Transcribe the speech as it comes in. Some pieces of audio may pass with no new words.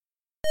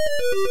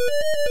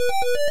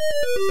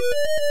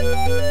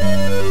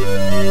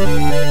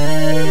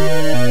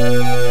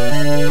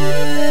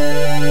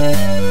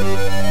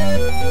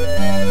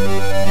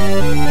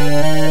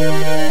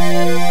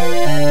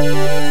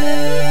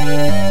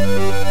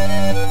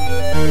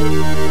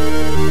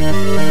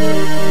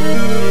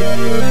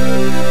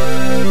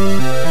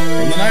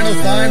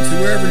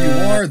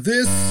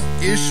This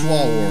is Schwa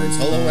Wars.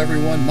 Hello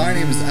everyone, my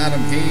name is Adam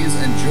Hayes,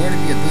 and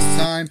joining me at this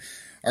time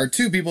are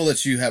two people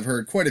that you have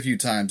heard quite a few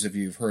times if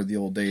you've heard the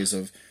old days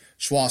of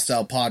Schwa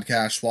Style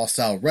Podcast, Schwa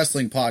Style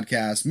Wrestling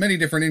Podcast, many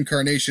different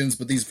incarnations,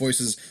 but these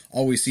voices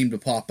always seem to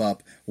pop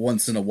up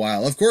once in a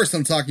while. Of course,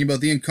 I'm talking about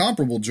the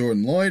incomparable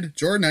Jordan Lloyd.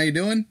 Jordan, how you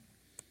doing?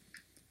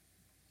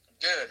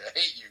 Good, I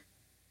hate you.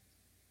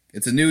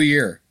 It's a new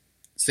year.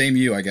 Same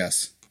you, I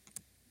guess.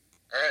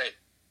 Alright.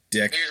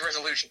 Dick. New Year's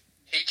resolution.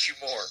 Hate you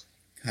more.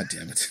 God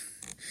damn it.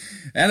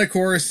 And of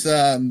course,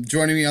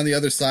 joining me on the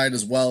other side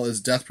as well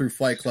is Death Proof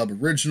Fight Club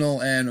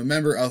original and a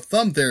member of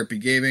Thumb Therapy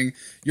Gaming,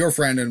 your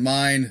friend and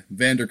mine,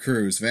 Vander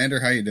Cruz.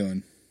 Vander, how you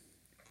doing?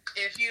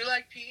 If you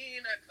like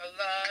pina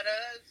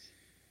coladas,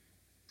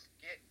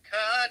 get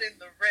caught in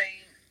the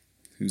rain.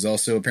 Who's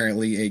also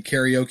apparently a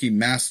karaoke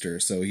master,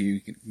 so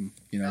he,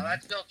 you know... No,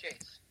 that's Bill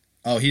Chase.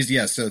 Oh,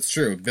 yes, so it's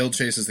true. Bill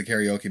Chase is the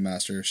karaoke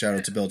master. Shout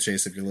out to Bill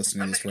Chase if you're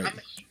listening to this right.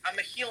 I'm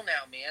a heel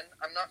now, man.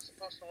 I'm not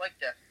supposed to like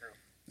Death Proof.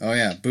 Oh,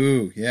 yeah.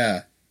 Boo.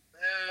 Yeah.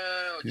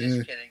 Boo.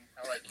 Just kidding.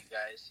 I like you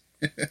guys.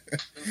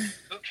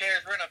 Who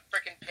cares? We're in a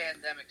freaking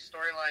pandemic.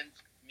 Storylines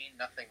mean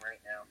nothing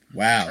right now.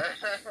 Wow.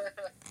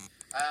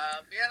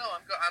 Yeah, no,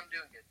 I'm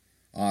doing good.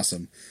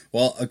 Awesome.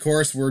 Well, of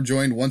course, we're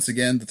joined once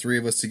again, the three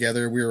of us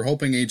together. We were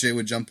hoping AJ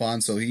would jump on,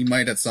 so he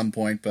might at some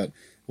point, but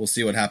we'll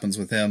see what happens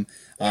with him.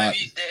 One of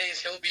these days,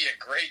 he'll be a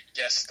great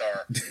guest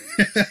star.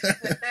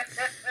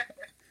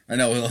 I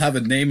know, he'll have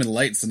a name and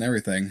lights and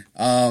everything.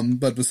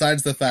 But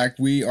besides the fact,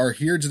 we are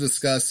here to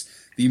discuss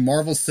the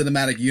Marvel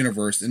Cinematic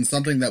Universe in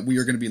something that we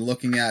are going to be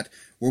looking at,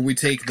 where we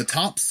take the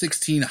top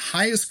 16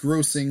 highest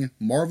grossing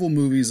Marvel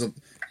movies of,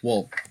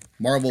 well,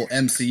 Marvel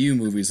MCU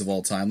movies of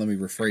all time. Let me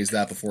rephrase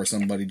that before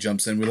somebody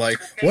jumps in. We're like,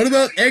 what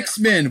about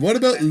X-Men? What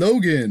about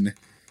Logan?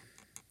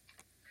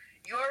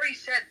 You already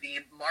said the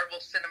Marvel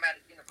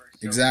Cinematic Universe.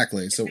 So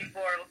exactly. If so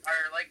people are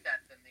like that,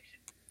 then they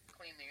should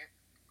clean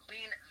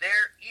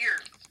their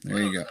ears. There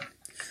you go.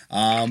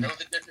 Know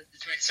the difference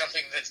between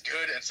something that's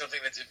good and something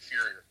that's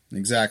inferior.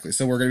 Exactly.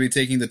 So we're going to be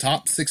taking the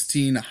top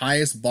 16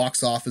 highest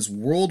box office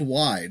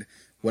worldwide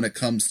when it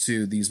comes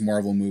to these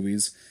Marvel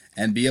movies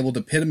and be able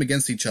to pit them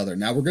against each other.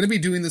 Now, we're going to be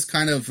doing this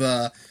kind of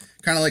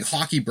like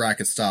hockey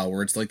bracket style,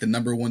 where it's like the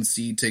number one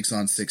seed takes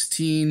on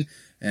 16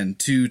 and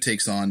 2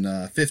 takes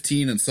on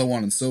 15 and so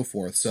on and so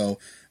forth. So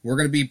we're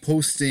going to be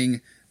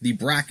posting the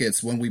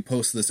brackets when we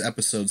post this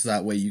episode, so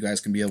that way you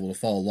guys can be able to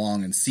follow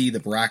along and see the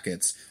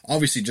brackets.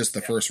 Obviously just the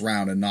first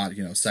round and not,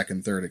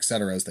 second, third,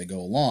 etc. as they go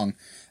along.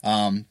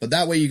 But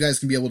that way you guys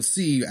can be able to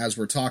see as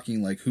we're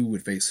talking, like who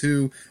would face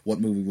who,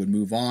 what movie would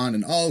move on,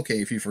 and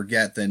okay, if you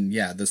forget, then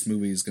yeah, this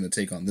movie is going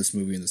to take on this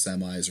movie in the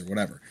semis or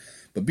whatever.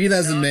 But be that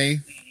as it may.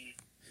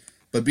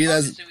 But be that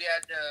as... we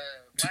had,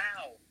 wow.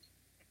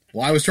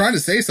 Well, I was trying to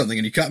say something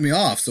and you cut me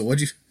off, so what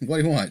do you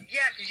want?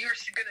 Yeah, because you were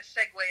going to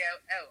segue out.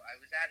 I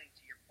was adding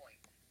to your point.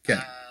 Okay.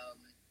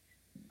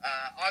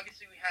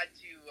 Obviously, we had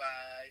to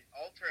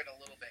alter it a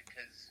little bit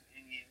because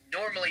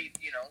normally,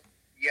 you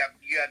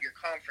have your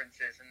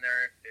conferences, and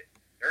there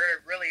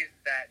really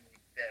isn't that in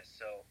this.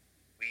 So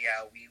we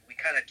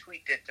kind of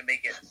tweaked it to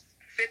make it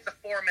fit the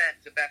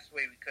format the best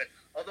way we could.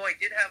 Although I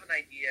did have an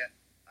idea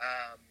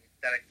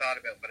that I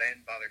thought about, but I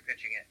didn't bother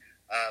pitching it.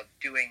 Of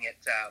doing it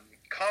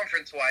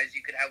conference-wise,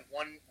 you could have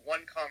one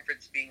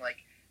conference being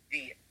like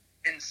the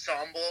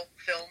ensemble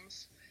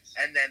films,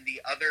 and then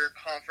the other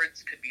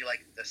conference could be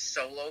like the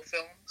solo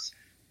films.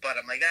 But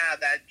I'm like,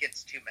 that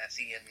gets too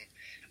messy. And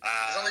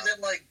there's only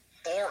been like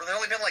 4. There's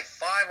only been like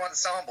 5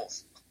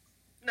 ensembles.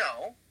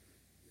 No,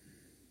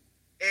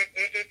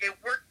 it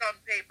worked on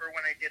paper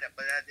when I did it,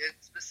 but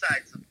it's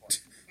besides the point.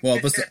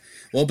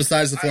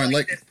 Besides the point,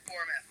 like this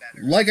format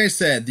better. Like I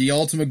said, the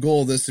ultimate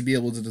goal of this is to be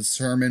able to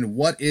determine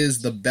what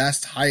is the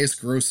best,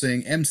 highest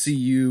grossing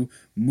MCU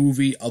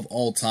movie of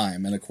all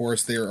time. And of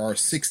course, there are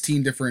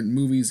 16 different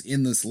movies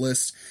in this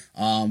list.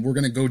 We're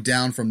going to go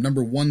down from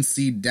number 1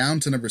 seed down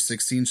to number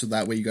 16, so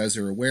that way you guys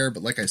are aware.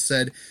 But like I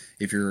said,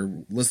 if you're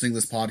listening to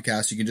this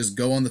podcast, you can just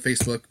go on the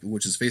Facebook,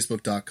 which is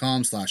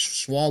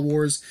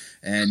facebook.com/SchwaWars,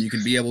 and you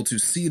can be able to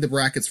see the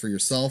brackets for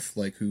yourself,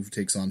 like who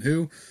takes on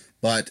who.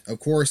 But, of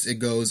course, it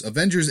goes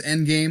Avengers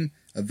Endgame,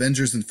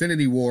 Avengers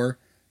Infinity War,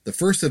 The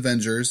First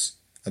Avengers,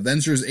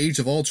 Avengers Age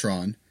of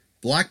Ultron,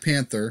 Black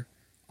Panther,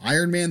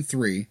 Iron Man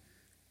 3,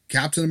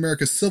 Captain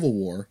America Civil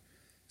War,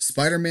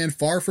 Spider-Man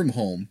Far From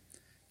Home,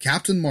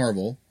 Captain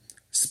Marvel,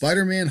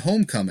 Spider-Man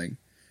Homecoming,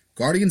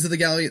 Guardians of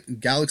the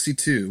Galaxy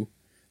 2,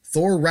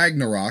 Thor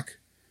Ragnarok,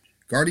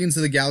 Guardians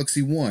of the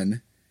Galaxy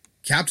 1,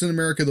 Captain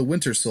America the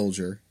Winter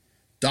Soldier,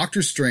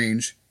 Doctor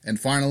Strange, and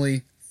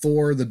finally,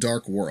 Thor the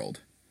Dark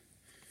World.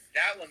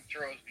 That one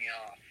throws me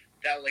off.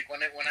 That, like,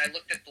 when I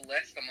looked at the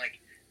list, I'm like,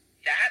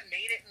 that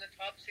made it in the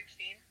top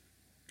 16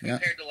 Yeah.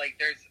 compared to, like,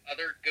 there's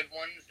other good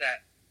ones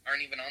that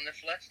aren't even on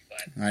this list,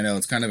 but... I know,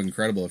 it's kind of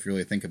incredible if you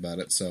really think about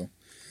it, so...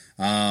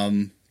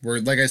 we're,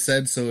 like I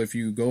said, so if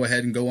you go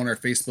ahead and go on our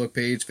Facebook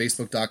page,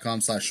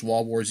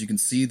 facebook.com/SchwabWars, you can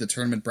see the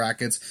tournament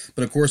brackets,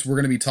 but of course we're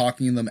going to be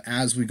talking them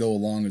as we go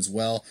along as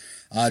well.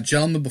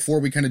 Gentlemen, before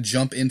we kind of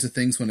jump into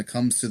things when it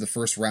comes to the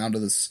first round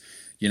of this,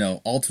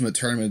 Ultimate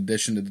Tournament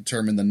Edition to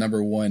determine the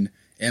number one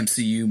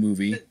MCU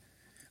movie. Wait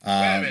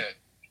a minute.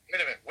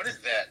 What is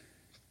that?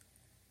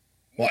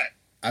 What?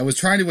 I was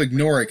trying to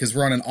ignore it because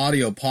we're on an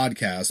audio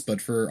podcast,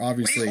 but for What are you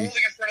obviously, holding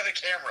in front of the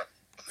camera?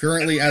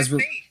 currently That's as my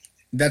we're... face.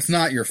 That's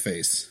not your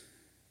face.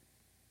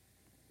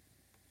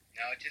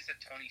 No, it's just a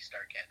Tony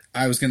Stark head.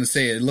 I was going to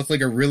say it looked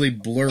like a really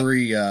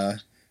blurry,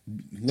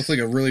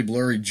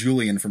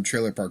 Julian from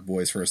Trailer Park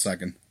Boys for a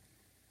second.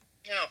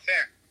 No,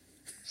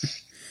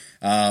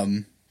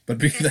 fair. But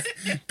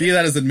be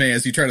that as it may,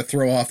 as you try to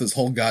throw off this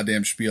whole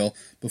goddamn spiel,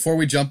 before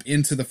we jump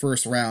into the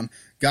first round,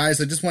 guys,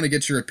 I just want to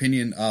get your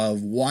opinion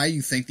of why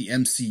you think the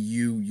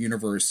MCU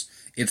universe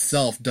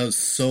itself does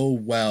so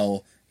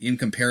well in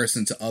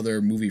comparison to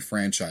other movie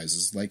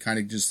franchises. Like, kind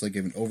of just like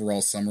give an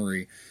overall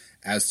summary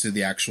as to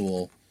the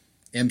actual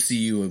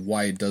MCU of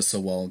why it does so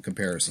well in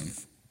comparison.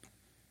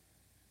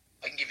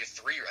 I can give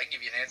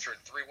you an answer in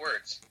 3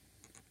 words.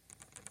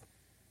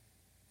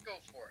 Go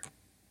for it.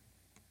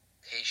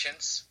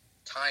 Patience,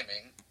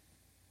 timing,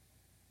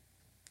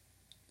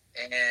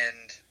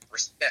 and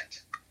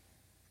respect.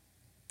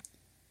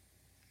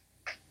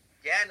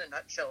 Yeah, in a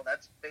nutshell,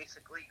 that's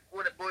basically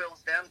what it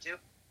boils down to.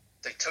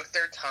 They took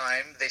their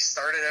time. They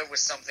started out with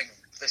something.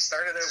 They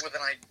started out with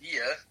an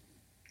idea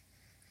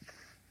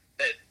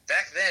that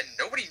back then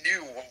nobody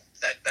knew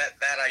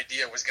that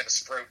idea was going to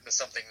sprout into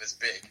something this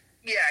big.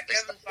 Yeah, They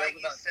Kevin started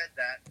Feige with said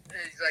that.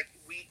 He's like,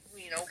 we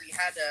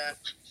had a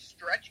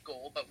stretch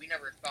goal, but we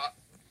never thought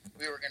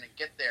we were going to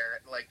get there.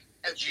 Like,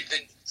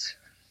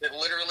 That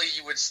literally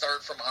you would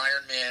start from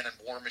Iron Man and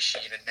War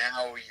Machine, and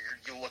now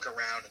you look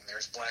around and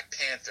there's Black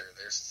Panther,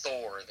 there's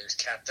Thor, there's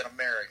Captain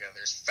America,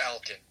 there's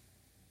Falcon,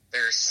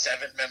 there's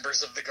 7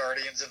 members of the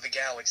Guardians of the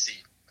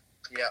Galaxy.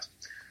 yeah.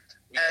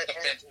 We got the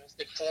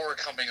Fantastic Four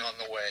coming on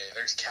the way.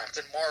 There's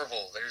Captain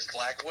Marvel. There's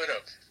Black Widow.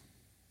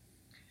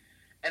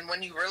 And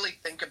when you really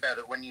think about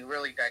it, when you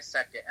really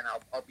dissect it, and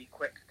I'll be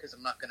quick because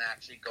I'm not going to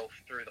actually go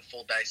through the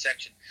full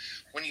dissection.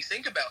 When you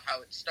think about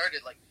how it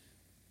started, like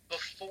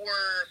before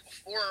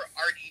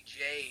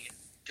RDJ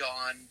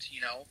donned,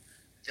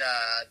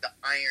 the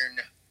iron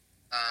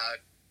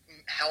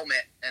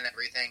helmet and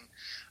everything,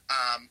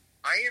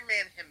 Iron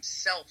Man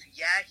himself,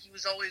 yeah, he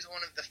was always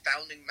one of the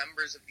founding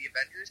members of the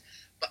Avengers,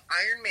 but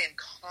Iron Man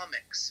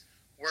comics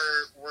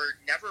were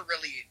never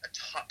really a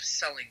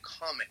top-selling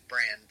comic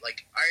brand.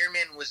 Like, Iron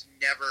Man was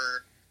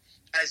never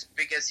as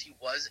big as he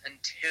was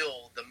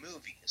until the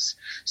movies.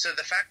 So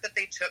the fact that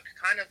they took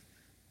kind of,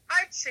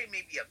 I'd say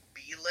maybe a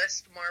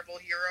B-list Marvel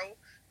hero,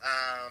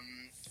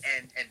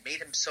 and made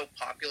him so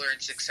popular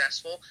and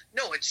successful.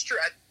 No, it's true.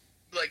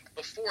 Like,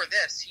 before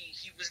this,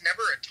 he was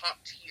never a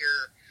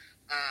top-tier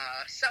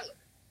seller.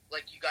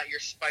 Like, you got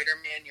your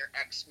Spider-Man, your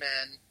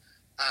X-Men,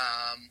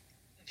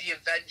 the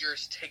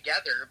Avengers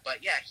together,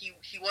 but yeah, he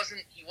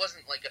wasn't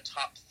like a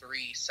top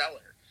 3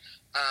 seller.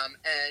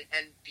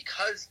 And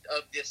because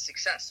of the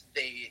success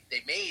they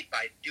made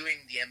by doing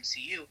the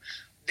MCU,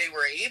 they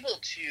were able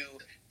to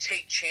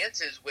take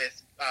chances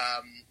with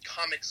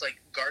comics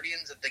like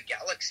Guardians of the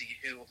Galaxy,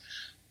 who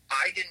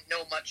I didn't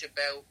know much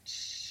about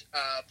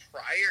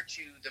prior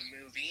to the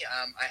movie.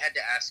 I had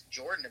to ask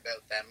Jordan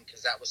about them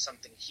because that was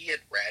something he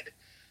had read.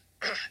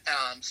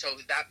 So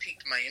that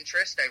piqued my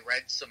interest. I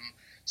read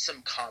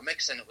some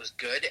comics and it was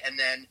good. And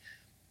then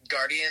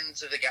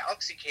Guardians of the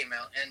Galaxy came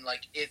out, and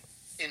like it,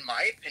 in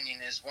my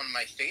opinion, is one of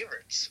my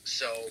favorites.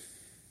 So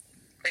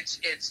it's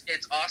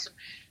awesome.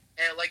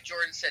 And like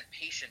Jordan said,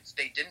 patience.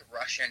 They didn't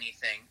rush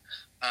anything.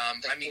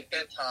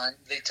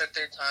 They took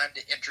their time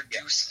to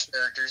introduce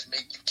characters,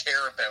 make you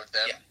care about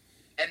them.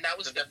 Yeah. And that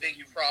was the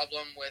big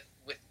problem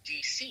with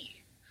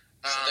DC.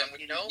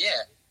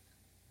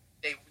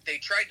 They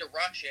tried to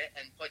rush it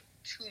and put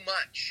too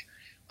much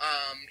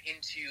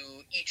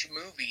into each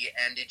movie,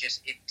 and it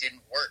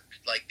didn't work.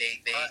 Like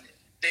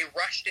they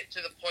rushed it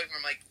to the point where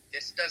I'm like,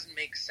 this doesn't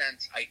make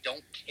sense. I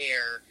don't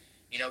care.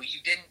 You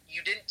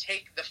didn't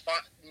take the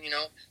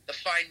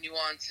fine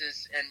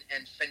nuances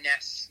and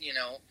finesse,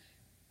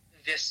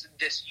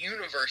 this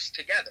universe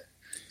together.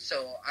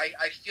 So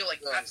I feel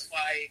like that's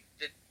why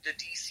the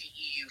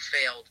DCEU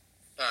failed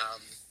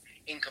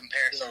in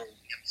comparison to the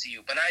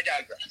MCU. But I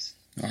digress.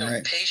 All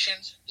right.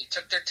 Patience. They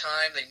took their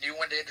time. They knew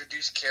when to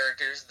introduce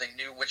characters. They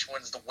knew which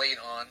ones to wait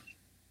on.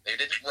 They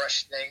didn't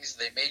rush things.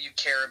 They made you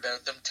care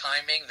about them.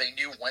 Timing. They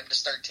knew when to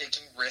start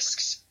taking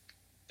risks.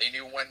 They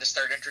knew when to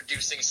start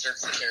introducing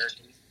certain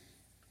characters.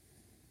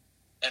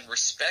 And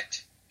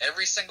respect.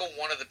 Every single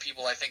one of the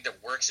people I think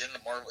that works in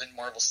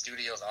Marvel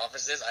Studios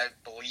offices, I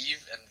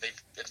believe, and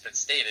it's been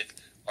stated,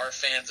 are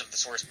fans of the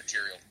source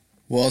material.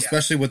 Well,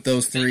 especially with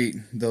those three,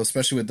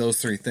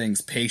 things,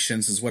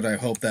 patience is what I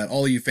hope that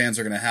all you fans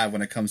are going to have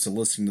when it comes to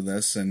listening to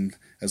this, and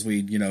as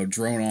we,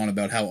 drone on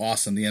about how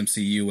awesome the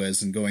MCU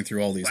is and going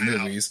through all these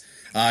movies.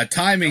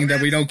 Timing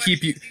that we don't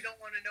keep you. You don't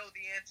want to know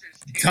the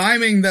answers to.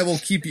 Timing that will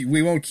keep you.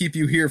 We won't keep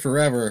you here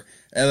forever,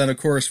 and then of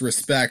course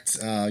respect.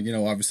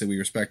 Obviously we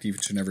respect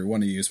each and every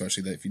one of you,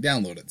 especially that if you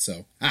download it.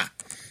 So,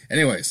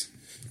 anyways.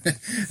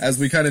 As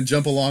we kind of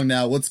jump along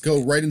now, let's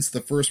go right into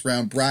the first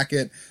round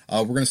bracket.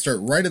 We're going to start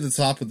right at the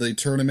top of the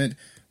tournament,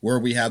 where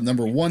we have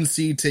number 1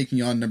 seed taking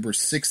on number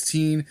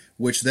 16,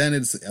 which then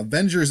is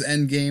Avengers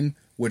Endgame,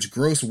 which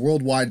grossed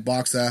worldwide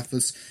box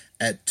office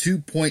at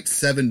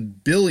 $2.7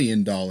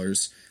 billion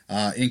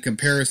in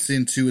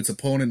comparison to its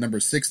opponent, number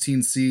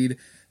 16 seed,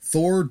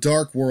 Thor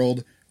Dark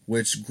World,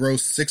 which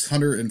grossed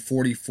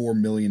 $644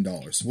 million,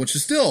 which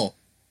is still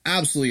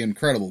absolutely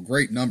incredible.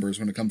 Great numbers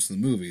when it comes to the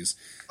movies.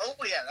 Oh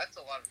yeah, that's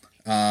a lot of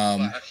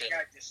money. Okay.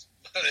 Yeah, just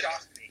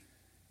shocked me.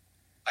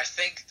 I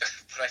think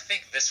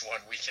this one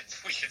we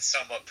can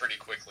sum up pretty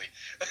quickly.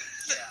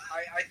 Yeah,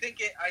 I think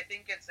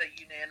it's a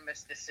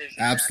unanimous decision.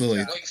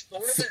 Absolutely.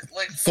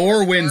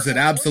 Thor wins it,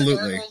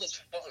 absolutely.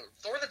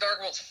 Thor the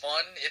Dark World's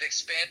fun. It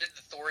expanded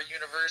the Thor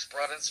universe,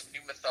 brought in some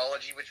new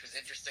mythology, which was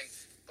interesting.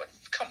 But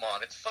come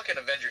on, it's fucking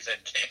Avengers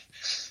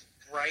Endgame.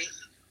 Right?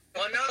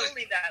 Well, not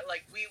only that,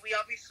 like we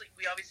obviously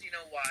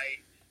know why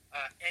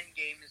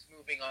Endgame is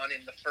moving on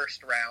in the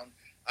first round.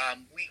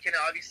 We can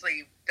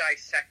obviously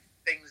dissect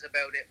things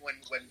about it when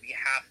we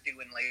have to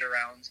in later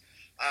rounds.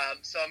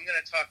 So I'm going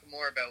to talk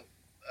more about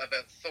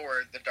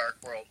Thor: The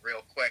Dark World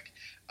real quick.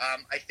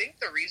 I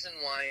think the reason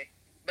why,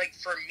 like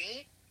for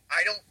me,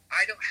 I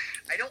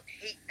don't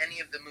hate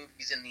any of the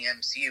movies in the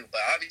MCU,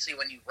 but obviously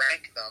when you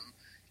rank them,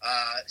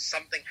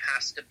 something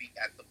has to be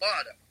at the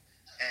bottom.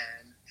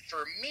 And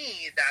for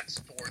me, that's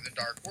Thor: The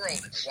Dark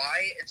World. And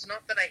why? It's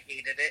not that I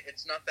hated it.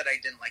 It's not that I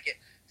didn't like it.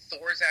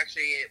 Thor's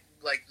actually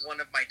like one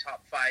of my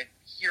top 5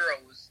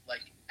 heroes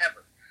like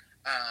ever.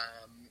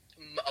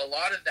 A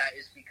lot of that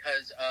is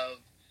because of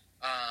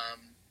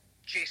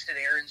Jason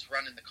Aaron's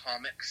run in the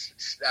comics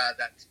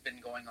that's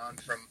been going on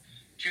from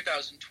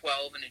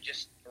 2012, and it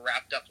just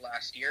wrapped up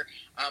last year.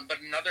 But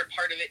another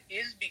part of it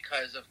is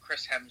because of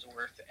Chris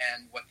Hemsworth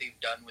and what they've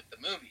done with the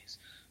movies.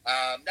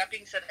 That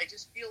being said, I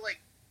just feel like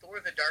Thor: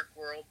 The Dark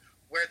World,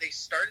 where they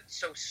started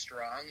so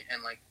strong,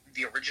 and like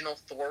the original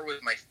Thor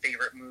was my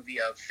favorite movie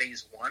of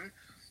Phase 1.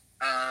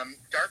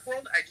 Dark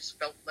World, I just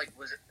felt like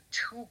was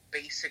too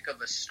basic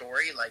of a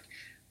story. Like,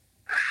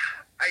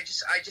 I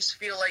just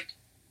feel like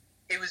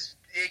it was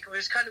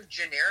kind of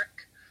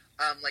generic.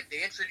 Like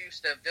they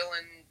introduced a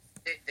villain,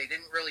 they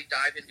didn't really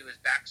dive into his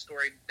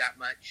backstory that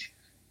much.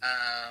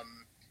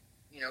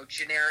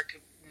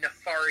 Generic,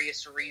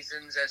 nefarious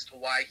reasons as to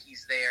why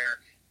he's there,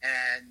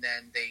 and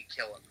then they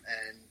kill him,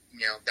 and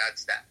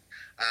that's that.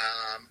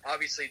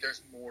 Obviously,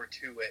 there's more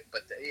to it,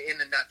 but in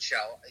a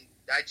nutshell,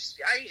 I just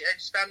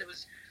found it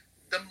was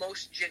the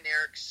most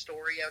generic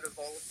story out of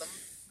all of them.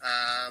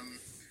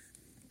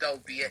 Though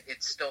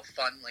it's still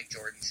fun, like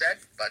Jordan said,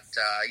 but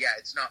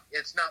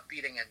it's not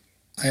beating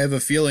Endgame. I have a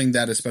feeling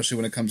that, especially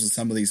when it comes to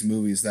some of these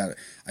movies, that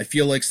I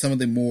feel like some of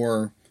the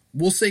more,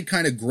 we'll say,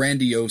 kind of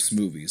grandiose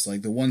movies,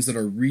 like the ones that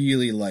are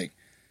really like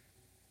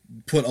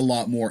put a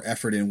lot more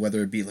effort in,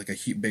 whether it be like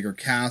a bigger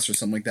cast or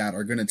something like that,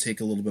 are going to take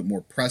a little bit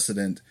more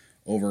precedent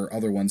over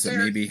other ones that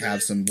maybe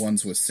have some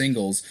ones with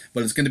singles.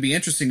 But it's going to be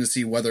interesting to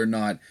see whether or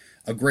not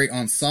a great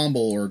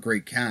ensemble or a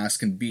great cast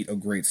can beat a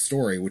great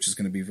story, which is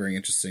going to be very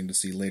interesting to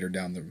see later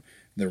down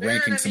the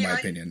rankings, in my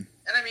opinion.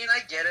 And I mean, I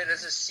get it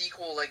as a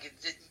sequel, like it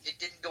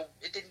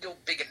didn't go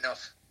big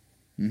enough.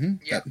 Mm-hmm.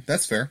 Yeah,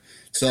 that's fair.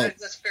 So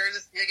that's fair.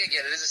 I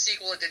get it. As a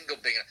sequel, it didn't go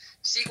big enough.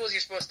 Sequels,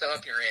 you're supposed to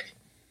up your ante.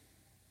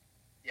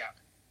 Yeah.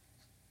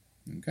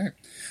 Okay.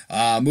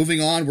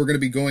 Moving on, we're going to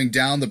be going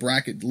down the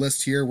bracket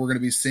list here. We're going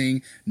to be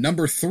seeing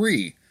number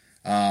 3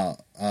 of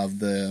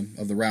the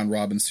round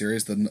robin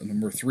series, the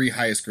number 3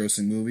 highest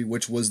grossing movie,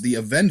 which was The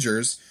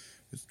Avengers,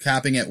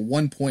 capping at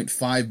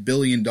 $1.5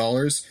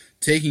 billion,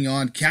 taking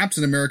on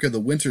Captain America: The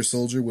Winter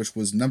Soldier, which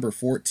was number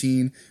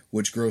 14,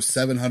 which grossed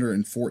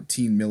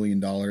 $714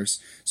 million.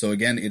 So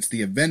again, it's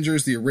The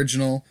Avengers, the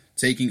original,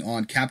 taking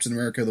on Captain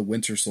America: The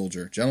Winter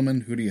Soldier.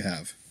 Gentlemen, who do you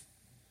have?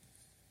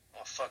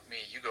 Oh, fuck me.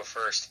 You go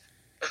first.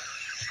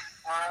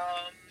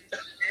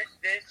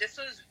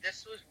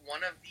 This was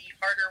one of the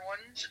harder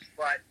ones,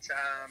 but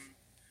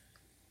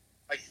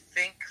I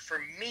think for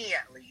me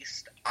at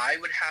least, I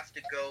would have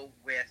to go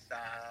with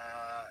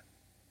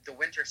the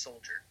Winter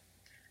Soldier.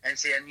 And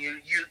see, and you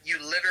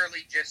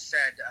literally just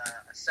said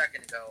a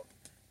second ago,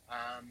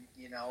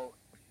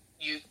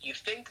 you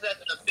think that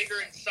the bigger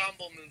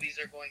ensemble movies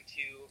are going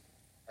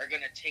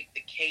to take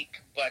the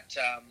cake, but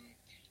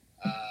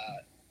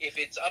if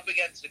it's up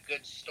against a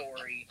good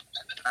story,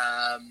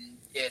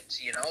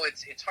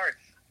 it's hard.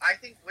 I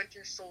think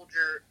Winter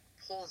Soldier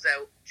pulls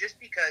out just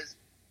because,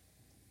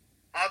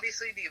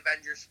 obviously, the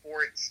Avengers,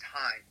 for its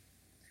time,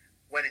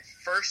 when it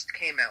first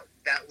came out,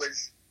 that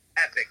was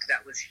epic.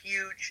 That was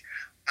huge.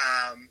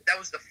 That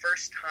was the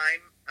first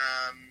time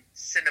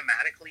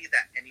cinematically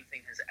that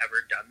anything has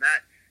ever done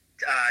that.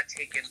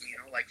 Taken,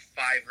 like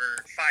five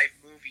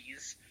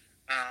movies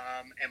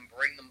and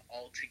bring them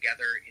all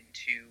together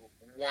into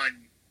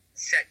one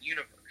set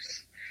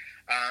universe.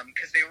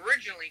 Because they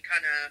originally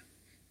kind of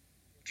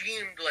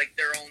deemed like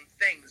their own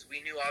things.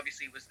 We knew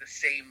obviously it was the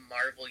same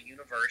Marvel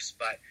universe,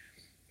 but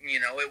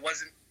it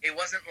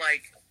wasn't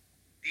like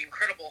the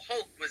Incredible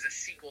Hulk was a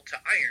sequel to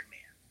Iron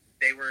Man.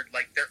 They were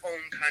like their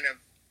own kind of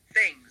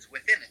things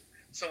within it.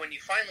 So when you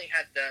finally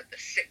had the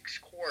six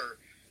core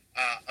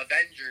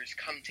Avengers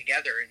come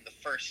together in the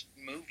first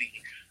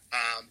movie,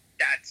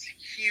 that's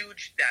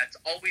huge. That's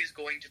always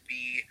going to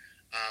be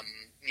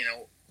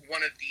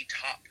one of the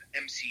top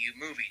MCU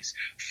movies.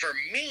 For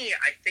me,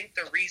 I think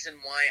the reason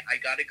why I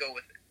got to go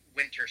with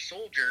Winter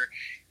Soldier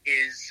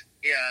is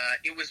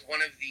it was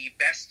one of the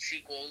best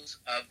sequels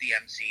of the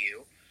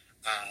MCU.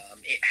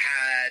 It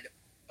had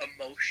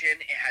emotion,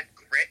 it had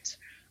grit.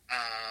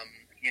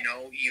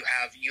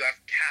 You have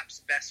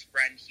Cap's best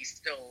friend. He's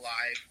still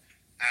alive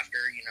after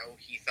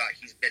he thought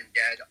he's been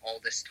dead all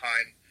this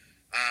time.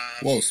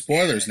 Whoa,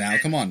 spoilers now!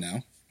 Come on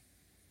now.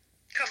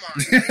 Come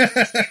on, it just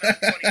came out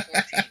in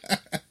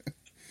 2014.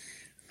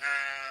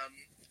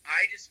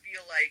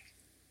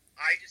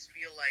 I just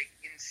feel like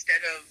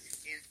instead of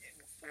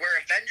where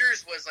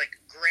Avengers was like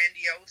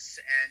grandiose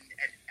and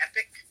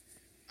epic,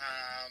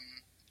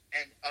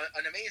 and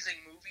an amazing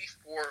movie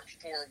for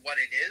what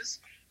it is,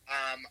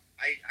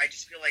 I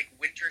just feel like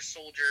Winter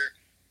Soldier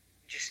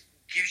just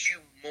gives you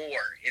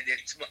more.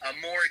 It's a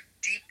more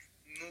deep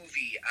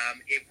movie.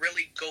 It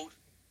really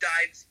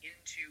dives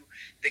into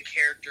the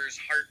characters'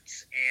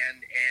 hearts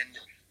and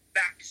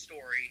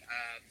backstory,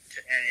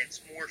 and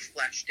it's more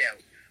fleshed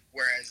out.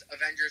 Whereas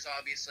Avengers,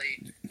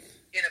 obviously,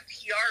 in a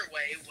PR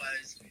way,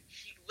 was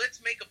let's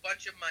make a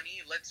bunch of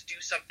money, let's do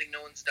something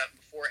no one's done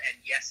before,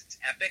 and yes, it's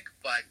epic,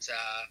 but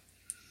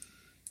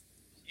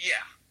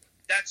yeah,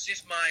 that's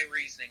just my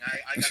reasoning.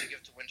 I got to give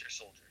it to Winter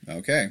Soldier.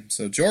 Okay,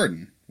 so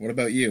Jordan, what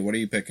about you? What are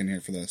you picking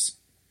here for this?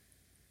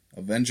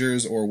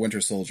 Avengers or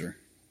Winter Soldier?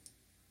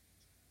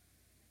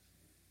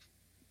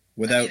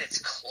 It's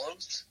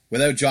close.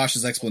 Without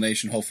Josh's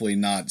explanation, hopefully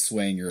not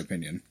swaying your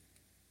opinion.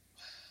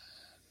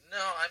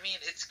 No,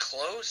 it's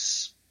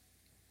close.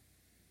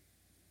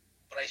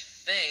 But I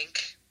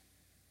think...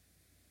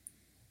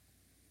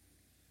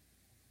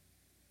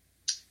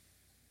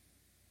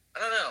 I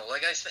don't know.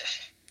 Like I said...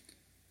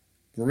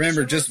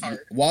 Remember, just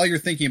while you're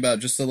thinking about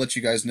it, just to let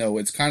you guys know,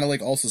 it's kind of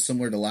like also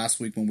similar to last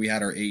week when we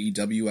had our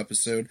AEW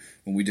episode,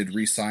 when we did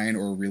re-sign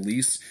or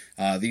release.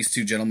 These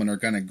two gentlemen are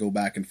going to go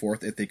back and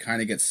forth. If they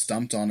kind of get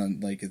stumped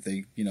on, like if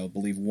they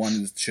believe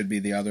one should be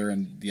the other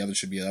and the other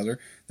should be the other,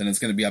 then it's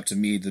going to be up to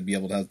me to be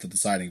able to have the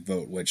deciding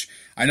vote, which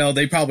I know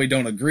they probably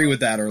don't agree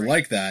with that or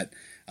like that,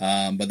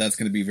 but that's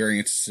going to be very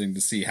interesting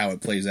to see how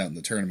it plays out in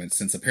the tournament,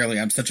 since apparently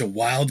I'm such a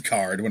wild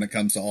card when it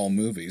comes to all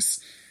movies.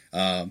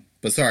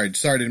 But sorry,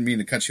 didn't mean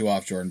to cut you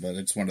off, Jordan, but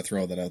I just wanted to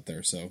throw that out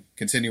there. So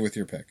continue with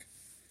your pick.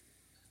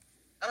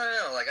 I don't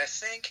know. Like, I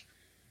think,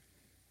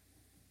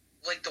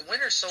 like, the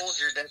Winter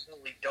Soldier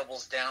definitely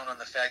doubles down on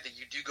the fact that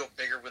you do go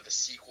bigger with the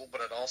sequel,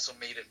 but it also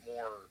made it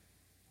more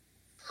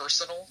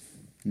personal.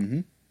 Mm-hmm.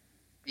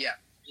 Yeah,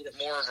 made it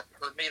more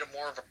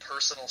of a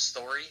personal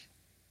story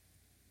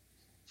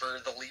for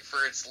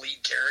its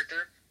lead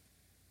character.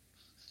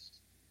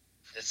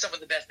 It's some of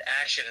the best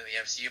action in the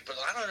MCU, but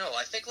I don't know.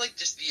 I think like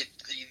just the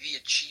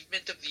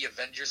achievement of the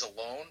Avengers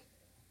alone,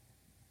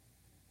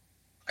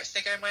 I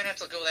think I might have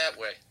to go that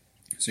way.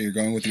 So you're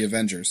going with the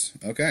Avengers,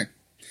 okay?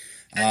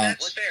 And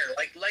that's fair.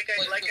 Like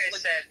I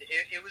said,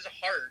 it was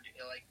hard,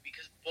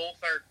 because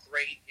both are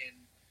great in.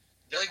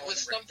 Like with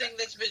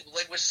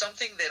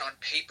something that on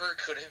paper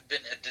could have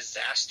been a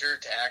disaster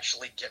to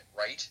actually get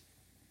right.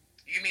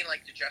 You mean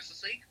like the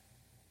Justice League?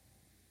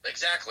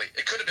 Exactly.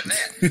 It could have been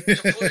that.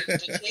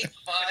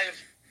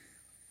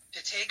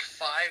 to take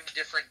five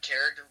different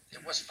characters.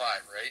 It was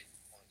five, right?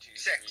 1, 2,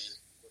 6.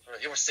 3,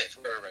 it was 6.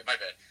 Right. My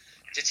bad.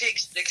 To take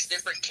 6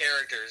 different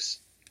characters,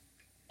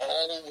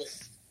 all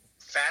with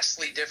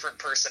vastly different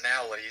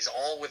personalities,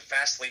 all with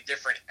vastly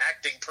different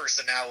acting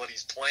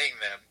personalities playing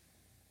them.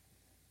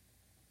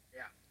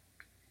 Yeah.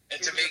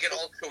 And to make it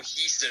all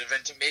cohesive,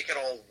 and to make it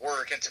all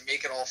work, and to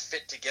make it all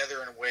fit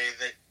together in a way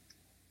that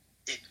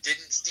it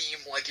didn't seem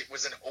like it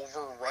was an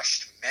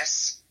over-rushed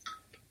mess.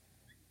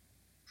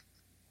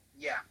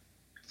 Yeah.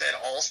 That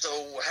also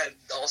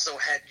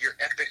had your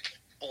epic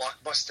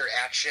blockbuster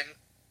action.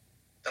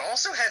 That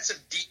also had some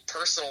deep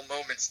personal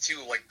moments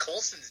too. Like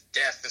Coulson's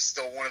death is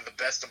still one of the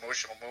best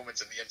emotional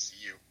moments in the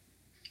MCU.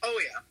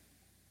 Oh yeah.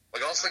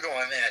 Like also go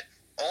on that.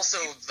 Also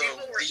the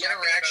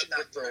interaction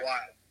with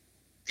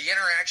the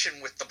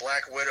interaction with the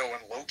Black Widow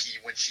and Loki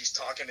when she's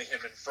talking to him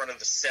in front of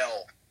the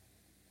cell.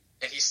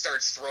 And he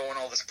starts throwing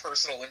all this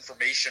personal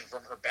information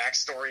from her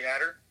backstory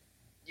at her.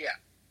 Yeah.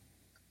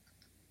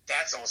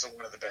 That's also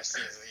one of the best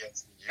scenes of the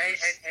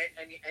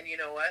MCU. And you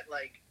know what?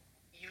 Like,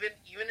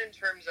 even in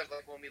terms of,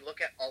 like, when we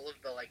look at all of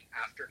the, like,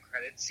 after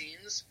credit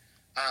scenes,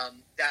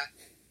 that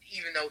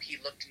even though he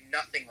looked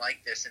nothing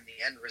like this in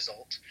the end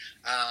result.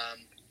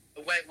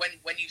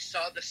 When you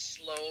saw the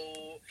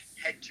slow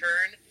head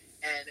turn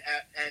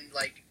and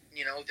like,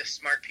 you know, the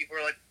smart people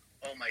were like,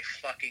 oh my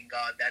fucking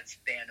god, that's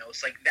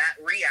Thanos. Like, that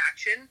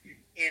reaction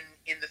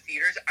in the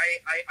theaters,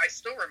 I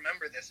still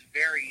remember this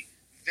very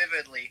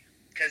vividly,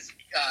 because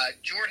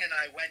Jordan and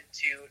I went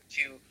to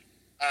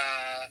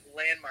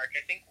Landmark.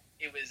 I think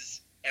it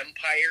was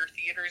Empire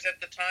Theaters at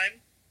the time.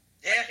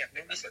 Yeah,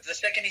 the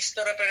second he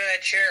stood up out of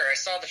that chair, I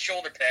saw the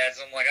shoulder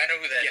pads, and I'm like, I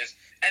know who that is.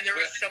 And there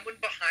was someone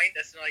behind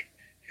us, and like,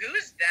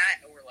 who's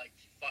that? And we're like,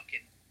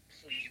 fucking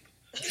plebe.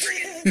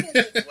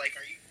 Like,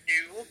 are you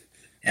new?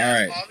 And all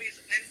right.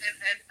 Obviously,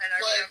 and I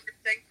remember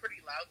saying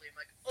pretty loudly, I'm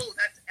like, oh,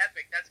 that's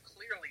epic. That's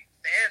clearly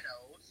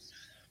Thanos.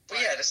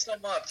 But yeah, to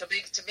sum up, to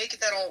make it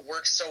that all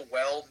works so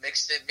well,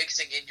 mixing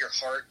in your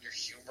heart, your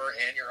humor,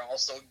 and your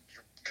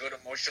good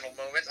emotional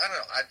moments. I don't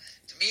know.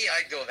 To me,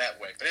 I'd go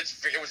that way, but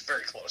it was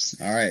very close.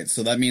 All right,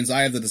 so that means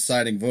I have the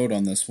deciding vote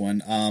on this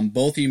one.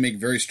 Both of you make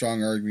very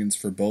strong arguments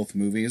for both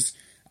movies.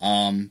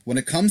 When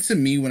it comes to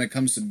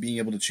being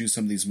able to choose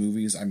some of these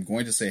movies, I'm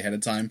going to say ahead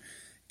of time,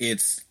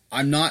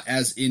 I'm not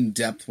as in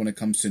depth when it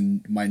comes to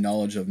my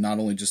knowledge of not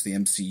only just the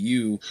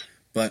MCU,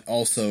 but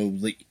also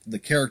the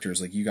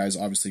characters. Like, you guys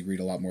obviously read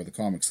a lot more of the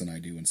comics than I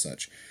do and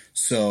such.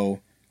 So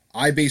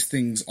I base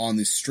things on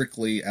this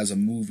strictly as a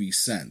movie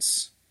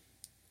sense,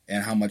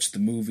 and how much the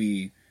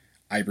movie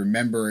I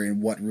remember,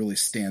 and what really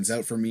stands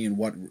out for me, and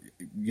what,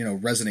 you know,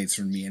 resonates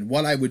for me, and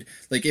what I would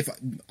like. If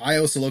I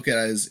also look at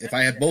it as, if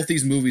I have both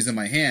these movies in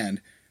my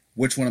hand,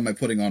 which one am I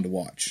putting on to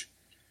watch?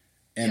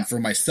 And for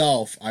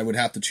myself, I would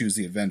have to choose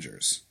the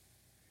Avengers.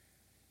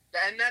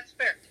 And that's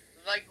fair.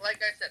 Like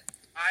I said,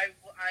 I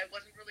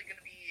wasn't really going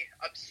to be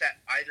upset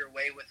either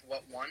way with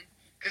what won,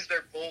 because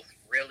they're both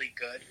really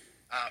good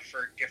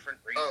for different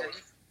reasons.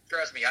 Oh,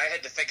 trust me, I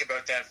had to think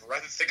about that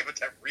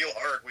real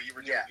hard when you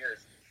were doing yours.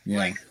 Yeah.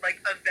 Like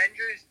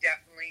Avengers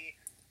definitely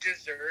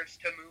deserves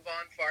to move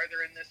on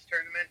farther in this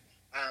tournament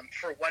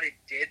for what it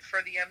did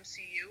for the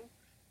MCU.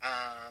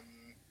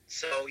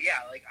 So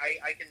yeah, like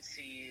I can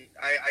see,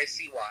 I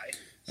see why.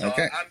 So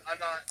okay. I'm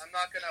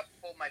not gonna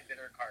pull my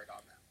bitter card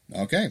on that.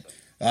 Okay.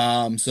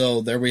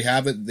 So there we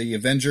have it. The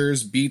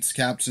Avengers beats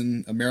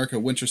Captain America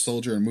Winter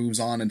Soldier and moves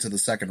on into the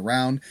second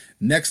round.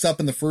 Next up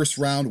in the first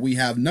round, we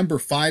have number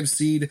 5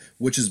 seed,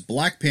 which is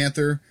Black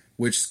Panther,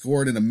 which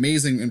scored an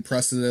amazing,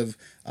 impressive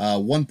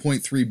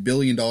 $1.3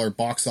 billion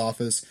box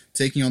office,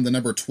 taking on the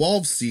number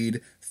 12 seed,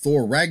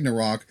 Thor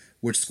Ragnarok,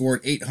 which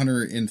scored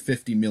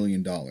 $850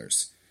 million.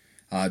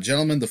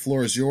 Gentlemen, the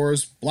floor is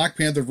yours. Black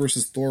Panther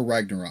versus Thor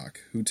Ragnarok.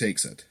 Who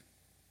takes it?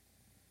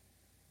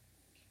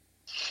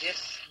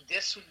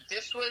 This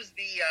was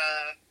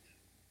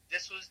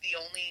the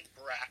only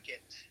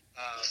bracket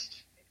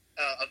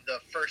of the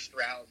first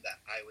round that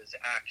I was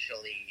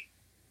actually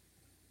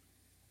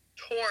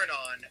torn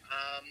on,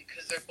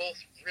 because they're both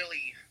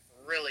really,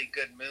 really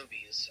good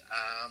movies.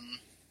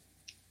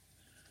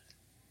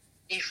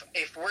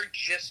 If we're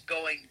just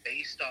going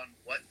based on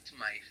what's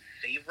my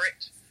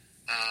favorite,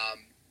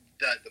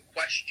 the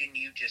question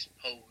you just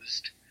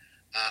posed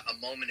a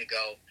moment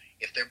ago,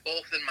 if they're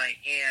both in my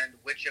hand,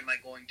 which am I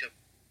going to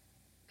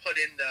put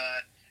in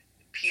the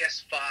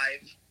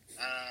PS5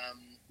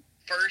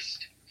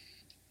 first?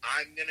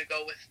 I'm gonna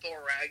go with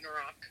Thor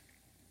Ragnarok.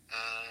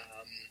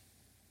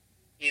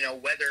 You know,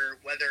 whether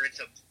it's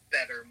a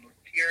better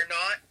movie or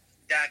not,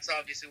 that's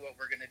obviously what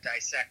we're gonna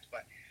dissect.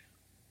 But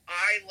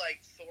I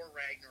like Thor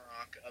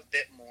Ragnarok a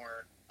bit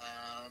more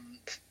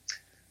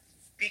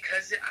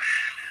because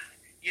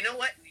you know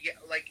what? Yeah,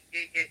 like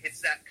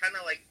it's that kind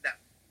of like that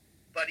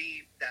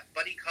buddy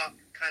cop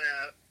kind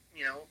of,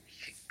 you know,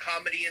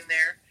 comedy in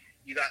there.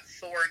 You got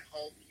Thor and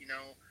Hulk, you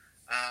know,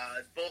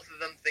 both of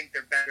them think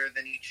they're better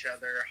than each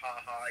other, ha,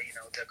 you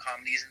know, the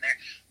comedy's in there.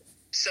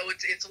 So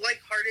it's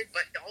lighthearted,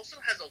 but it also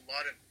has a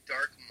lot of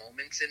dark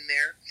moments in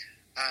there.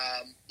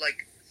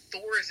 Like,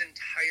 Thor's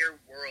entire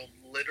world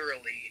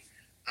literally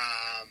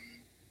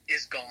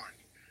is gone.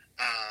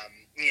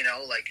 You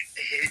know, like,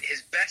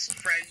 his best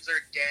friends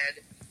are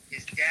dead,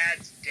 his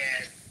dad's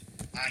dead,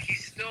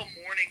 he's still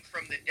mourning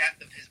from the death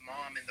of his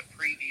mom in the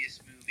previous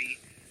movie.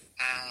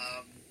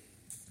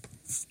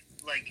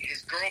 Like,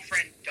 his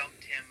girlfriend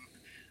dumped him.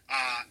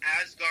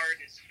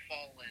 Asgard is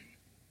fallen.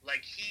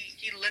 Like,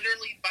 he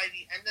literally, by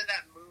the end of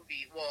that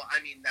movie, well,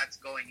 I mean, that's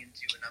going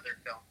into another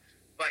film,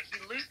 but he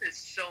loses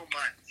so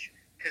much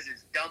because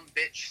his dumb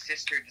bitch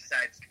sister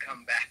decides to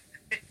come back.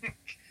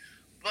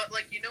 But,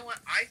 like, you know what?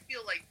 I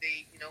feel like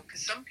they, you know,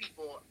 because some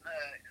people,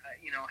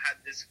 you know, I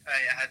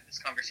had this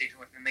conversation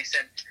with them. They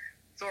said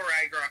Thor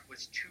Ragnarok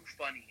was too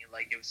funny.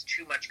 Like, it was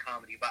too much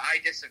comedy. But I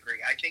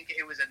disagree. I think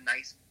it was a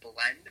nice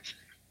blend.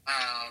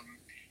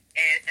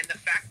 And the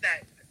fact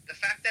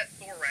that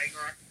Thor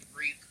Ragnarok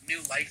breathed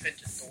new life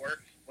into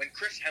Thor, when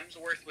Chris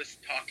Hemsworth was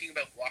talking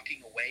about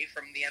walking away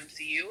from the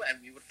MCU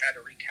and we would try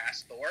to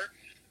recast Thor,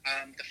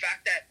 the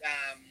fact that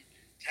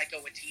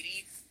Taika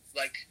Waititi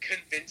like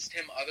convinced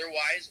him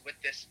otherwise with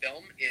this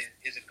film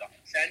is a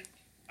godsend.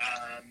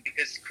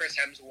 because Chris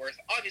Hemsworth,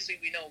 obviously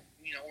we know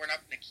we're not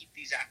going to keep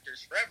these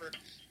actors forever,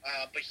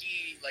 but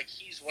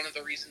he's one of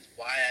the reasons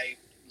why I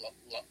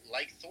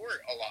like Thor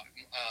a lot.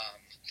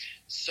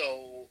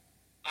 So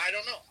I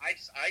don't know. I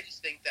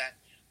just think that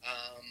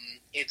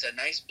it's a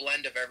nice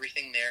blend of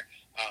everything there.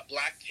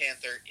 Black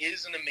Panther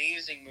is an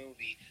amazing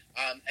movie,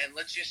 and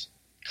let's just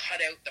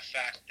cut out the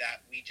fact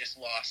that we just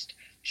lost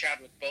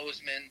Chadwick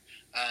Boseman,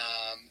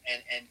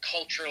 and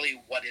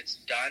culturally what it's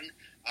done.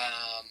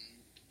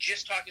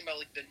 Just talking about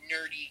like the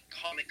nerdy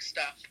comic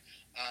stuff,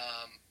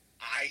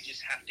 I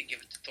just have to give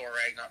it to Thor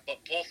Ragnarok.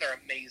 But both are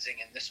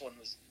amazing, and this one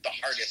was the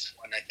hardest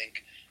one. I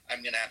think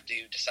I'm gonna have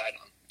to decide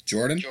on.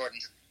 Jordan.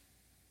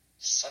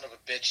 Son of a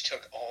bitch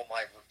took all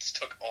my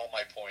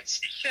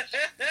points.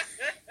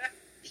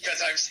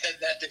 Because I've said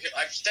that to him.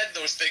 I've said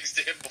those things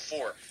to him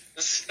before.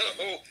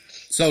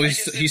 So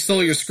he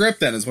stole your script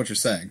then, is what you're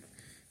saying.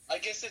 I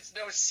guess it's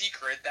no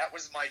secret. That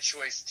was my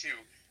choice too.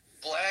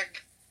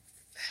 Black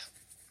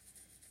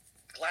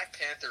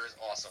Panther is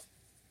awesome.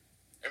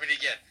 I mean,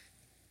 again,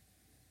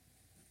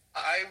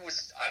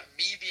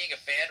 me being a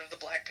fan of the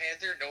Black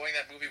Panther, knowing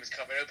that movie was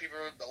coming out, people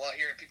were a lot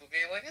hearing people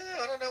being like,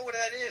 I don't know what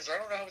that is, or I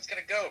don't know how it's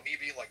gonna go. Me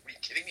being like, are you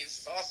kidding me?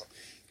 This is awesome.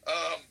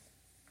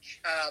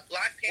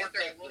 Black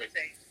Panther, I will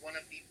say, is one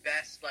of the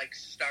best like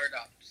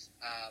startups.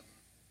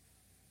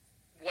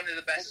 One of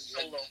the best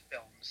solo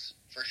films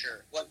for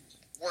sure. Well,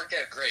 worked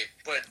out great,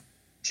 but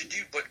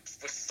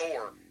with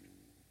Thor,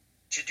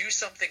 to do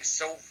something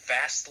so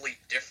vastly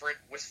different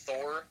with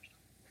Thor,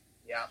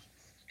 yeah,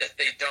 that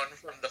they done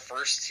from the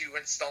first two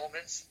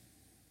installments.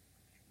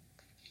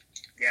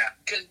 Yeah,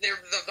 because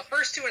the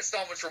first two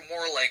installments were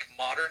more like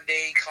modern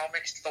day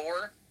comics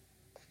Thor,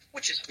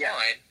 which is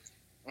fine.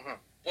 Mm-hmm.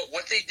 But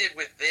what they did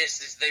with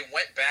this is they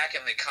went back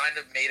and they kind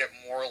of made it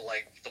more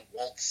like the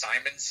Walt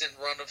Simonson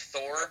run of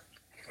Thor.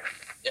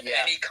 If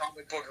any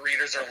comic book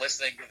readers are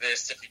listening to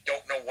this, if you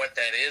don't know what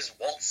that is,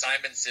 Walt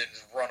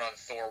Simonson's run on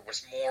Thor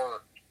was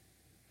more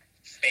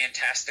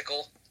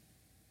fantastical.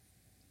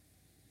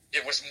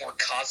 It was more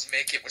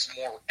cosmic. It was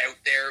more out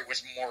there. It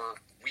was more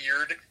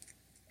weird.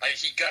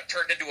 He got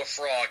turned into a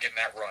frog in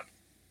that run.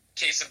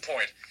 Case in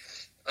point.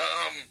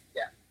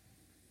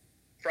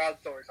 Frog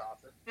Thor's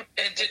awesome.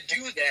 And to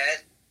do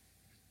that,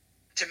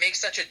 to make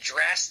such a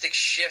drastic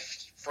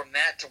shift from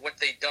that to what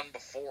they'd done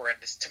before, and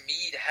to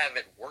me to have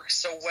it work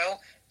so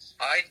well,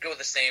 I'd go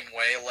the same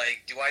way.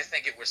 Like, do I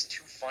think it was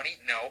too funny?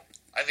 No.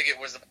 I think it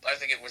was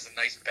a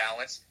nice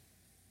balance.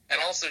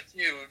 And also,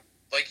 too,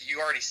 like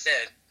you already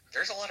said,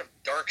 there's a lot of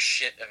dark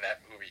shit in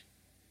that movie.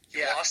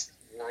 He lost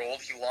his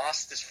world. He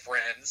lost his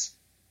friends.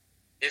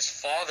 His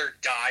father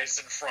dies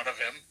in front of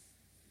him.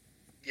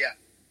 Yeah.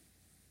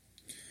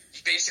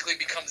 He basically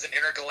becomes an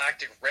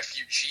intergalactic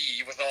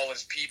refugee with all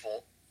his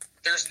people.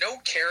 There's no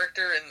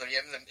character in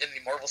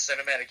the Marvel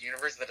Cinematic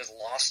Universe that has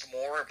lost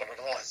more, but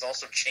has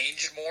also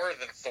changed more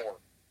than Thor.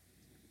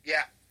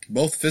 Yeah.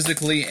 Both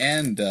physically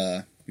and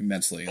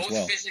mentally as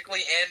well. Both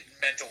physically and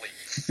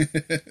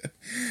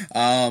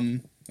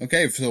mentally.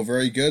 Okay, so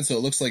very good. So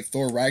it looks like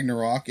Thor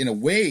Ragnarok, in a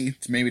way,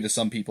 maybe to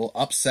some people,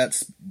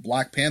 upsets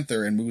Black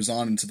Panther and moves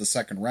on into the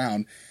second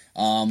round.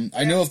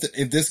 I know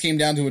if this came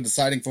down to a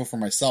deciding vote for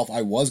myself,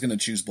 I was going to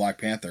choose Black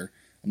Panther.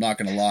 I'm not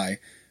going to lie.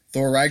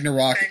 Thor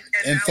Ragnarok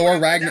and Thor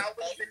Ragnarok.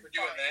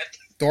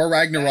 Thor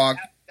Ragnarok.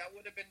 That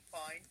would have been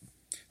fine.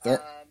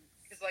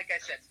 Because, like I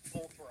said,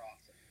 both were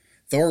awesome.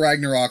 Thor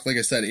Ragnarok, like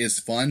I said, is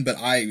fun, but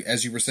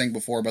as you were saying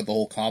before about the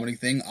whole comedy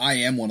thing, I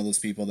am one of those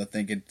people that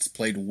think it's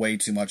played way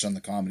too much on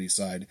the comedy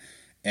side,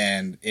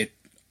 and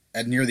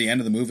at near the end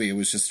of the movie, it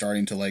was just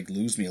starting to like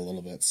lose me a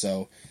little bit.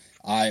 So,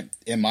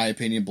 in my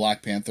opinion,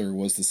 Black Panther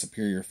was the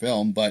superior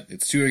film, but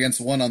it's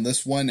 2-1 on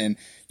this one, and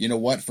you know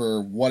what?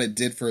 For what it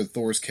did for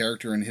Thor's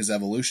character and his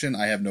evolution,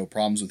 I have no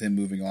problems with him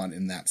moving on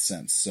in that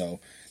sense. So,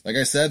 like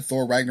I said,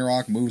 Thor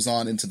Ragnarok moves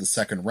on into the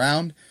second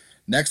round.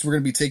 Next, we're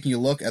going to be taking a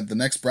look at the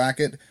next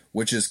bracket,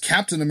 which is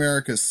Captain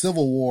America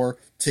Civil War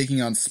taking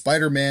on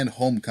Spider-Man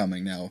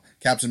Homecoming. Now,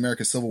 Captain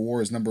America Civil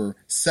War is number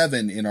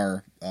 7 in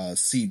our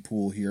seed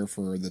pool here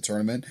for the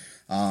tournament.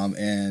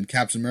 And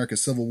Captain America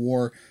Civil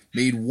War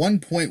made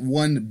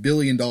 $1.1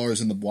 billion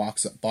in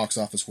the box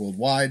office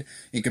worldwide,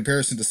 in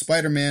comparison to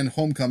Spider-Man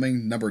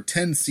Homecoming, number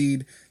 10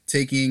 seed,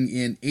 taking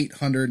in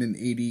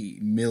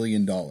 $880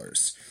 million.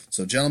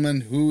 So,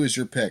 gentlemen, who is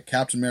your pick?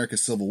 Captain America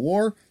Civil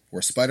War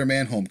or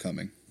Spider-Man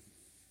Homecoming?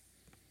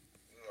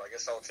 I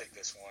guess I'll take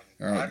this one.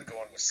 Right. I'm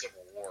going with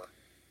Civil War.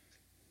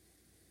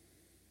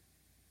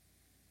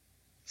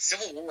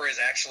 Civil War is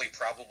actually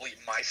probably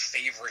my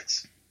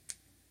favorite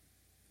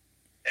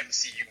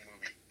MCU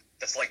movie.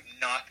 That's like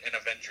not an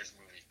Avengers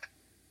movie.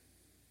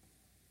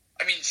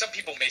 I mean, some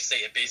people may say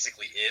it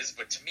basically is,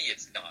 but to me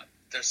it's not.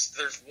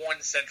 There's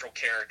one central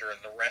character and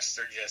the rest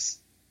are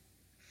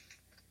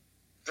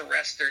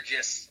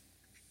just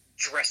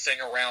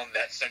dressing around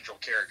that central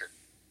character.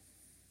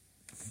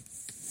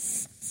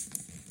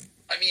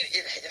 I mean,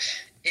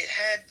 it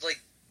had,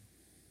 like,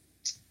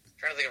 I'm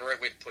trying to think of the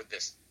right way to put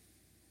this.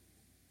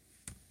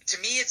 to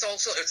me, it's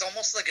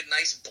almost like a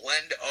nice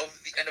blend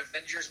of an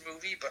Avengers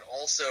movie, but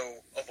also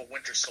of a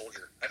Winter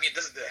Soldier. I mean,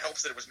 it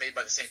helps that it was made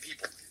by the same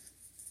people.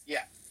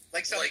 Yeah.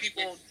 Like some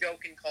people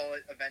joke and call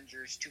it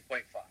Avengers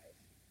 2.5.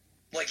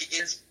 Like,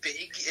 it's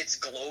big, it's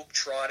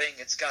globe-trotting,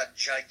 it's got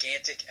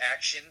gigantic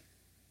action,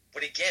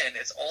 but again,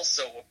 it's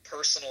also a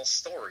personal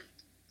story.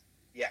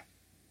 Yeah.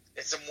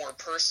 It's a more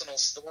personal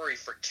story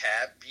for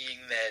Cap, being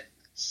that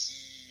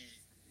he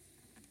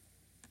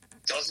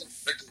doesn't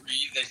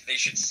agree that they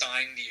should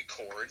sign the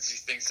Accords. He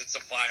thinks it's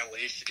a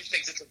violation. He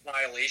thinks it's a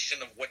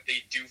violation of what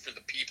they do for the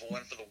people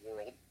and for the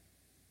world.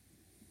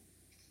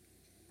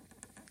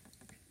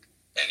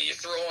 And you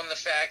throw in the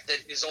fact that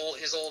his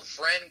old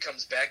friend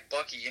comes back,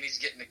 Bucky, and he's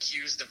getting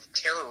accused of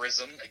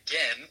terrorism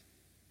again.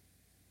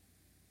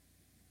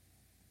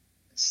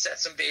 It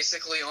sets him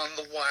basically on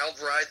the wild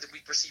ride that we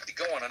proceed to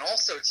go on. And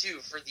also, too,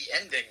 for the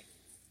ending,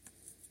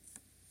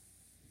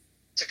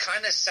 to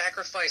kind of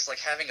sacrifice, like,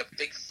 having a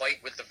big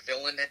fight with the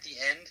villain at the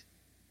end,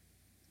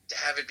 to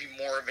have it be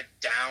more of a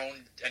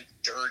down and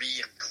dirty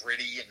and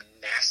gritty and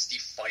nasty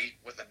fight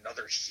with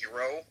another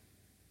hero.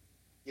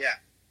 Yeah.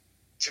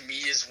 To me,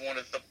 is one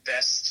of the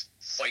best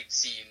fight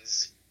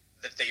scenes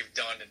that they've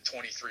done in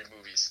 23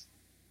 movies.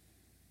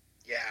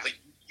 Yeah. Like,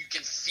 you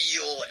can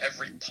feel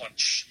every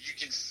punch. You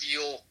can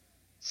feel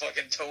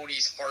fucking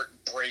Tony's heart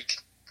break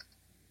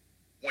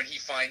when he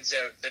finds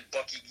out that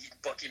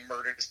Bucky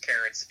murdered his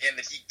parents and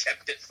that he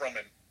kept it from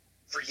him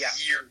for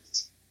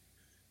years.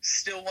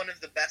 Still, one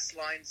of the best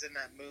lines in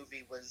that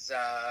movie was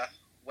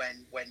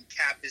when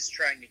Cap is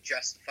trying to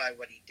justify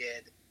what he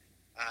did.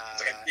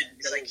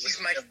 He's like,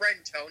 he's my friend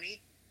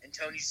Tony. And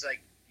Tony's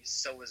like,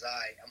 so was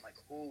I. I'm like,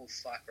 ooh,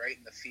 fuck, right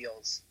in the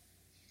feels.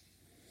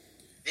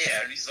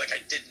 Yeah, and he's like, I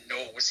didn't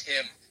know it was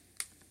him.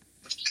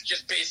 Which is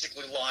just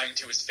basically lying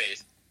to his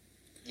face.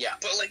 Yeah.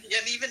 But, like,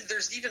 and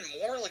there's even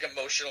more, like,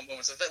 emotional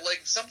moments of that.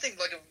 Like, something,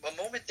 like, a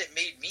moment that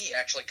made me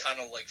actually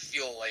kind of, like,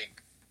 feel,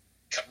 like,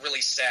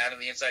 really sad on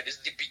the inside is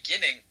the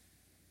beginning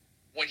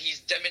when he's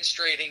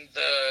demonstrating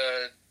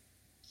the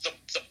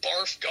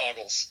barf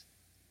goggles.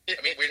 I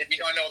mean,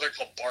 we all know they're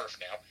called barf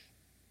now.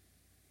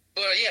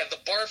 But yeah, the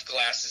barf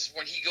glasses,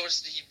 when he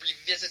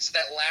revisits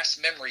that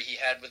last memory he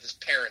had with his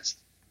parents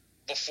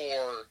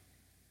before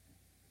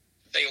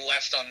they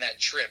left on that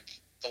trip,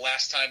 the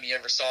last time he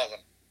ever saw them.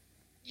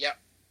 Yep.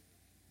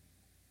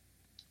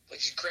 Like,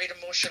 these great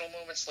emotional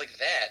moments like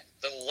that.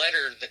 The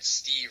letter that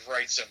Steve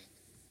writes him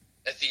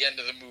at the end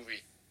of the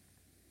movie.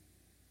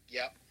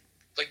 Yep.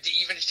 Like, to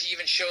even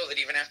show that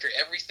even after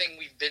everything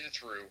we've been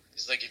through,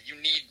 he's like, if you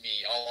need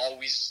me, I'll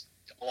always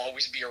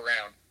be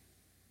around.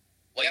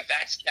 Like,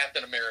 that's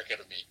Captain America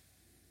to me.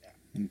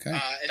 Yeah. Okay.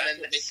 And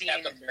then the scene,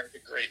 Captain America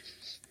great.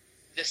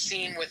 The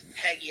scene with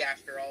Peggy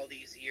after all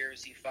these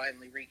years, he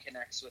finally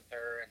reconnects with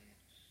her and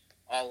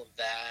all of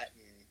that,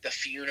 and the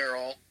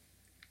funeral.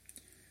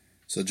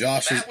 So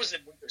Josh, that was in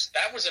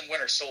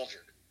Winter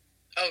Soldier.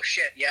 Oh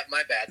shit! Yeah,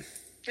 my bad.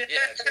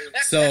 Yeah.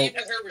 So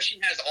even her, where she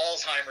has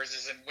Alzheimer's,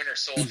 is in Winter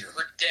Soldier.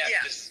 Her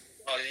death is.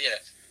 Oh yeah.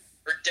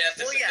 Her death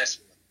is in this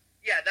one.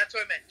 Yeah, that's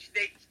what I meant.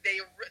 They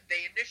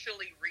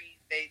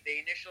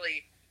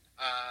initially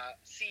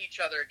see each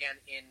other again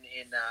in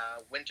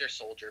Winter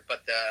Soldier,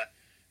 but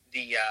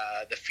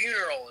the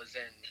funeral is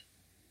in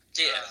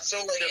so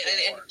like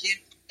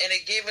and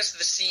it gave us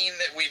the scene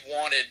that we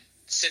wanted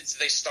since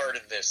they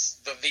started this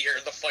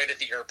the fight at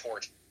the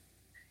airport.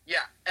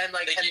 Yeah, and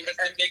like the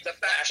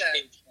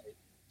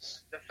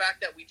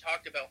fact that we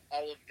talked about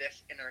all of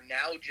this and are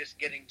now just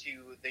getting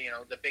to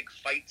the big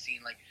fight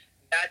scene, like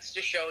that's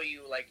to show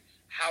you like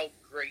how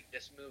great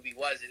this movie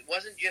was. It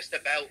wasn't just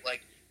about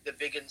like the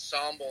big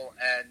ensemble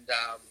and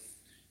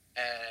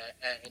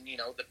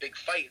the big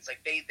fight. It's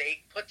like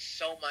they put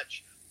so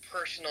much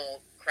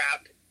personal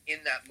crap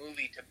in that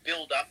movie to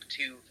build up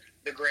to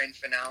the grand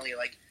finale.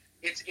 Like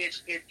it's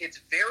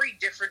very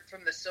different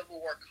from the Civil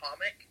War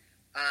comic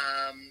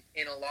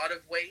in a lot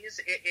of ways.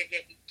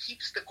 It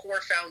keeps the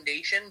core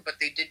foundation, but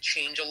they did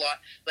change a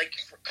lot. Like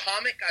for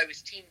comic, I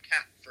was Team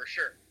Cap for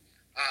sure.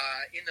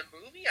 In the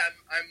movie,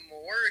 I'm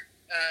more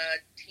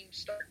Team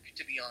Stark,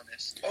 to be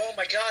honest. Oh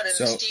my god! And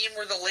the scene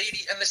where the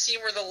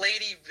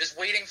lady is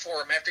waiting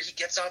for him after he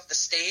gets off the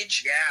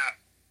stage. Yeah.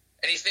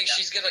 And he thinks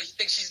she's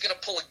gonna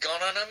pull a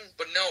gun on him,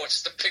 but no,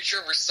 it's just a picture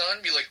of her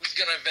son. Be like, who's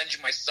gonna avenge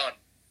my son?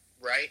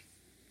 Right?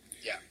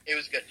 Yeah, it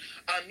was good.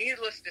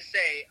 Needless to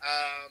say,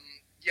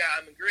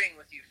 I'm agreeing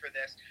with you for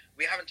this.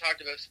 We haven't talked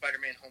about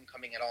Spider-Man: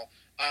 Homecoming at all.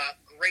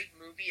 Great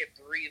movie. It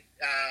breathed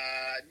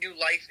new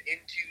life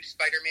into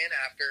Spider-Man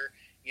after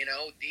the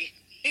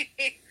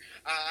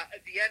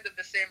end of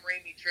the Sam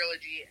Raimi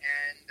trilogy,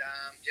 and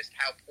just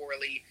how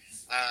poorly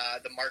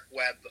the Mark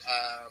Webb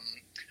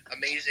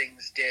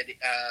Amazings did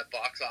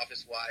box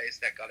office wise.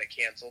 That got it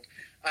canceled.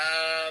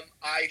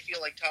 I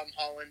feel like Tom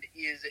Holland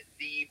is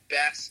the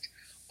best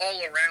all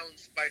around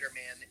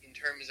Spider-Man in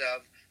terms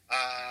of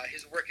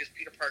his work as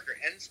Peter Parker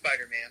and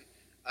Spider-Man.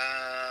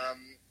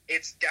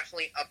 It's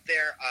definitely up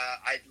there.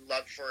 I'd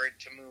love for it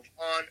to move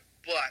on,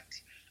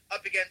 but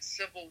up against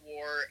Civil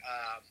War,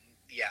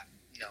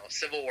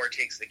 Civil War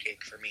takes the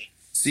cake for me.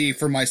 See,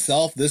 for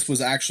myself, this was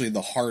actually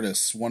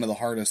one of the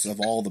hardest of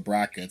all the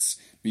brackets,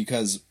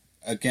 because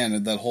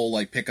again, that whole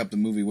like pick up the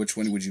movie, which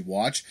one would you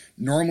watch?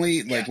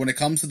 Normally, like when it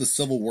comes to the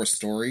Civil War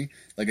story,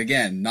 like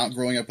again, not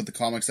growing up with the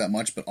comics that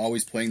much, but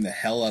always playing the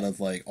hell out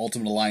of like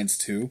Ultimate Alliance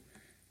 2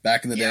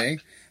 back in the day.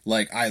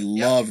 Like, I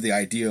loved the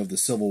idea of the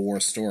Civil War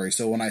story.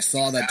 So when I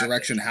saw that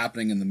direction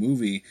happening in the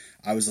movie,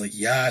 I was like,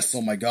 yes,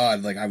 oh my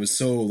god, like I was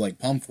so like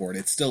pumped for it.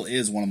 It still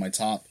is one of my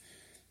top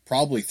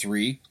probably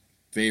 3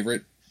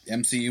 favorite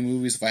MCU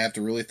movies if I have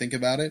to really think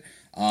about it.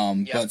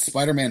 But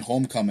Spider-Man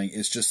Homecoming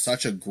is just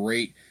such a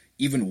great,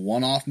 even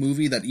one-off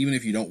movie that even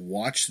if you don't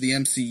watch the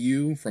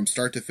MCU from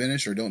start to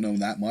finish or don't know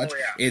that much,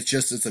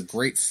 it's a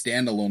great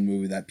standalone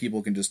movie that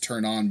people can just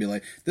turn on and be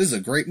like, this is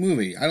a great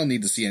movie. I don't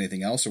need to see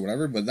anything else or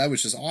whatever, but that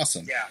was just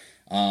awesome. Yeah.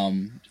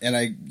 And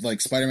I like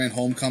Spider-Man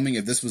Homecoming.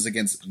 If this was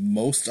against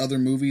most other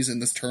movies in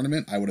this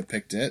tournament, I would have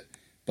picked it.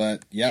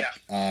 But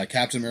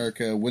Captain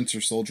America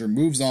Winter Soldier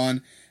moves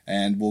on,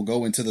 and we'll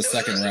go into the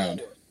second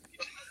round.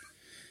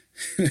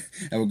 And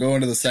we'll go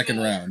into the second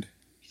round.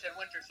 You said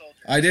Winter Soldier.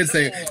 I did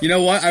say, you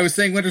know what? I was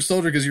saying Winter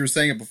Soldier because you were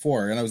saying it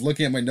before, and I was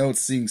looking at my notes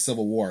seeing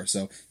Civil War.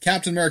 So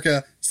Captain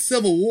America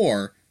Civil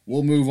War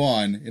will move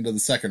on into the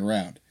second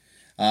round.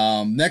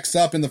 Next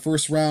up in the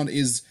first round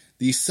is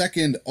the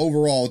second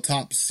overall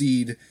top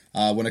seed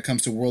when it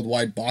comes to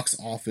worldwide box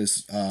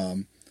office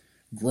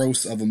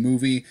gross of a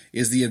movie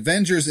is the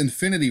Avengers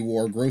Infinity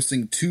War,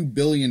 grossing $2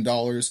 billion,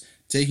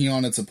 taking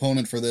on its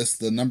opponent for this,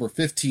 the number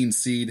 15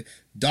 seed,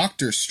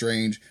 Doctor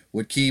Strange,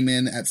 which came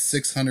in at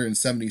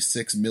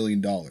 $676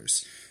 million.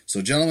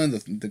 So, gentlemen,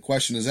 the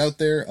question is out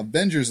there.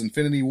 Avengers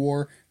Infinity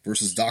War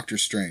versus Doctor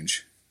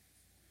Strange.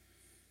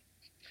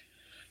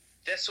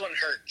 This one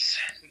hurts.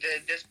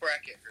 This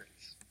bracket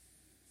hurts.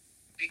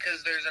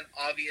 Because there's an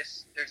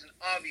obvious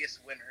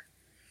winner.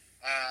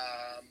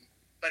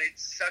 But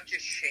it's such a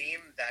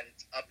shame that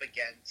it's up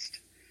against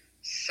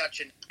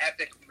such an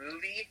epic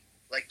movie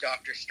like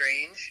Doctor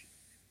Strange.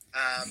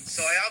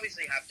 So I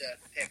obviously have to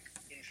pick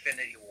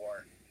Infinity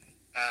War.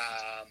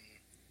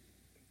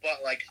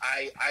 But like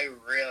I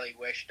really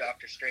wish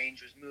Doctor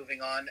Strange was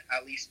moving on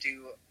at least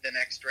to the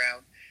next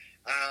round.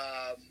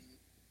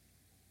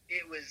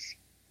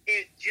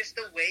 It just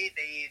the way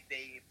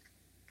they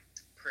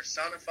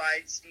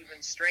personified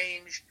Stephen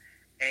Strange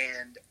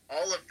and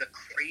all of the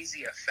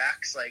crazy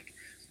effects, like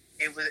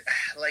it was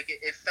like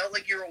it felt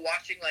like you were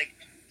watching like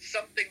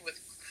something with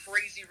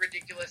crazy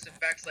ridiculous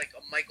effects, like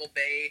a Michael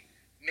Bay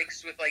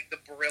mixed with like the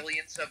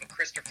brilliance of a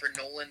Christopher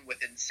Nolan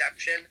with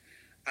Inception.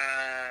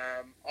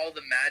 All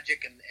the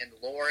magic and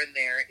lore in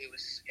there.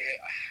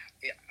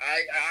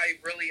 I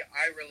really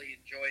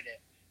enjoyed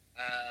it.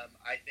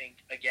 I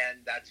think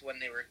again that's when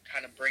they were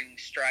kind of bringing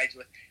strides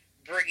with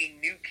bringing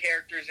new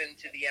characters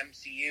into the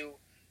MCU,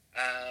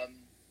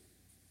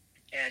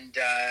 and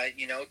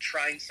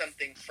trying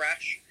something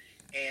fresh.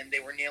 And they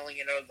were nailing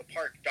it out of the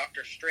park.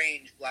 Doctor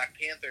Strange, Black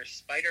Panther,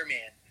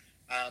 Spider-Man,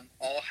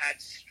 all had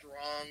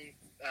strong,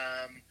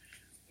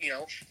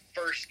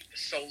 first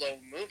solo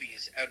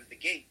movies out of the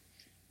gate.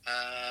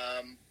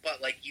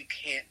 But like you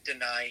can't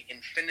deny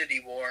Infinity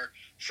War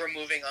from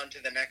moving on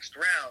to the next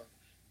round.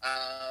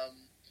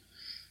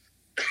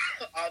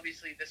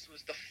 Obviously, this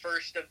was the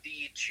first of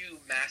the 2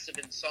 massive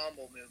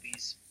ensemble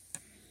movies.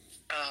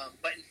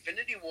 But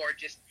Infinity War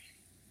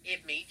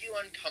it made you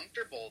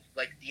uncomfortable.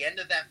 Like the end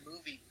of that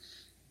movie,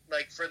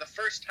 like for the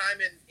first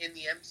time in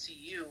the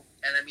MCU,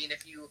 and I mean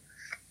if you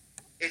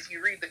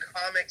read the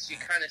comics, you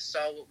kind of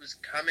saw what was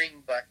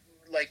coming, but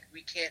like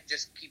we can't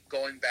just keep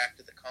going back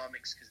to the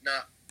comics because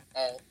not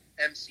all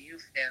MCU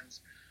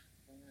fans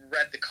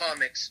read the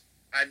comics.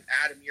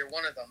 Adam, you're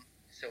one of them,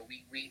 so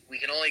we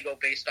can only go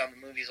based on the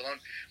movies alone.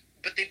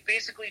 But they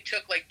basically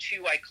took like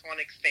 2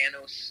 iconic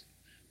Thanos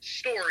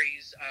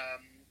stories,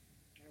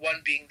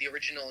 one being the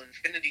original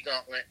Infinity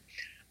Gauntlet,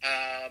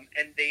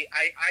 and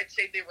I'd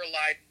say they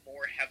relied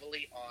more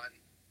heavily on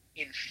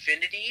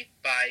Infinity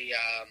by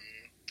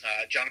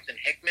Jonathan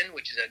Hickman,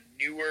 which is a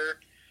newer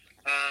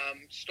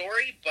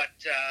story, but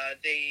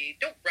they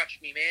don't rush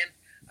me, man.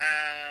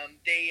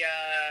 They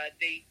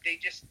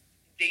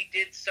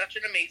did such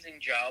an amazing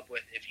job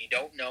with, if you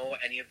don't know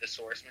any of the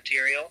source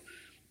material,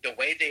 the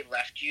way they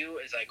left you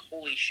is like,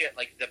 holy shit,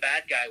 like the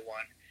bad guy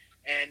won.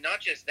 And not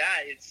just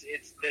that, it's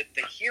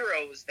the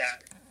heroes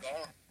that are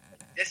gone.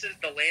 This is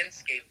the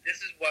landscape.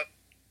 This is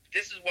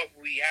what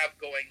we have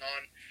going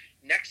on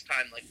next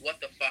time. Like,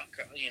 what the fuck,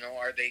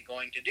 are they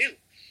going to do?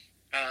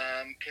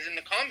 Because in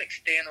the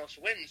comics,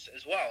 Thanos wins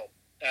as well,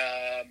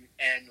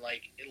 and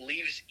like it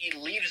leaves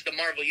the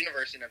Marvel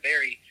universe in a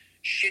very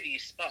shitty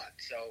spot.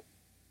 So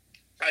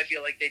I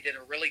feel like they did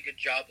a really good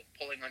job of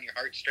pulling on your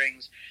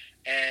heartstrings,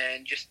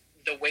 and just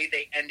the way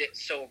they end it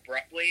so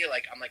abruptly.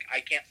 Like I'm like, I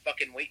can't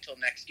fucking wait till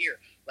next year.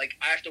 Like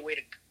I have to wait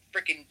a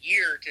freaking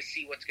year to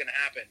see what's going to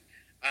happen.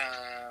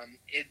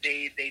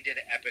 They did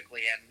it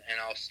epically, and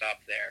I'll stop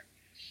there.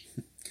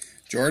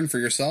 Jordan, for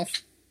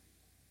yourself.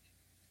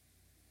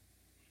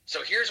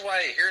 So here's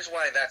why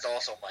that's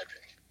also my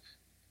pick.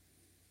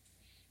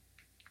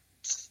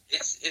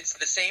 It's it's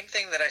the same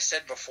thing that I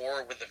said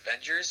before with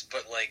Avengers,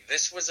 but like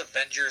this was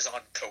Avengers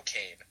on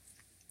cocaine.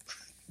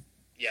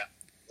 Yeah.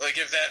 Like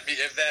if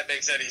that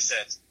makes any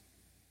sense.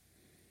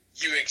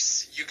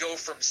 You go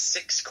from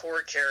 6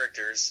 core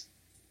characters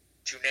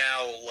to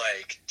now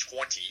like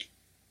 20,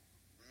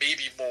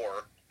 maybe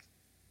more.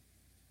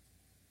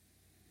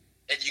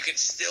 And you can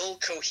still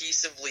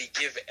cohesively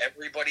give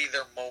everybody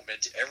their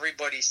moment.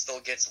 Everybody still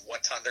gets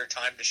their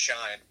time to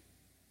shine.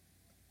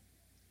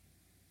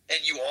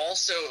 And you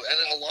also,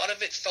 and a lot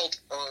of it felt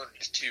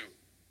earned too.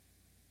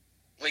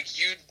 Like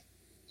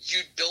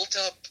you'd built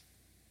up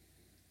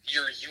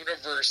your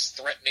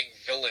universe-threatening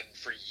villain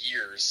for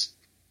years.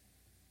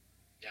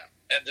 Yeah.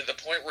 And to the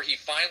point where he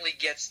finally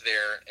gets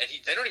there, and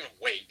they don't even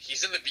wait.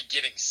 He's in the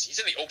beginning. He's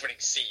in the opening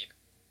scene.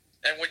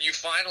 And when you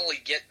finally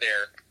get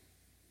there,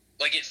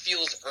 like, it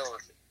feels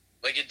earned.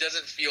 Like, it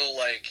doesn't feel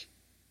like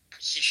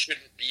he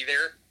shouldn't be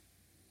there.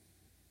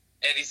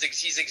 And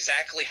he's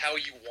exactly how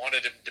you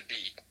wanted him to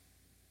be.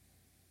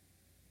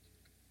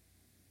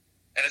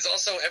 And it's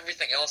also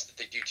everything else that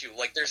they do, too.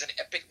 Like, there's an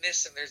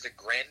epicness and there's a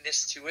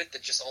grandness to it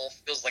that just all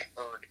feels like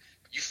earned.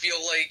 You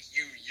feel like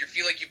you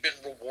feel like you've been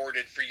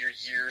rewarded for your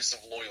years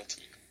of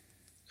loyalty.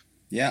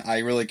 Yeah, I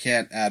really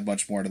can't add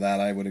much more to that.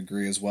 I would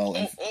agree as well.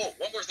 One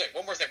more thing.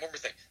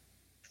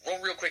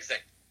 One real quick thing.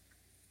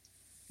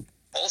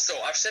 Also,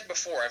 I've said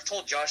before, I've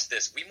told Josh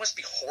this, we must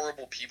be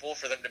horrible people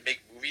for them to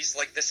make movies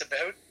like this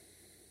about.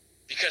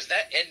 Because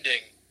that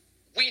ending,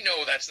 we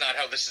know that's not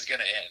how this is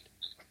going to end.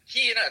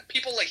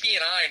 People like he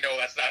and I know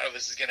that's not how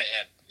this is going to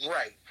end.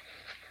 Right.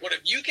 What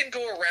if you can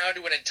go around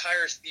to an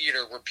entire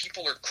theater where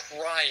people are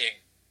crying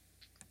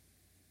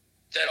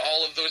that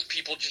all of those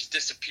people just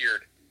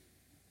disappeared?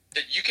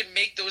 That you can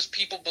make those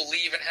people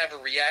believe and have a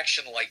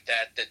reaction like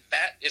that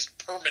is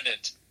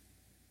permanent.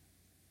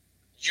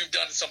 You've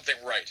done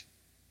something right.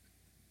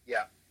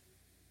 Yeah.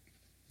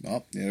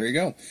 Well, there you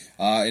go.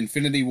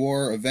 Infinity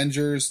War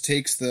Avengers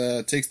takes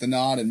the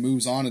nod and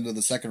moves on into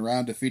the second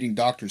round, defeating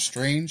Doctor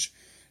Strange.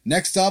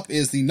 Next up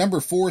is the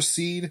number 4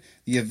 seed,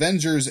 the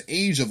Avengers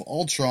Age of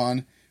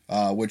Ultron,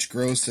 which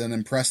grossed an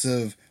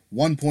impressive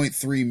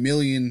 $1.3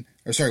 billion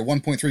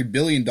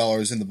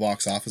in the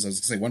box office. I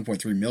was going to say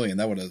 1.3 million.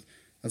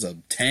 That's a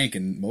tank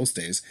in most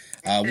days.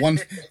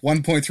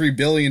 $1.3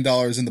 billion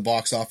in the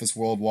box office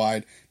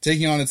worldwide,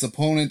 taking on its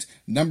opponent,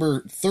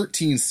 number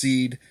 13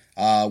 seed,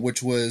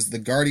 which was the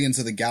Guardians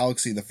of the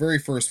Galaxy, the very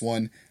first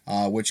one,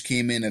 which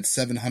came in at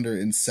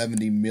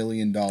 $770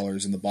 million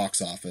in the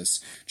box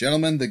office.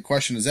 Gentlemen, the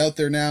question is out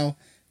there now.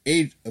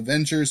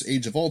 Avengers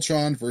Age of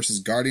Ultron versus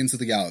Guardians of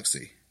the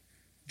Galaxy.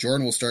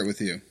 Jordan, we'll start with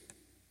you.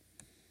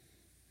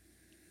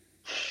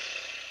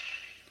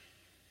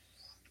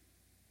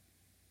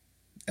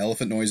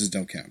 Elephant noises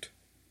don't count.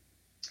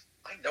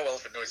 I know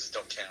elephant noises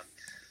don't count.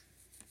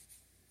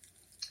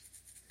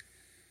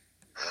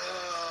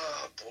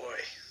 Oh, boy.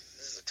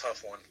 This is a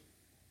tough one.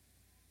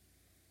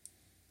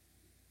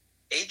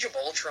 Age of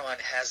Ultron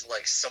has,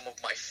 like, some of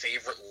my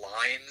favorite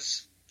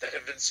lines that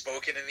have been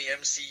spoken in the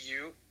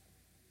MCU.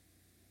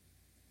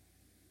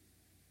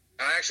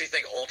 And I actually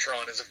think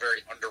Ultron is a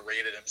very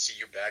underrated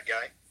MCU bad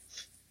guy.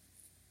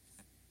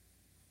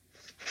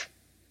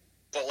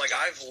 But, like,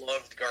 I've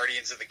loved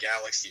Guardians of the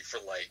Galaxy for,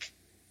 like,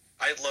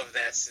 I loved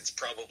that since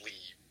probably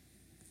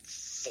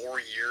 4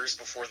 years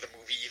before the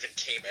movie even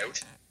came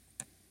out.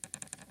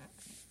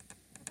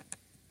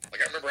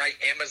 Like, I remember I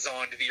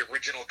Amazoned the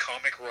original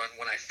comic run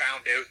when I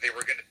found out they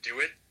were going to do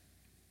it.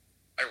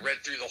 I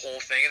read through the whole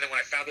thing, and then when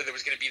I found out there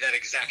was going to be that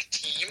exact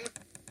team,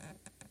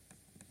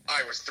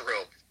 I was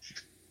thrilled.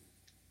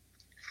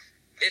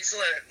 It's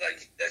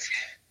like that's...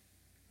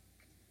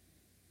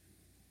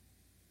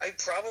 I'm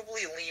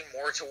probably going to lean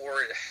more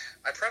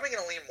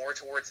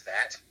towards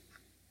that.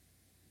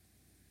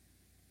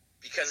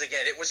 Because,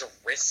 again, it was a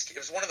risk. It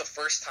was one of the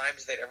first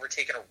times they'd ever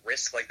taken a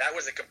risk. Like, that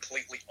was a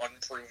completely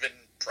unproven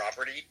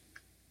property.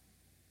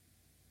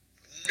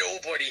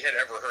 Nobody had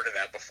ever heard of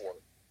that before.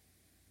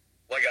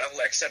 Like,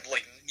 except,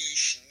 like,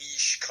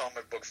 niche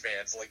comic book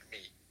fans like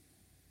me.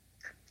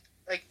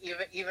 Like,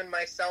 even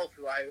myself,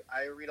 who I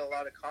read a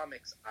lot of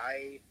comics,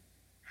 I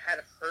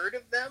had heard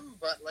of them,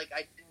 but, like,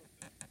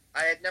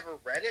 I had never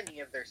read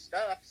any of their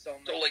stuff, so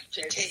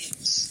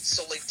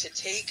to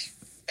take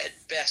at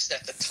best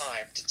at the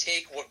time, to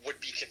take what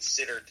would be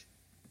considered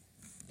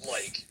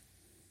like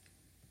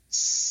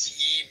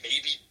C,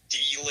 maybe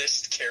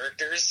D-list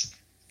characters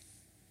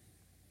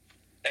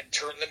and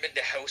turn them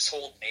into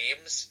household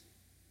names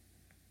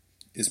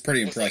is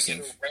pretty impressive.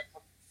 Like,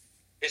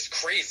 it's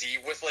crazy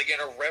with like an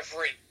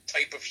irreverent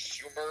type of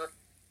humor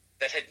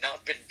that had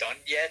not been done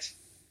yet.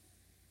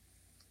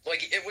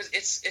 Like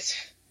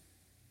it's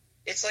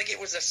like it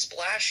was a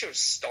splash of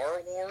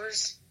Star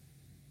Wars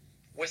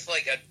with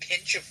like a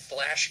pinch of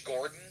Flash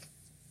Gordon.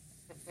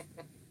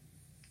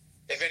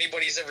 If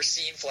anybody's ever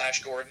seen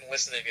Flash Gordon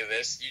listening to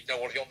this, you'll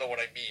know what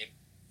I mean.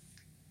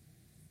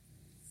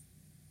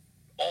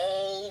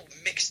 All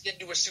mixed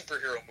into a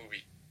superhero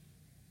movie.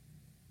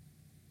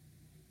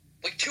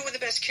 Like, 2 of the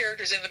best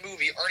characters in the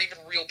movie aren't even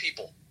real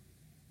people.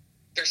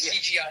 They're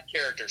CGI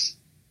characters.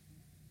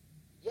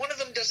 One of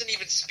them doesn't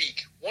even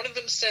speak. One of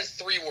them says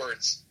 3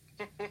 words.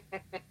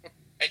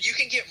 And you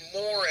can get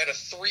more out of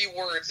 3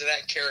 words of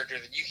that character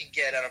than you can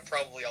get out of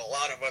probably a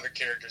lot of other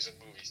characters in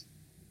movies.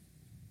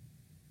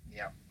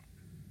 Yeah.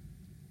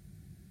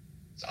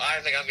 So I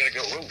think I'm going to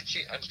go... Oh,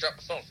 gee, I just dropped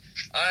my phone.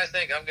 I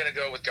think I'm going to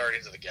go with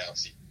Guardians of the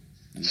Galaxy.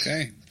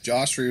 Okay.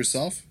 Josh, for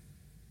yourself?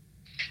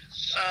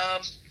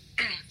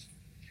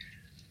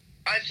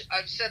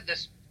 I've said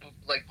this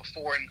like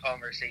before in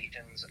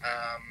conversations.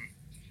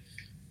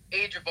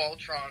 Age of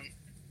Ultron,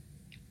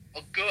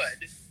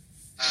 good,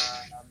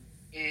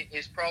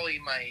 is probably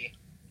my.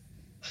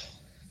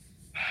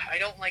 I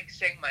don't like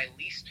saying my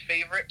least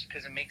favorite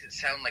because it makes it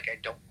sound like I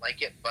don't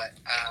like it, but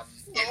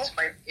it's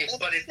my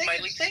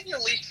least. Saying your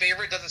least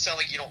favorite doesn't sound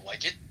like you don't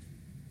like it.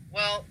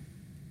 Well,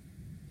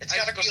 it's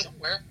got to go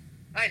somewhere.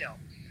 I know.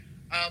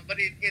 But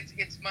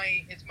it's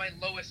my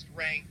lowest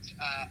ranked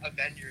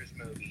Avengers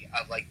movie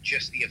of like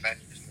just the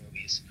Avengers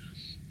movies,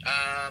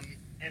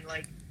 and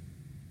like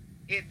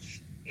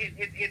it's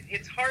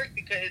hard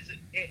because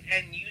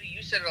and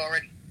you said it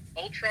already.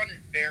 Ultron is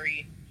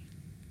very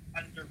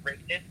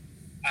underrated.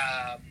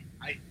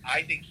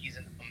 I think he's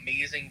an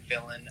amazing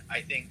villain.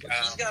 I think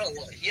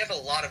he has a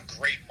lot of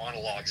great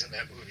monologues in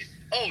that movie.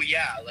 Oh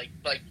yeah,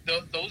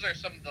 those are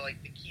some of the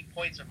the key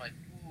points. I'm like,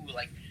 ooh,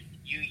 like.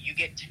 You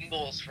get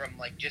tingles from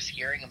like just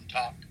hearing him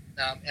talk,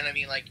 and I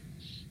mean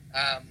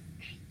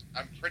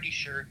I'm pretty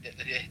sure that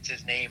it's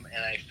his name,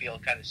 and I feel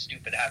kind of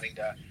stupid having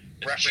to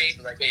reference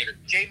James Spader.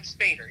 James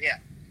Spader, yeah.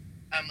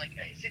 I'm like,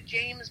 is it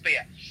James? But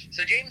yeah,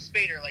 so James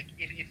Spader, like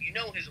if you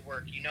know his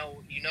work, you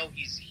know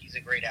he's a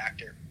great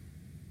actor,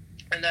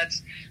 and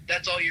that's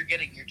all you're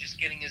getting. You're just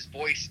getting his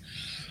voice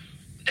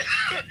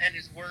and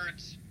his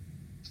words,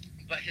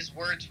 but his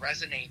words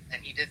resonate,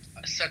 and he did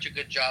such a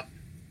good job.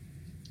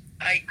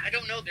 I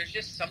don't know. There's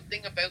just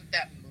something about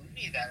that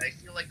movie that I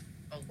feel like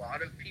a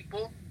lot of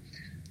people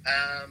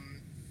I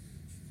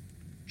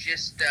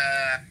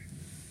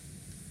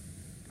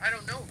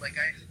don't know. Like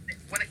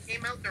when it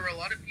came out, there were a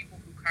lot of people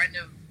who kind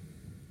of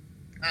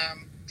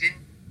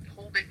didn't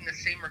hold it in the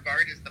same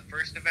regard as the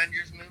first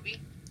Avengers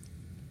movie,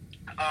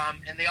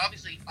 and they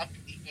obviously upped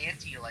the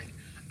ante. Like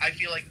I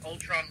feel like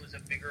Ultron was a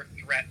bigger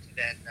threat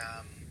than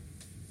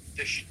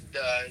the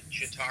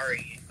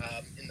Chitauri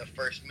in the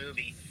first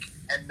movie.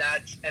 And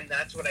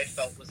that's what I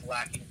felt was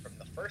lacking from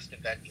the first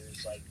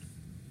Avengers.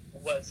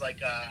 Was like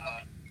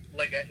a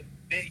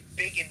big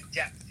in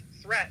depth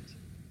threat.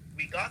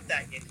 We got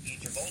that in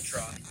Age of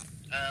Ultron.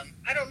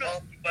 I don't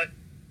know, but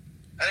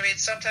I mean,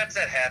 sometimes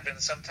that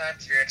happens.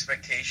 Sometimes your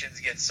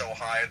expectations get so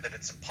high that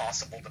it's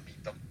impossible to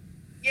meet them.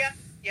 Yeah,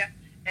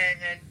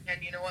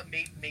 and you know what?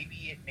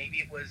 Maybe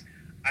it was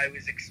I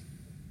was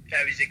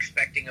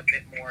expecting a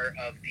bit more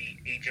of the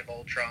Age of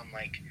Ultron,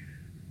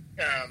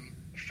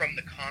 from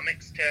the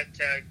comics to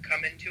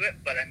come into it,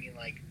 but I mean,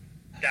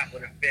 that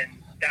would have been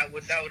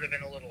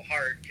a little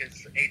hard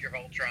because Age of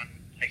Ultron,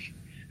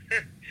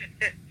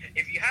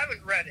 if you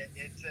haven't read it,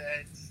 it's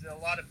a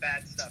lot of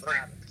bad stuff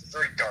happens. It's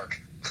very dark.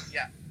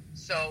 Yeah,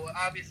 so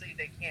obviously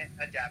they can't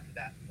adapt to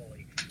that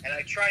fully, and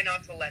I try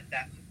not to let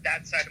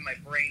that side of my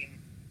brain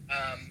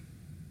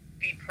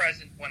be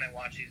present when I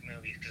watch these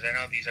movies because I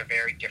know these are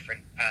very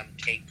different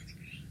takes,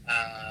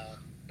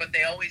 but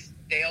they always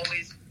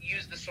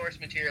use the source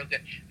material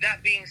good.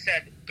 That being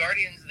said,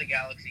 Guardians of the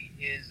Galaxy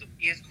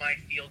is my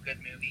feel-good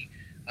movie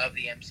of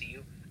the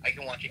MCU. I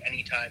can watch it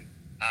anytime.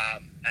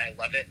 I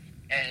love it,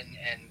 and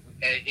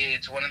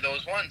it's one of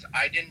those ones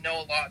I didn't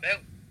know a lot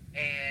about,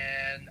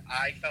 and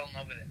I fell in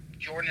love with it.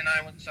 Jordan and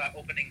I went and saw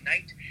opening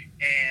night,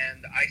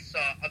 and I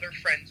saw other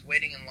friends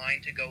waiting in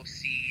line to go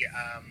see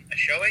a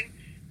showing,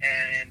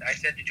 and I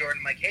said to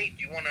Jordan, like, hey,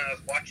 do you want to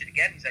watch it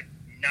again? He's like,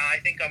 no, I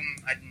think I'm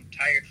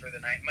tired for the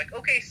night. I'm like,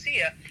 okay, see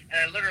ya. And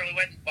I literally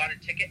went and bought a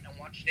ticket and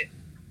watched it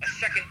a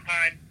second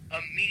time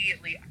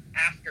immediately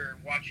after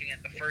watching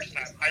it the first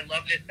time. I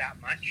loved it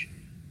that much.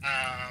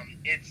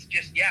 It's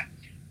just, yeah,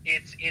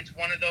 it's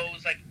one of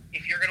those,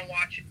 if you're going to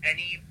watch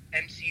any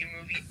MCU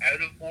movie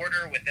out of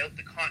order without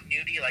the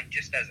continuity,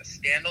 just as a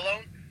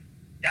standalone,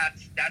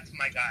 that's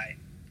my guy.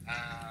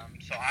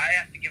 So I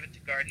have to give it to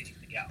Guardians of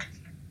the Galaxy.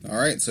 All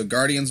right, so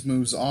Guardians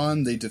moves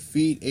on. They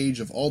defeat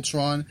Age of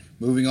Ultron,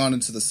 moving on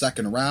into the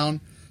second round.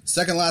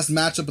 Second last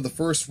matchup of the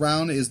first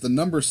round is the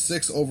number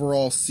 6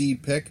 overall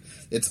seed pick.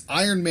 It's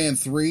Iron Man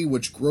 3,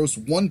 which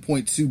grossed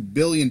 $1.2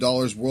 billion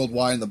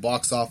worldwide in the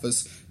box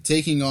office,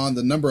 taking on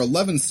the number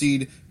 11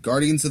 seed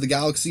Guardians of the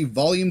Galaxy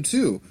Volume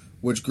 2,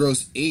 which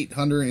grossed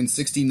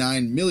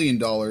 $869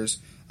 million.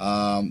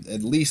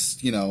 At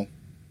least,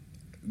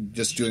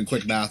 just doing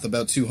quick math,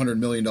 about $200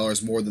 million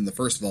more than the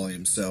first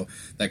volume. So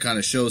that kind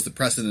of shows the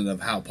precedent of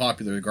how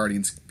popular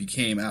Guardians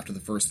became after the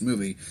first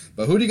movie.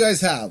 But who do you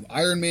guys have?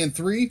 Iron Man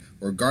 3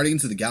 or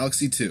Guardians of the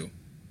Galaxy 2? You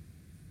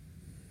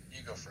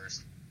go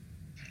first.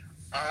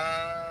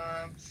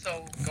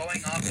 So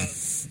going off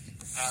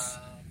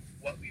of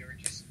what we were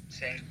just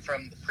saying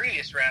from the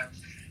previous round,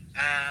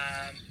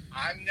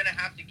 I'm going to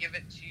have to give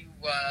it to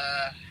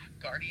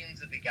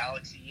Guardians of the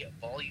Galaxy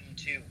Volume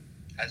 2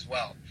 as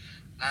well.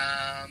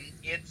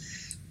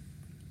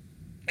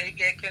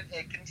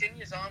 it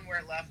continues on where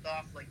it left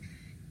off. Like,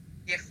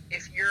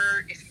 if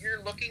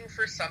you're looking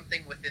for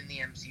something within the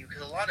MCU,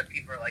 because a lot of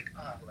people are like,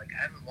 oh, like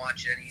I haven't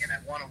watched any, and I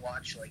want to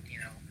watch, like, you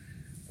know,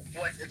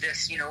 what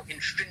this, you know,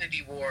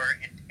 Infinity War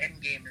and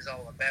Endgame is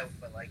all about,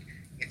 but like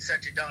it's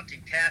such a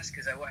daunting task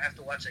because I have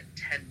to watch like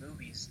 10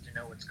 movies to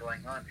know what's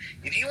going on.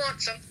 If you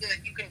want something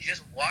that you can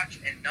just watch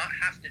and not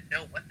have to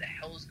know what the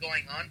hell is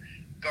going on,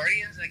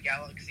 Guardians of the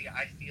Galaxy,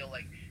 I feel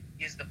like,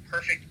 is the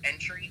perfect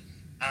entry,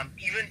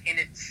 even in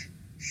its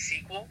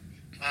sequel,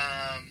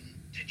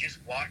 to just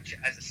watch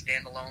as a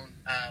standalone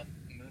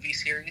movie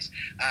series.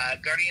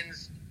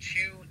 Guardians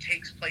 2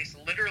 takes place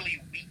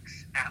literally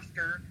weeks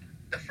after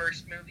the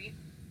first movie.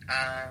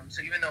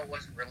 So even though it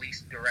wasn't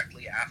released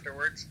directly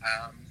afterwards,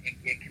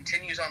 it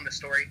continues on the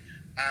story.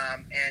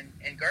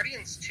 And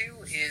Guardians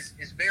 2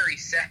 is very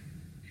sad.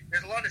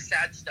 There's a lot of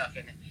sad stuff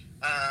in it.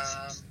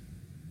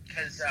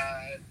 Because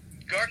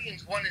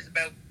Guardians 1 is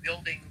about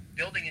building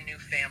a new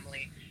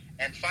family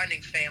and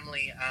finding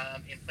family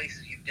in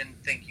places you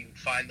didn't think you'd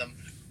find them.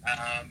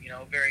 You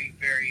know, very,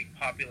 very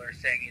popular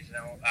saying is,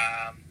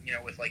 you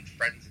know, with like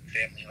friends and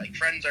family. Like,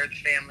 friends are the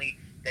family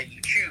that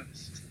you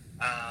choose.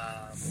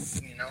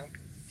 You know,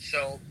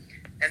 so,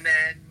 and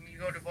then you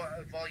go to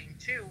Volume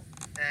 2,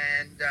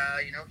 and,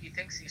 you know, he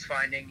thinks he's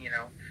finding, you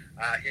know,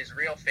 his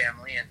real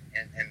family,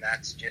 and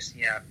that's just,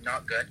 yeah,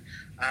 not good.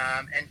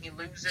 And he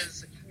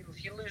loses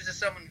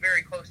someone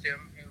very close to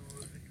him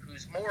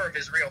who's more of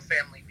his real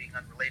family being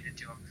unrelated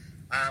to him.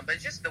 But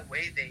just the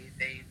way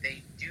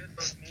they do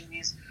those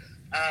movies,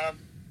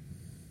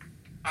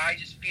 I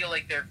just feel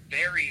like they're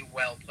very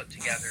well put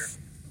together.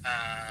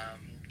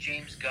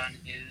 James Gunn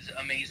is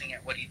amazing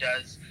at what he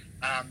does.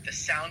 The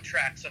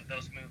soundtracks of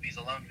those movies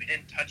alone, we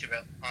didn't touch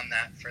on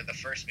that for the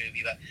first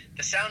movie, but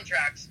the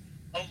soundtracks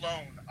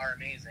alone are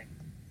amazing.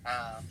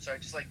 So I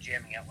just like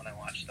jamming out when I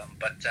watch them.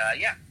 But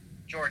yeah,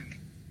 Jordan.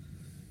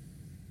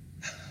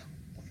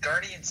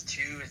 Guardians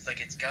 2 is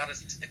like it's got a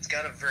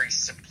very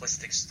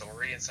simplistic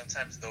story, and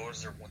sometimes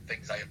those are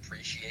things I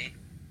appreciate.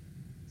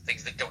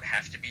 Things that don't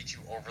have to be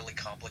too overly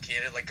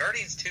complicated. Like,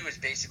 Guardians 2 is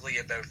basically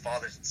about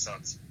fathers and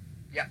sons.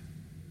 Yeah.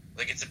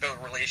 Like, it's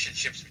about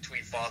relationships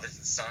between fathers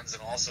and sons,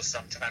 and also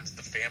sometimes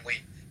the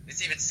family.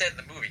 It's even said in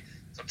the movie.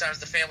 Sometimes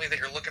the family that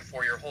you're looking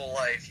for your whole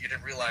life, you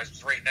didn't realize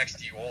was right next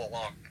to you all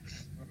along.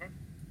 Mm-hmm.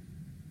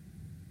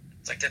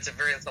 It's like that's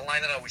a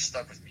line that always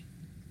stuck with me.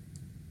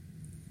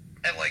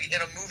 And like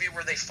in a movie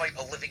where they fight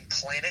a living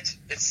planet,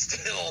 it's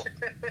still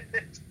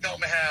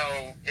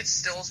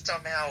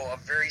somehow a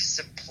very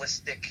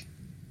simplistic,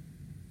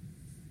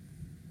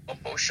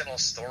 emotional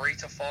story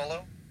to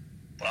follow.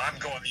 But I'm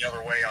going the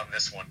other way on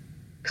this one.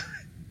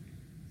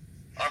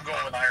 I'm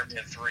going with Iron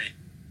Man 3.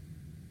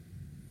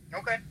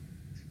 Okay.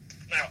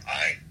 Now,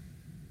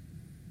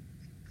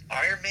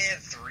 Iron Man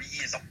 3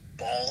 is a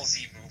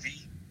ballsy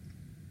movie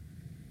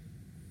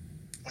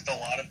with a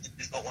lot of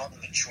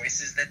the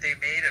choices that they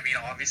made. I mean,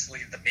 obviously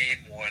the main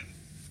one,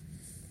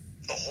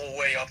 the whole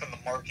way up in the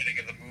marketing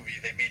of the movie,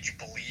 they made you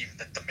believe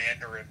that the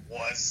Mandarin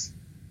was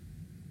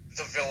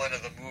the villain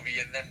of the movie,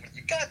 and then when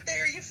you got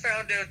there, you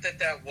found out that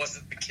that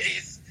wasn't the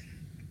case.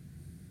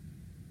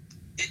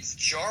 It's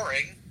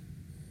jarring.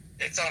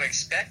 It's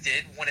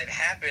unexpected. When it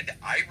happened,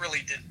 I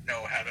really didn't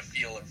know how to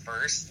feel at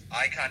first.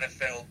 I kind of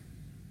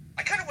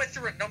went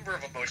through a number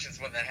of emotions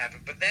when that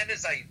happened, but then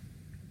as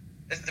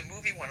the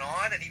movie went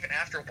on, and even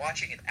after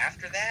watching it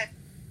after that,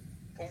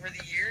 over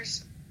the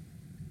years,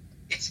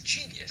 it's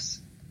genius.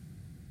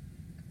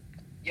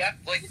 Yeah,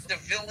 like it's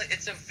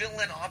a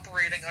villain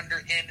operating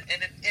under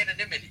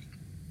anonymity,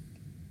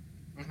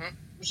 mm-hmm.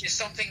 which is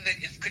something that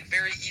could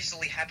very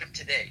easily happen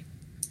today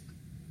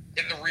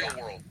in the real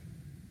world.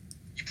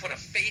 You put a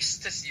face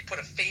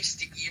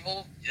to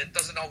evil. That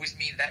doesn't always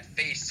mean that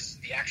face is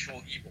the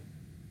actual evil.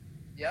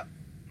 Yep.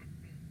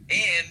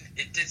 And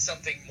it did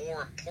something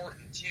more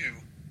important too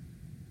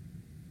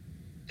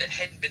that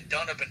hadn't been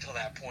done up until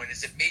that point,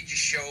 is it made you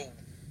show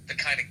the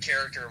kind of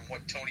character and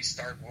what Tony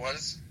Stark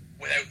was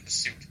without the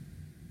suit.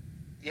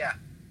 Yeah.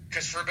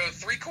 Because for about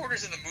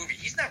 3/4 of the movie,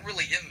 he's not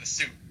really in the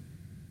suit.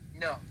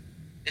 No.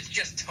 It's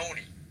just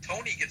Tony.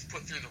 Tony gets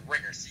put through the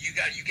ringer, so you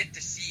get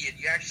to see it.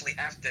 You actually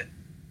have to.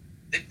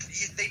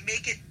 They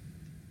make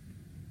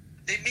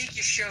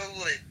you show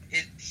that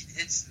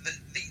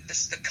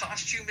it's the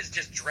costume is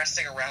just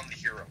dressing around the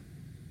hero.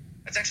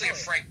 That's actually a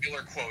Frank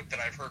Miller quote that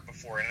I've heard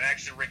before, and it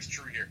actually rings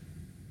true here.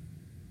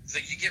 It's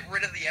like, you get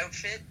rid of the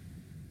outfit,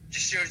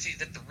 just shows you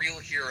that the real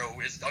hero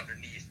is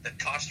underneath. The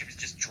costume is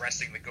just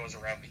dressing that goes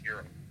around the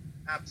hero.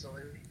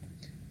 Absolutely.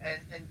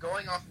 And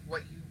going off of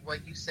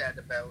what you said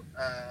about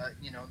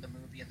the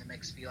movie and the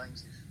mixed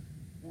feelings,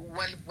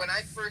 when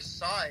I first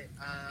saw it,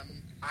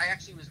 I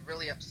actually was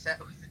really upset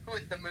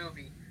with the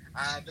movie.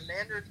 The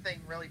Mandarin thing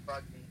really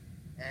bugged me,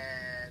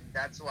 and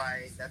that's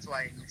why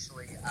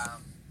initially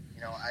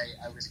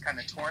I was kind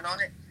of torn on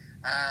it.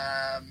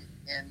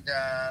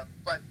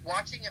 But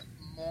watching it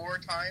more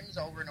times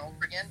over and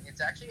over again,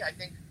 it's actually, I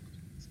think,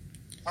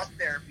 up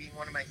there being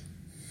one of my,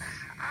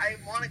 I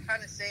want to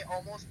kind of say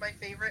almost my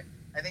favorite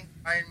I think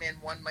Iron Man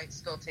 1 might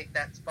still take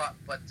that spot,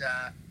 but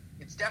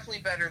it's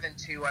definitely better than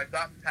 2. I've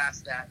gotten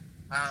past that.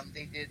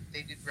 They did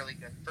really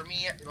good. For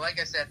me, like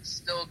I said,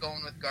 still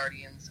going with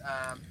Guardians,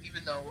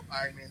 even though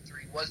Iron Man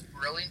 3 was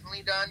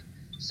brilliantly done.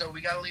 So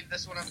we got to leave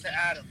this one up to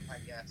Adam, I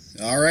guess.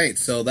 All right,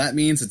 so that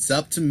means it's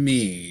up to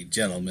me,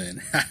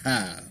 gentlemen.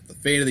 The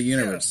fate of the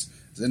universe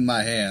is in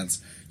my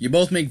hands. You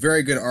both make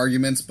very good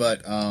arguments,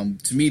 but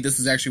to me, this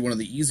is actually one of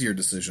the easier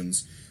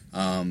decisions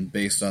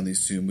based on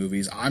these two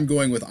movies. I'm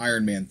going with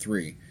Iron Man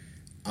 3.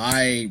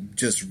 I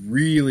just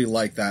really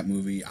like that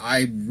movie.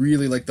 I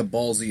really like the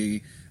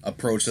ballsy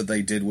approach that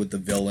they did with the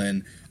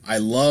villain. I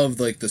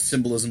love like the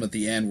symbolism at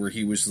the end where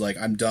he was like,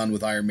 I'm done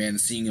with Iron Man, and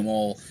seeing him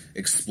all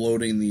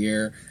exploding in the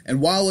air. And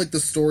while like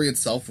the story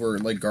itself for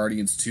like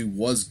Guardians 2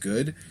 was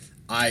good,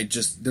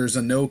 there's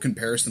a no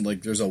comparison.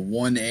 Like there's a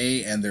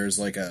 1A and there's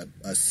like a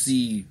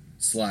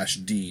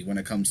C/D when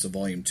it comes to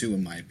Volume 2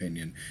 in my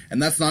opinion.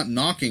 And that's not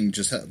knocking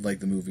just like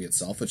the movie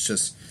itself. It's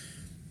just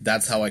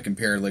that's how I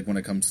compare like when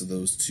it comes to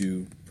those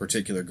two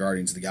particular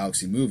Guardians of the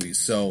Galaxy movies.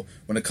 So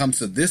when it comes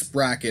to this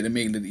bracket, it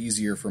made it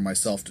easier for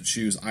myself to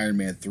choose Iron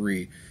Man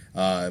 3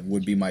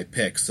 would be my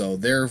pick. So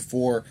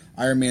therefore,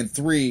 Iron Man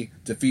 3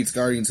 defeats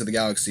Guardians of the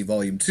Galaxy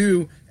Volume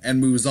 2 and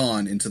moves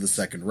on into the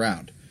second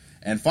round.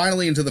 And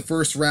finally, into the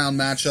first round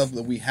matchup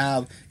that we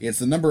have, it's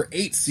the number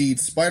 8 seed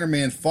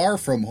Spider-Man Far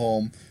From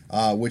Home,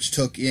 which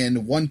took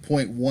in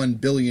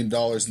 $1.1 billion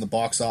in the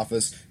box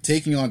office,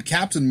 taking on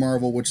Captain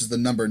Marvel, which is the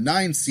number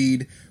 9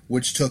 seed,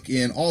 which took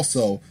in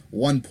also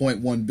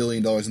 $1.1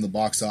 billion in the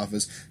box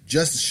office,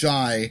 just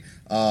shy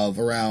of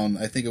around,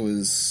 I think it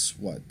was,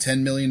 $10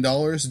 million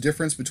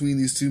difference between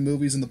these two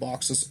movies in the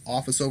box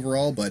office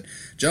overall. But,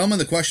 gentlemen,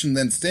 the question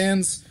then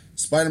stands,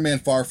 Spider-Man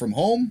Far From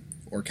Home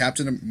or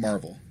Captain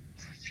Marvel?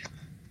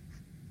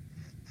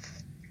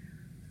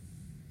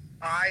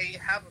 I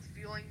have a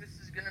feeling this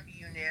is going to be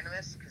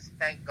unanimous, because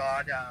thank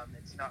God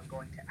it's not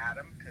going to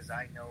Adam, because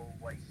I know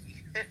what he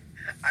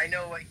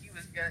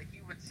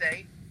would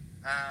say.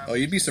 Oh,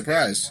 you'd be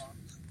surprised.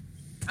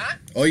 Huh?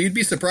 Oh, you'd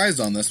be surprised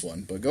on this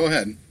one, but go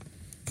ahead.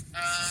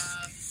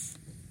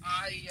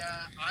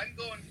 I'm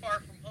going Far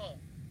From Home.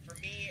 For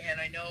me,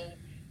 and I know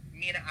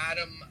me and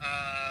Adam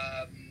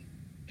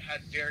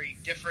had very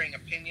differing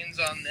opinions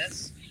on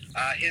this,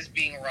 his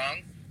being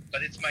wrong,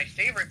 but it's my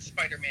favorite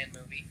Spider-Man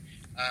movie.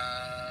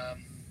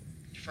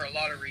 For a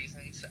lot of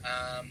reasons.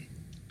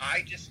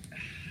 I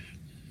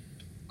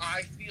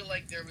feel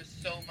like there was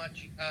so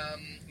much,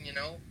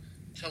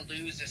 to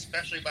lose,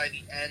 especially by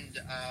the end.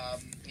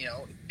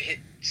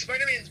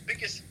 Spider-Man's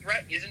biggest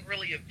threat isn't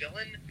really a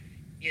villain.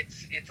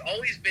 It's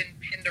always been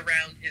pinned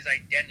around his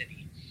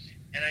identity.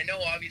 And I know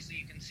obviously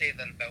you can say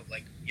that about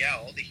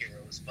all the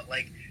heroes, but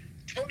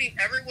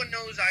everyone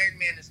knows Iron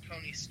Man is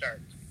Tony Stark.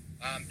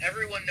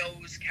 Everyone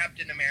knows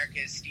Captain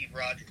America is Steve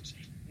Rogers.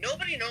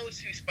 Nobody knows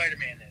who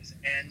Spider-Man is,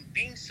 and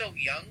being so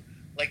young,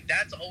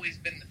 that's always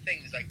been the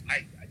thing. Is I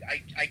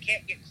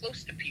can't get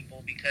close to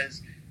people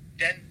because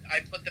then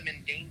I put them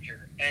in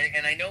danger.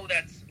 And I know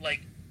that's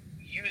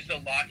used a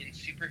lot in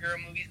superhero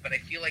movies, but I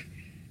feel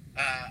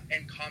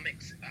and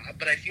comics.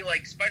 But I feel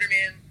like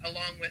Spider-Man,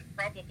 along with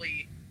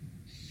probably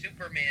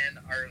Superman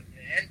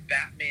and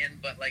Batman,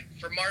 but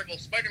for Marvel,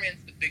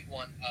 Spider-Man's the big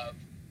one of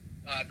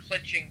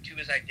clutching to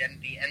his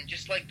identity, and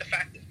just the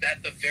fact that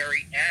at the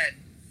very end.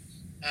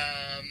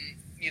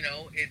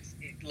 It's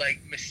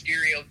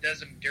Mysterio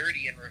does him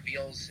dirty and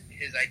reveals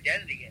his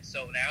identity.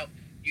 So now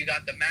you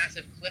got the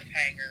massive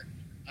cliffhanger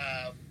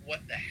of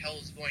what the hell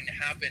is going to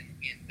happen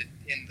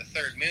in the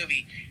third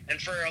movie. And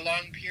for a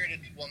long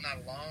period not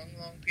a long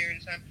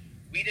period of time,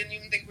 we didn't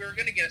even think we were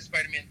going to get a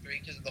Spider-Man 3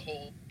 because of the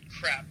whole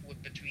crap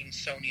between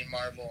Sony and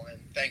Marvel. And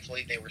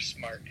thankfully they were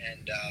smart,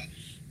 and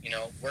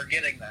we're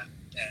getting that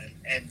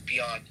and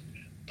beyond.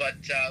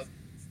 But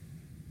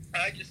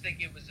I just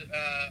think it was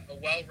a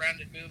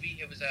well-rounded movie.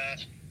 It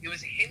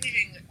was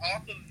hinging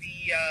off of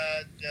the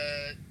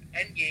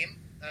Endgame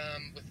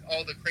with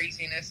all the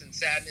craziness and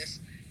sadness,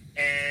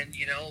 and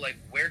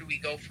where do we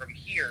go from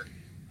here?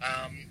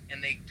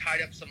 And they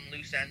tied up some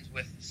loose ends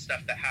with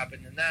stuff that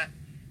happened in that,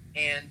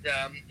 and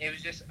it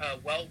was just a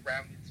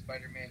well-rounded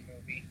Spider-Man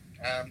movie.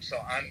 So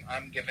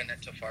I'm giving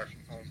it to Far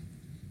From Home.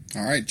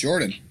 All right,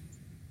 Jordan.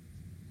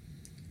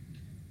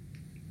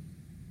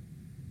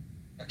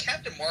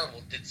 Captain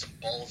Marvel did some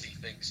ballsy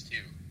things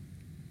too,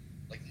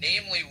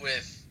 namely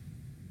with.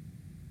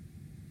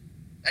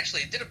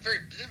 Actually, it did a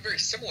very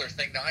similar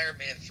thing to Iron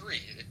Man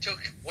 3. It took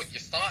what you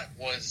thought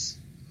were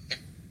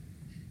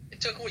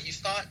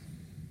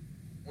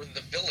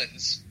the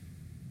villains,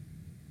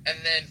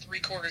 and then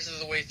 3/4 of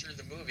the way through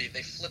the movie,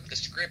 they flip the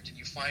script and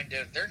you find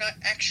out they're not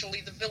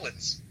actually the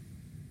villains.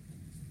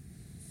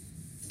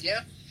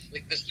 Yeah.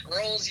 The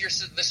Skrulls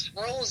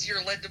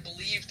you're led to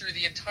believe through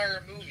the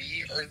entire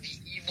movie are the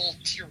evil,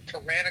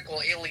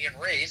 tyrannical alien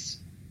race.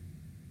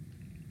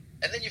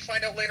 And then you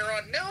find out later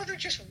on, no, they're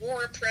just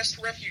war-oppressed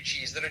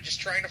refugees that are just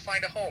trying to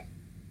find a home.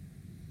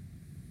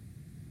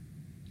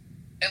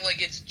 And,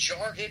 it's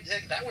jarring.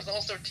 That was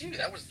also, too,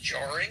 that was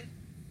jarring.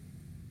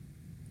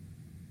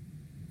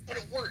 But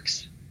it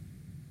works.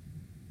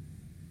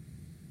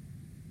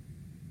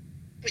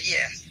 But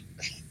yeah,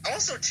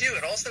 also too,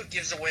 it also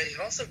gives away. It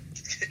also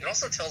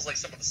tells like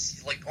some of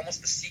the like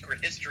almost the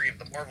secret history of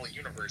the Marvel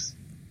universe.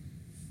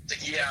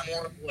 Like you get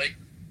more like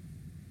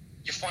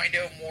you find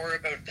out more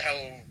about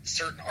how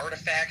certain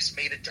artifacts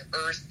made it to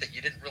Earth that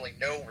you didn't really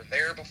know were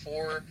there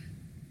before.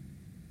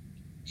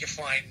 You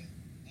find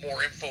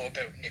more info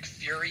about Nick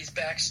Fury's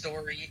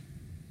backstory.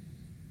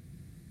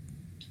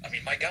 I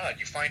mean, my God,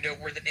 you find out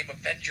where the name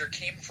Avenger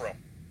came from.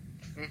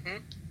 Mm-hmm.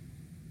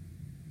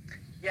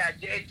 Yeah,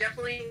 it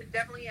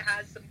definitely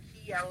has some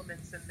key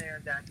elements in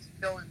there that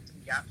fill in some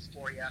gaps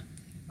for you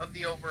of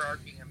the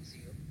overarching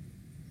MCU.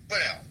 But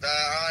no,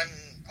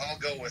 I'll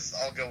go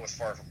with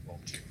Far From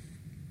Home too.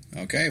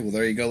 Okay, well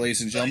there you go,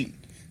 ladies and gentlemen.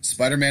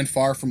 Spider-Man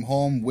Far From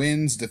Home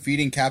wins,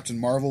 defeating Captain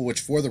Marvel,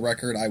 which for the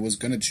record, I was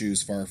going to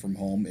choose Far From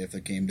Home if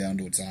it came down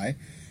to a tie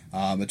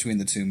between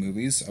the two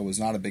movies. I was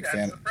not a big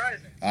fan. That's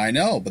surprising. I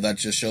know, but that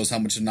just shows how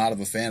much not of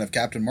a fan of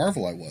Captain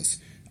Marvel I was.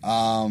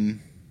 And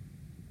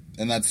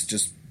that's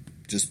just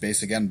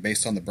based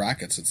on the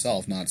brackets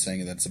itself, not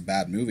saying that it's a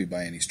bad movie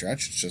by any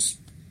stretch. It's just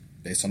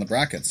based on the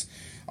brackets.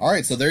 All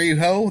right, so there you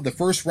go. The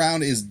first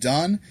round is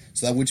done,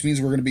 which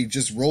means we're going to be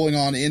just rolling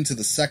on into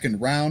the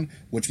second round,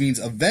 which means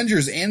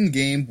Avengers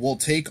Endgame will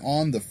take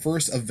on the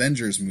first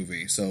Avengers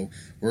movie. So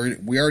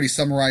we already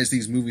summarized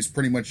these movies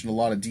pretty much in a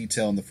lot of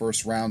detail in the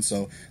first round,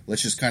 so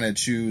let's just kind of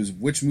choose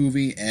which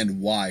movie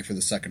and why for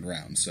the second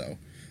round. So,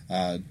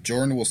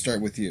 Jordan, we'll start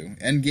with you.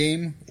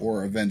 Endgame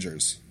or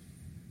Avengers?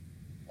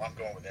 Well, I'm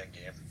going with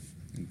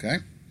Endgame.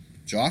 Okay.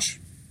 Josh?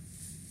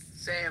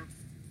 Same.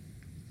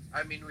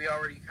 I mean, we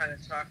already kind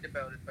of talked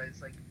about it, but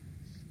it's like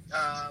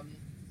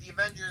the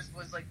Avengers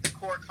was like the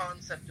core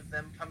concept of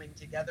them coming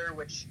together,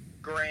 which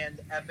grand,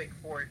 epic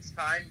for its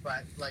time,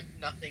 but like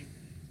nothing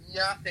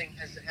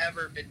has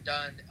ever been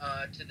done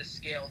to the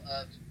scale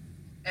of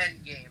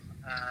Endgame.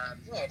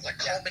 No, it's a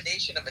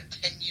culmination of a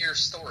 10-year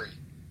story.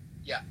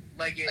 Yeah,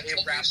 like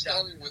it wrapped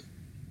up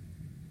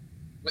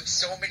with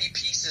so many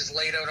pieces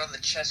laid out on the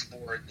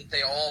chessboard that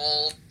they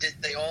all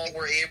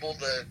were able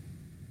to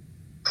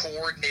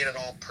coordinate it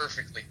all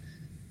perfectly.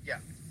 Yeah.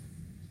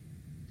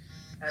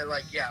 And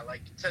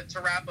to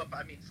wrap up,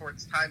 I mean, for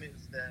its time, it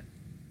was the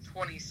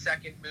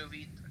 22nd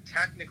movie.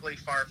 Technically,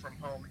 Far From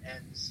Home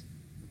ends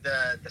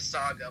the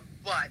saga,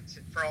 but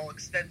for all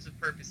extensive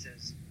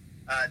purposes,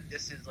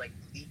 this is like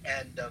the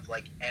end of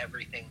like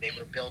everything they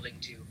were building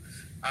to.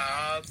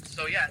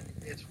 So yeah,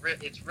 it's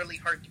really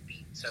hard to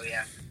beat. So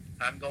yeah,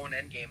 I'm going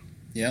Endgame.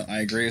 Yeah, I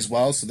agree as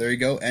well. So there you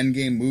go.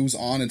 Endgame moves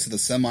on into the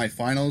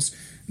semifinals.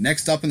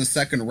 Next up in the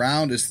second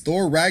round is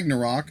Thor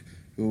Ragnarok,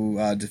 who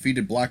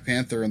defeated Black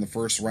Panther in the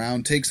first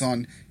round, takes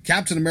on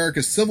Captain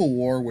America Civil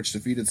War, which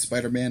defeated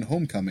Spider-Man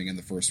Homecoming in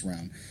the first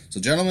round. So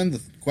gentlemen,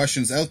 the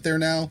question's out there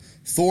now.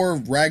 Thor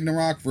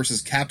Ragnarok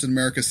versus Captain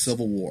America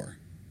Civil War.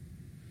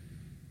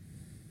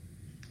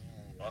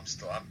 I'm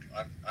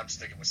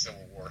sticking with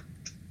Civil War.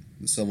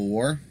 The Civil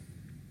War?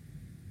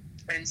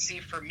 And see,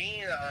 for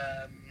me,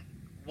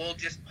 we'll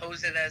just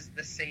pose it as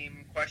the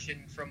same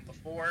question from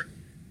before.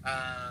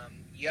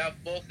 You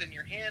have both in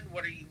your hand.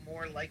 What are you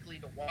more likely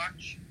to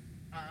watch?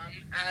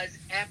 As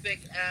epic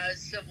as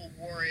Civil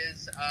War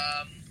is,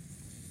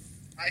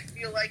 I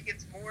feel like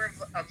it's more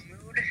of a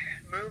mood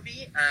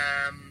movie.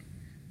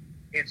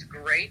 It's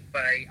great,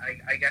 but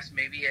I guess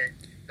maybe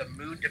the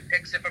mood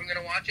depicts if I'm going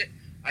to watch it.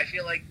 I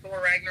feel like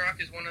Thor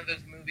Ragnarok is one of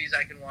those movies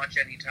I can watch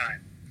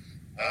anytime.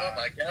 Oh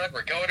my God,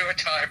 we're going to a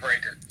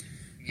tiebreaker.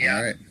 Yeah.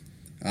 All right.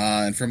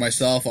 And for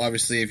myself,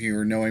 obviously, if you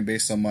were knowing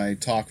based on my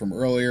talk from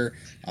earlier,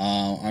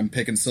 I'm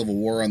picking Civil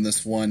War on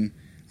this one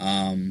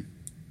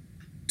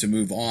to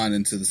move on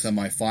into the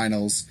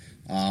semifinals.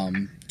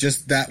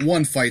 Just that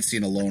one fight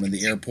scene alone in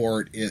the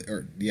airport,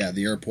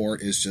 the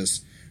airport is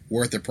just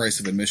worth the price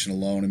of admission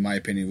alone. In my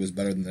opinion, it was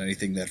better than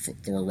anything that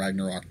Thor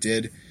Ragnarok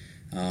did.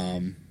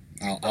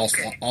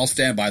 I'll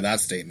stand by that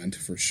statement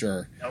for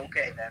sure.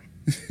 Okay, then.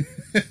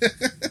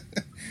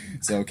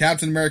 So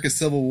Captain America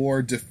Civil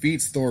War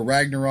defeats Thor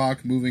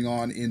Ragnarok, moving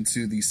on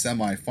into the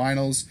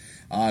semifinals.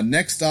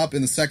 Next up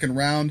in the second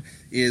round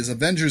is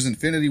Avengers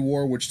Infinity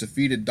War, which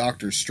defeated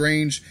Doctor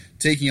Strange,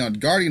 taking on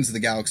Guardians of the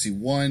Galaxy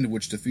 1,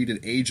 which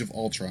defeated Age of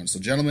Ultron. So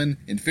gentlemen,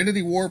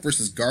 Infinity War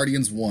versus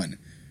Guardians 1.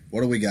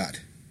 What do we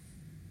got?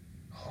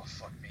 Oh,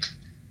 fuck me.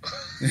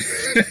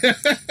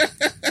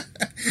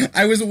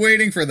 I was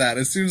waiting for that.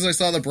 As soon as I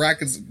saw the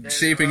brackets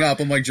shaping up,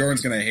 I'm like, Jordan's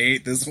going to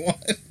hate this one.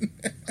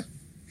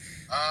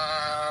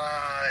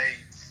 I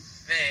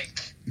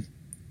think.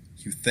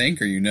 You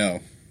think or you know?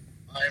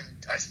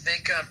 I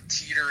think I'm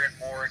teetering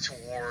more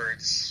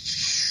towards.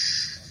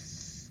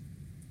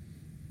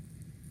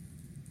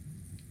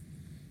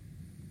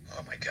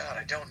 Oh my God,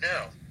 I don't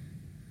know.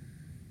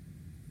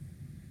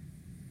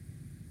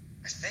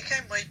 I think I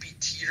might be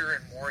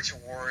teetering more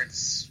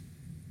towards.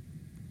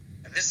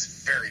 And this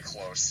is very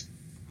close.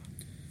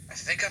 I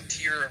think I'm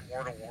teetering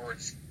more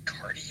towards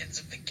Guardians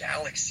of the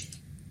Galaxy.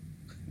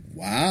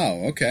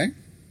 Wow, okay.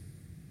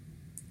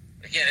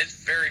 Again,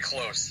 it's very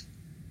close.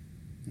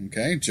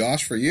 Okay,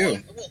 Josh, for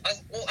you.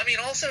 Well, I mean,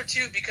 also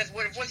too, because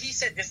what he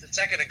said just a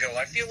second ago,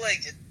 I feel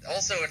like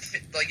also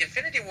like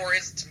Infinity War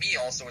is to me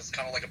also is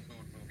kind of like a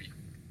mood movie.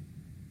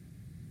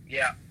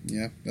 Yeah.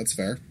 Yeah, that's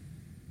fair.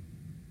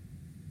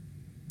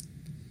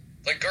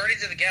 Like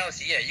Guardians of the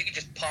Galaxy, yeah, you can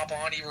just pop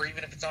on, or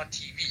even if it's on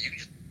TV, you can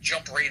just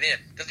jump right in.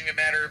 Doesn't even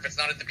matter if it's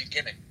not at the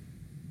beginning.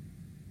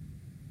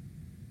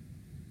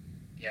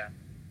 Yeah.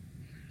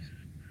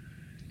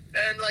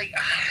 And like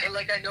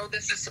I know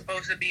this is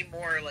supposed to be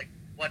more like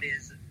what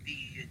is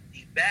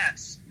the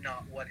best,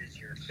 not what is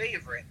your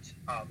favorite,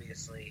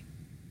 obviously.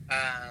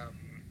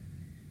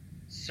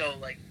 So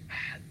like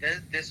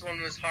this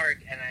one was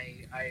hard, and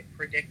I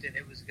predicted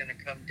it was going to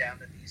come down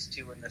to these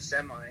two in the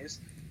semis.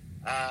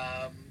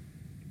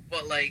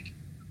 But like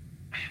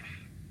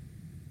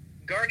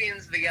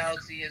Guardians of the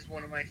Galaxy is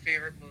one of my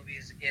favorite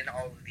movies in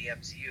all of the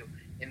MCU.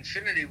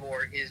 Infinity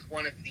War is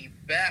one of the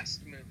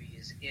best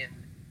movies in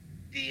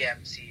the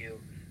MCU.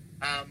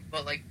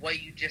 But like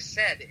what you just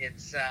said,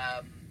 it's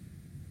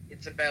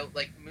about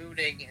like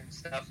mooding and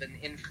stuff. And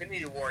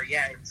Infinity War,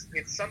 yeah,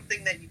 it's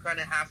something that you kind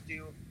of have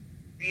to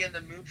be in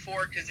the mood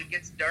for because it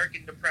gets dark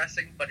and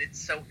depressing, but it's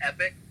so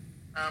epic.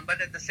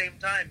 But at the same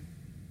time,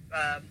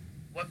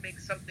 what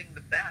makes something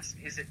the best?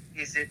 Is it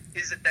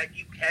that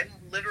you can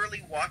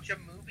literally watch a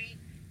movie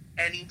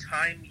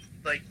anytime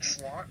like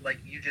you want? Like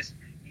you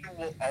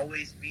will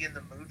always be in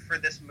the mood for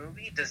this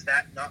movie? Does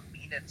that not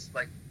mean it's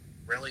like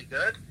really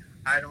good?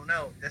 I don't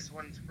know. This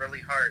one's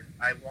really hard.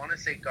 I want to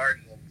say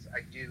Guardians.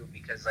 I do,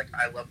 because like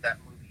I love that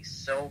movie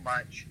so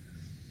much.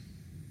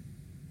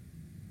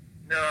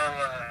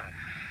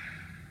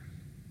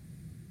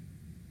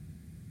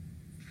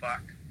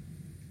 Fuck.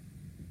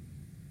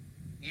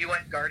 You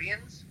went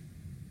Guardians?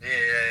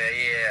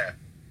 Yeah.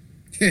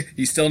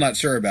 He's still not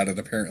sure about it,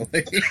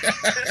 apparently. Yeah.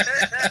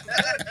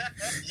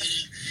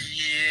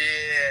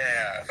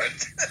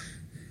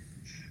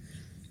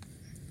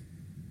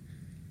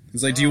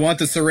 He's like, do you want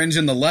the syringe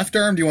in the left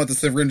arm? Do you want the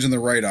syringe in the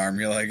right arm?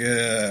 You're like,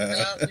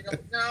 yeah.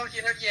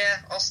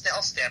 I'll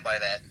stand by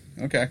that.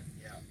 Okay.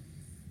 Yeah.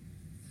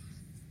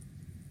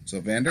 So,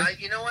 Vander?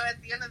 You know what?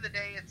 At the end of the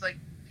day, it's like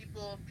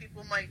people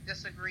might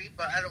disagree,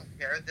 but I don't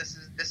care. This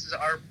is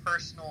our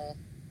personal,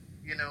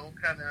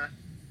 kind of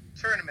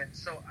tournament.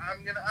 So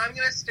I'm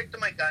gonna stick to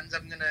my guns.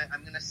 I'm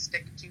gonna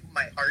stick to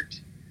my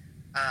heart.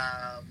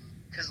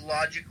 Because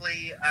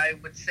logically, I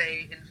would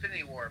say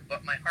Infinity War,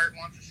 but my heart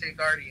wants to say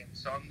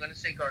Guardians, so I'm going to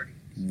say Guardians.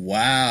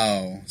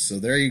 Wow. So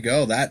there you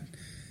go. That,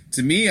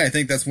 to me, I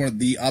think that's one of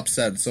the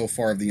upsets so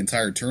far of the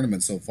entire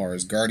tournament so far,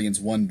 is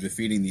Guardians 1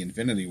 defeating the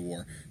Infinity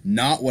War.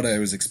 Not what I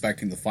was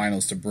expecting the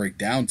finals to break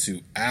down to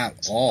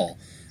at all.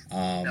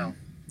 No.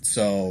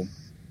 So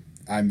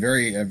I'm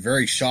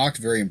very shocked,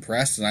 very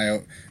impressed,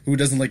 and who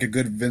doesn't like a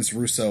good Vince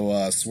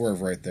Russo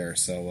swerve right there?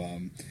 So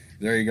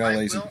there you go,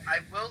 ladies. I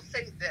will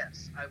say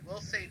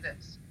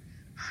this.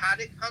 Had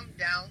it come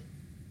down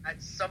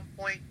at some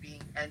point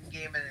being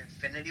Endgame and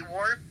Infinity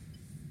War,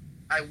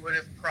 I would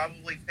have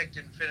probably picked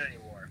Infinity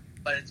War.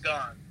 But it's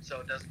gone,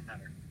 so it doesn't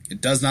matter. It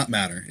does not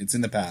matter. It's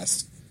in the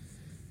past.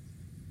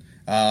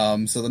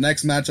 So the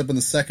next matchup in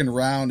the second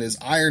round is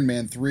Iron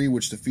Man 3,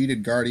 which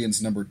defeated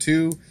Guardians number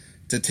 2,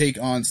 to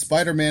take on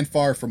Spider-Man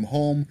Far From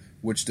Home,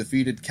 which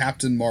defeated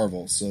Captain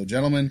Marvel. So,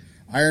 gentlemen,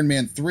 Iron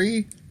Man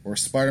 3 or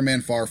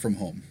Spider-Man Far From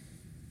Home?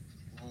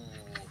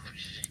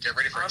 Get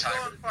ready for a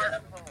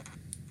tiebreaker.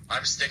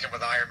 I'm sticking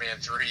with Iron Man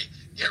 3.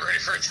 Get ready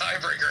for a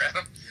tiebreaker,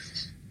 Adam.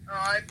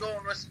 I'm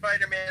going with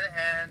Spider-Man,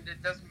 and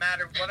it doesn't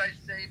matter what I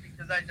say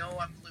because I know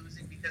I'm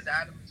losing because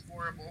Adam is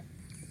horrible.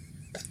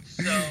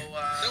 So,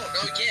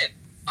 No, again,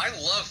 I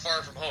love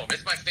Far From Home.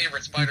 It's my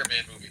favorite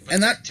Spider-Man movie. But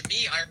And to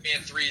me, Iron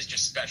Man 3 is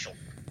just special.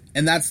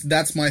 And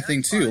that's my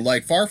thing, too. Fine.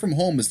 Like, Far From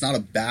Home is not a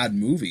bad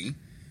movie,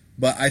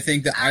 but I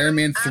think that Iron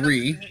Man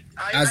 3...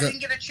 I didn't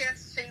get a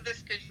chance to say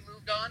this because you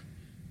moved on,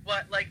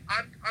 but, like,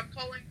 I'm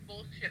calling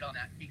bullshit on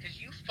that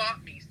because you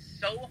fought me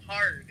so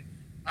hard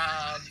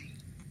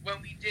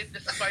when we did the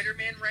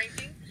Spider-Man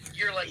ranking.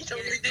 You're like, it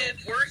is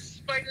the worst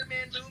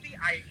Spider-Man movie.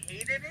 I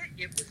hated it.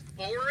 It was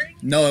boring.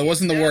 No, it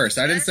wasn't the worst.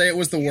 I didn't say it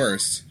was the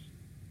worst.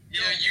 Yeah,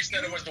 you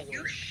said it was the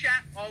You worst.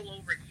 shat all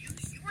over it. You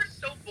were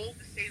so bold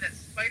to say that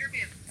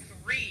Spider-Man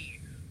 3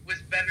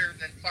 was better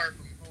than Far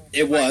From Home.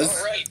 It was.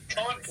 All right,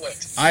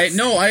 conflict.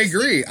 I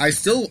agree. I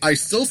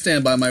still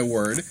stand by my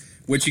word,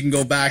 which you can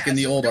go back in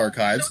the old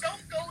archives. So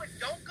don't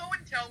go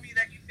and tell me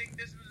that you think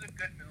this was a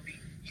good movie.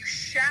 You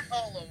shat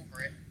all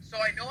over it. So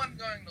I know I'm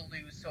going to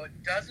lose, so it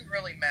doesn't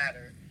really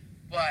matter.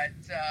 But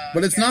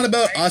it's not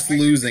about us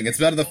losing. It's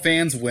about the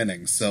fans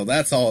winning. So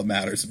that's all that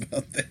matters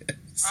about this.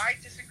 I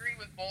disagree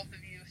with both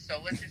of you, so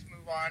let's just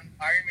move on.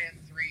 Iron Man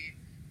 3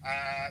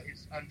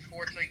 is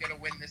unfortunately going to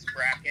win this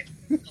bracket.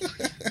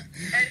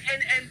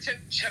 and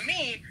to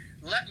me,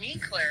 let me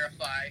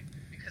clarify,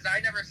 because I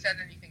never said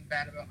anything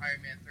bad about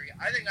Iron Man 3.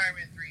 I think Iron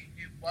Man 3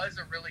 it was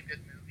a really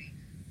good movie,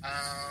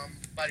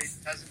 but it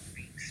doesn't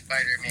beat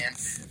Spider-Man.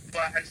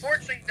 But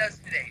unfortunately, it does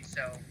today,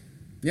 so...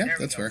 Yeah,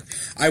 that's fair.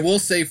 I will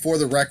say, for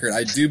the record,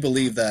 I do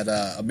believe that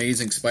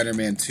Amazing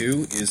Spider-Man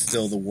 2 is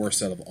still the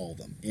worst out of all of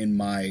them, in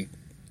my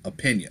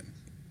opinion.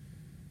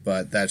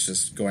 But that's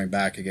just going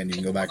back again. You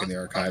can go back in the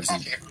archives. I'm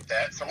talking about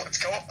that, so let's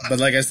go on. But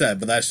like I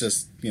said, that's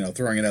just,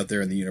 throwing it out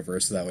there in the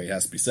universe, so that way it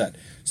has to be said.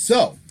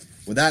 So,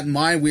 with that in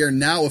mind, we are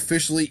now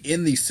officially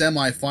in the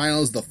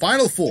semifinals. The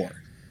final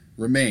four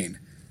remain.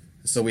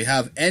 So we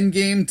have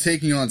Endgame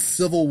taking on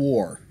Civil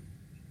War.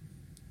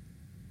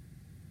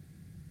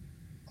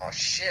 Oh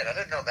shit! I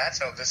didn't know that's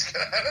how this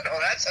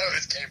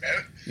came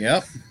out.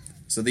 Yep.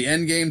 So the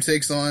Endgame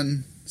takes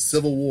on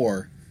Civil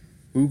War.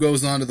 Who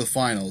goes on to the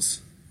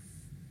finals?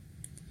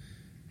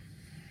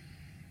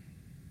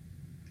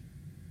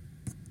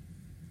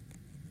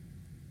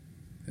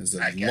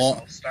 I guess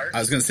I'll start. I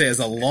was going to say, as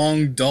a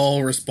long,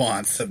 dull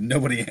response of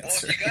nobody answered.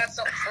 Well, if you got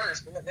something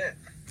first, go ahead.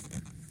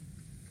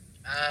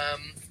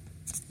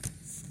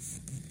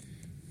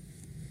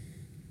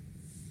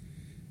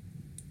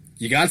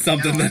 You got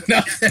something? No. I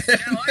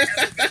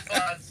have a good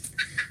pause.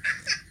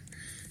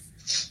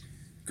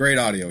 Great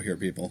audio here,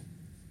 people.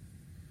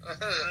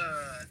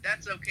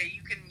 That's okay.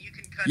 You can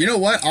cut. You know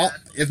what?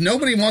 If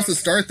nobody wants to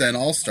start, then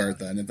I'll start.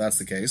 Then, if that's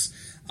the case.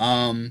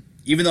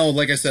 Even though,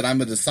 like I said, I'm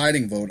a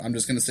deciding vote, I'm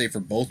just going to say for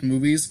both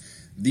movies,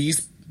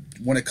 these,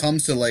 when it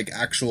comes to,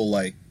 actual,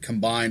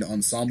 combined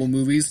ensemble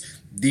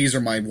movies, these are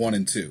my 1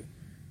 and 2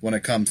 when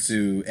it comes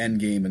to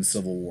Endgame and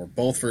Civil War.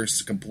 Both for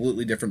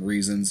completely different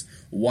reasons.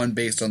 One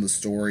based on the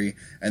story,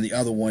 and the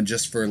other one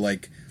just for,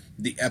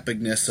 the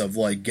epicness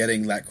of,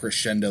 getting that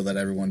crescendo that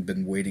everyone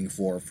been waiting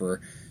for,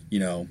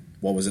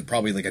 what was it,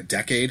 probably, a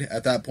decade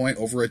at that point?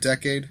 Over a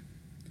decade?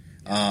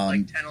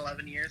 10,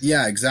 11 years?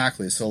 Yeah,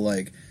 exactly. So,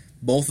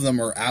 both of them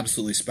are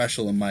absolutely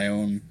special in my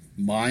own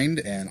mind,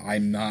 and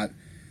I'm not...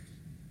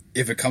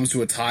 If it comes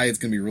to a tie, it's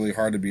going to be really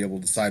hard to be able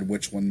to decide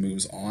which one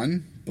moves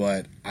on,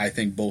 but I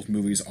think both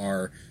movies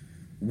are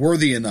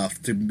worthy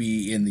enough to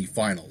be in the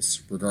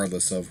finals,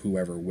 regardless of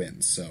whoever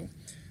wins. So,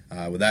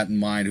 with that in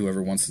mind,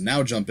 whoever wants to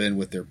now jump in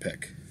with their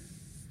pick.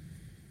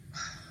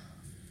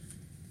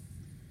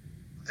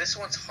 This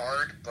one's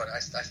hard, but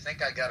I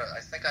think I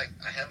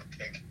have a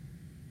pick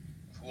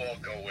of who I'll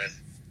go with.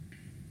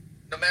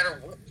 No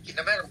matter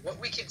what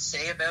we can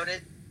say about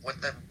it,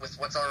 with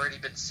what's already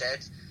been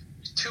said,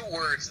 2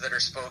 words that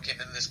are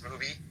spoken in this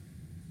movie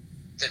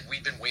that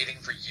we've been waiting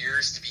for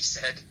years to be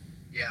said.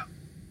 Yeah.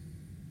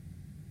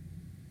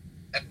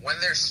 And when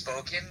they're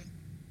spoken,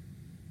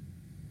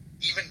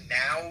 even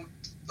now,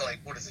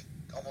 what is it,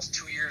 almost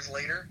 2 years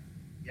later?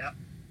 Yep.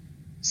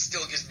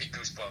 Still gives me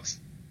goosebumps.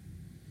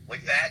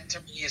 That to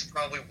me is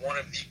probably one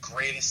of the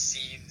greatest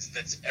scenes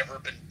that's ever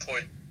been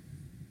put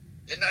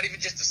in not even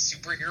just a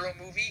superhero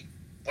movie,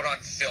 but on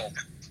film.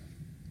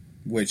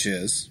 Which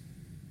is?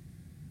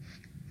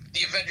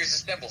 The Avengers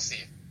Assemble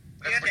scene.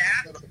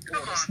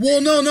 Come on.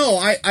 Well, no.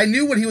 I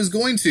knew what he was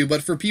going to,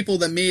 but for people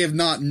that may have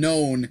not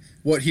known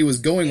what he was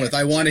going with,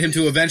 I wanted him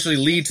to eventually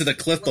lead to the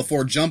cliff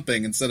before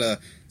jumping instead of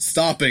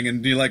stopping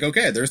and be like,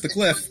 okay, there's the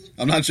cliff.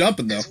 I'm not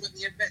jumping, though.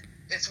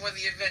 It's when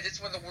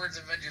the words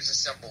Avengers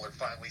Assemble are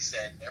finally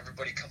said.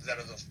 Everybody comes out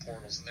of those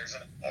portals, and there's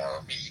an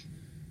army.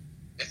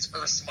 It's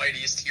Earth's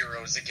mightiest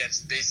heroes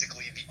against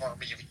basically the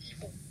army of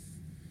evil.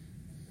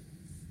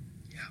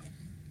 Yeah.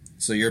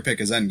 So your pick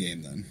is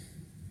Endgame, then?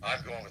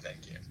 I'm going with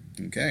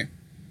Endgame. Okay.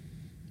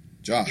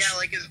 Josh.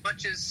 Yeah, as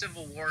much as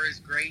Civil War is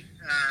great,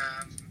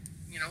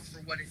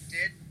 for what it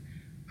did,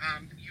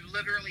 you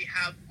literally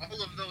have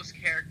all of those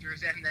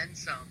characters and then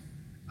some.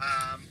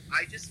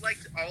 I just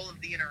liked all of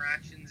the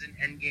interactions in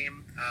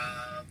Endgame.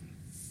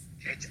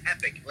 It's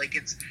epic.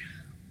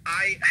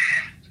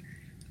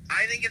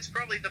 I think it's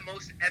probably the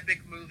most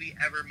epic movie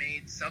ever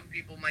made. Some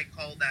people might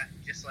call that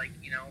just a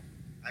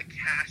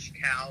cash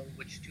cow,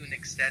 which to an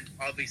extent,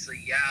 obviously,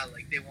 yeah,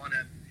 they want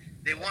to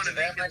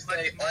make as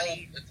much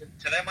money.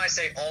 To them, I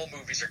say all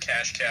movies are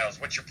cash cows.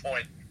 What's your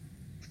point?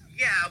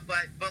 Yeah,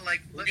 but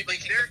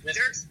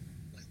they're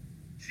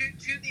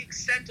to the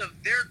extent of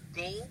their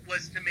goal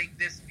was to make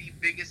this the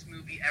biggest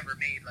movie ever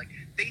made.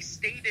 They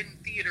stayed in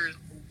theaters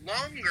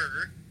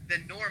longer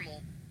than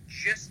normal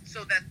just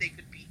so that they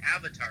could beat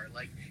Avatar.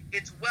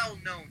 It's well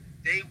known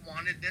they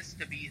wanted this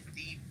to be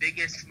the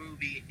biggest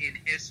movie in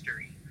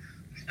history.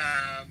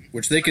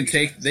 Which they can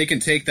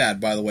take that,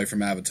 by the way,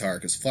 from Avatar,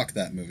 because fuck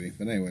that movie.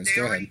 But anyways,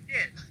 go ahead.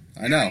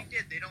 Did. I know. They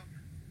did. They don't.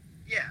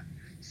 Yeah.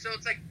 So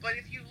it's but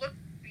if you look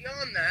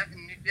beyond that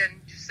and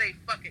then just say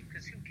fuck it,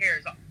 because who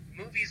cares?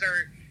 Movies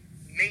are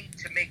made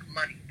to make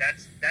money.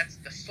 That's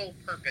the sole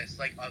purpose.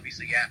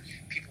 Obviously, yeah,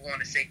 people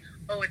want to say,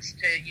 oh, it's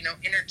to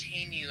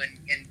entertain you and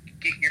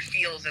get your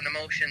feels and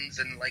emotions,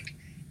 and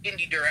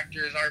indie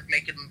directors aren't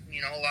making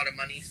a lot of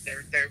money.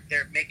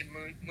 They're making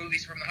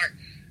movies from the heart.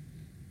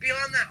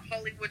 Beyond that,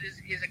 Hollywood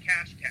is a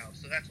cash cow,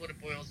 so that's what it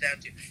boils down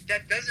to.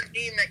 That doesn't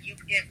mean that you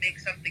can't make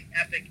something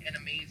epic and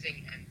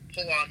amazing and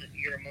pull on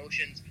your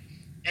emotions.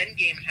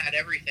 Endgame had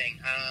everything.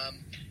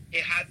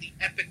 It had the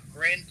epic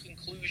grand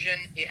conclusion.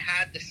 It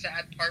had the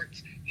sad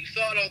parts. You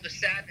thought all the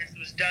sadness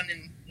was done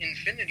in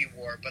Infinity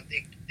War, but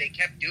they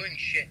kept doing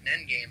shit in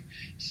Endgame.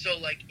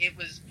 So,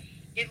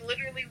 it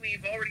literally,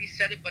 we've already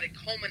said it, but it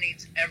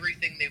culminates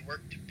everything they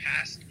worked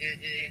past.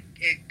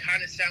 It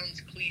kind of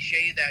sounds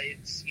cliche that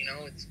it's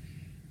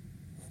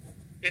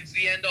it's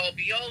the end all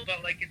be all,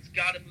 but like it's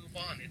got to move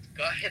on.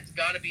 It's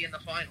got to be in the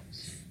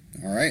finals.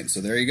 All right,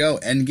 so there you go.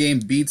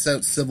 Endgame beats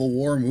out Civil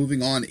War,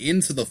 moving on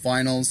into the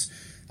finals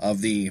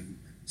of the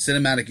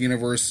Cinematic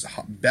Universe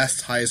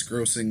best highest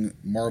grossing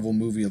Marvel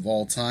movie of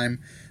all time.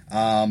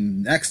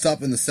 Next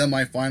up in the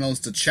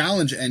semifinals to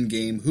challenge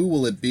Endgame, who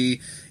will it be?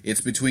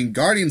 It's between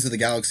Guardians of the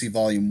Galaxy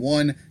Volume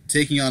 1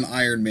 taking on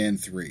Iron Man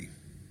 3.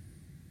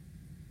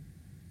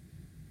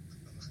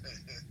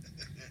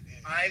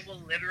 I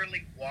will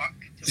literally walk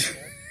to both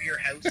of your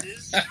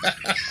houses and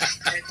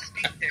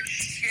beat the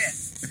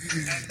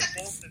shit out of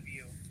both of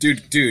you.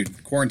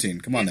 Dude,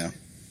 quarantine. Come on now.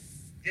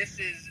 This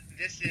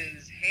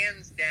is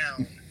hands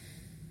down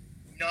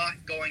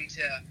not going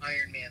to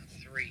Iron Man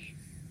 3.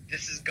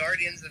 This is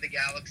Guardians of the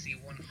Galaxy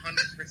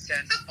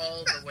 100%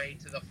 all the way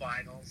to the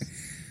finals.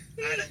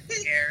 I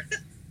don't care.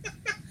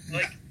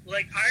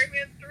 Like Iron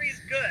Man 3 is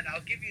good,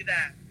 I'll give you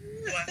that.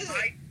 But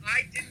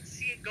I didn't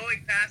see it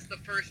going past the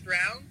first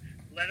round,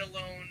 let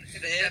alone the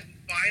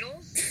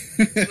semifinals.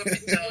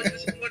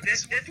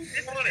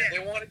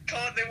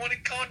 They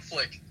wanted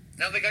conflict.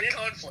 Now they got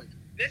conflict.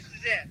 This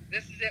is it.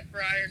 This is it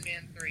for Iron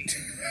Man 3.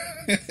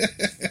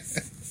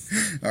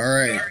 All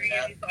right.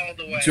 Guardians all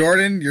the way.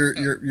 Jordan,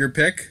 your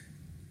pick?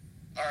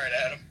 All right,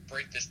 Adam,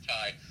 break this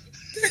tie.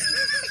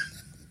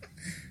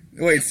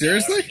 Wait,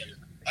 seriously?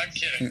 I'm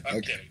kidding. I'm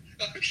Okay.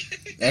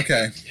 kidding.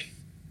 Okay.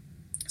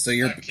 So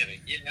you're... I'm kidding.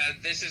 Yeah,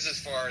 this is as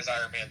far as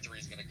Iron Man 3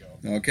 is going to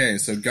go. Okay,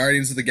 so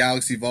Guardians of the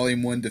Galaxy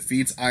Volume 1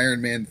 defeats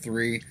Iron Man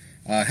 3.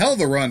 Hell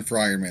of a run for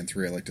Iron Man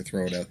 3, I like to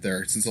throw it out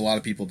there, since a lot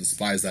of people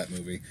despise that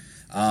movie.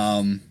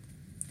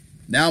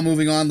 Now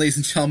moving on, ladies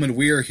and gentlemen,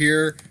 we are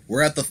here.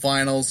 We're at the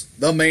finals,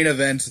 the main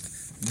event,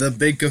 the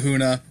big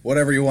kahuna,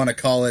 whatever you want to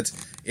call it.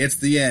 It's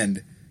the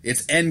end.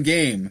 It's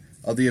Endgame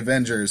of the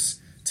Avengers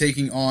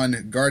taking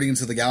on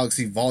Guardians of the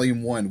Galaxy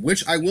Volume 1,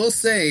 which I will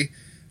say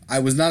I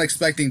was not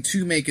expecting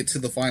to make it to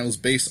the finals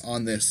based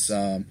on this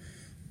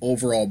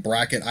overall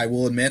bracket. I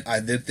will admit I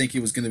did think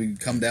it was going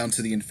to come down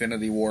to the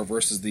Infinity War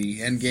versus the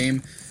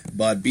Endgame,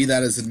 but be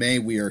that as it may,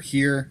 we are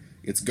here.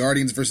 It's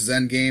Guardians versus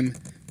Endgame.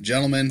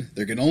 Gentlemen,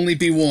 there can only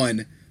be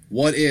one.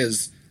 What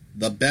is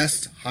the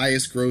best,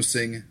 highest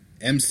grossing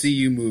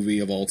MCU movie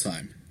of all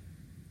time?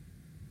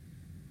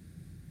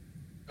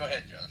 Go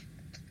ahead, Josh.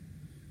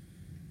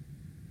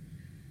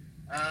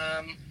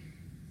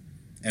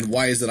 And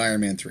why is it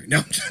Iron Man 3? No,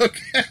 I'm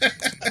joking.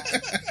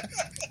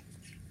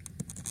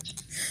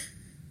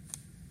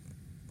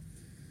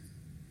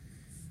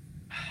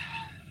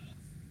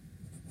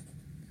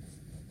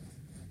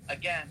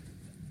 Again,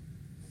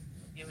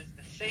 it was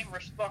the same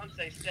response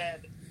I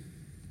said,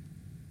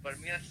 but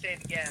I'm going to say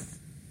it again,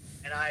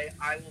 and I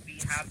will be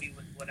happy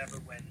with whatever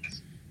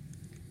wins.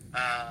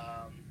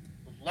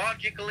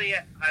 Logically,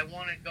 I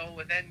want to go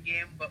with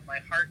Endgame, but my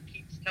heart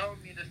keeps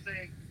telling me to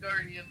say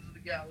Guardians of the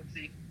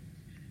Galaxy.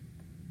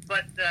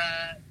 But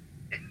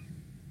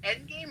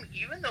Endgame,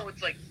 even though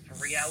it's like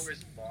 3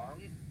 hours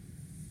long,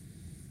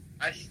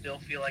 I still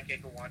feel like I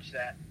can watch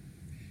that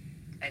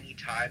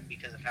anytime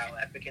because of how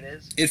epic it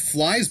is. It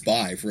flies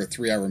by for a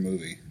 3-hour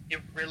movie.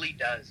 It really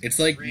does. It's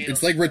like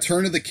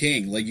Return of the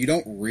King. Like, you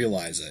don't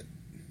realize it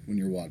when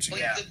you're watching.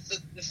 Like, Yeah.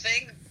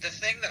 The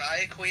thing that I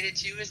equate it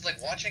to is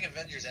like watching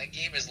Avengers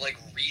Endgame is like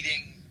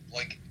reading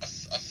like a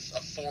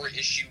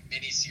 4-issue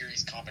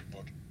miniseries comic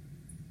book.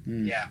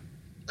 Mm. Yeah.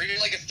 Or even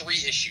like a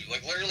 3-issue.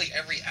 Like literally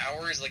every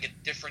hour is like a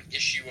different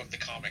issue of the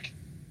comic.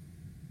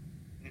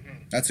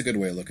 Mm-hmm. That's a good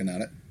way of looking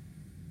at it.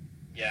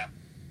 Yeah.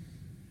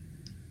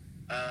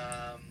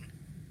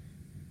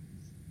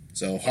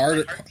 So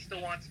hard.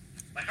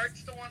 My heart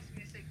still wants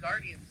me to say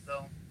Guardians,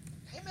 though.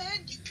 Hey man,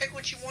 you pick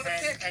what you want to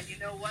And, pick. and you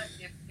know what?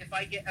 If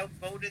I get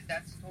outvoted,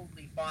 that's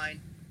totally fine.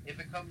 If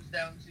it comes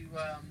down to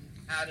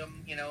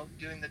Adam,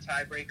 doing the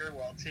tiebreaker,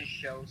 well, it's his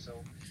show, so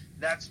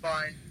that's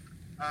fine.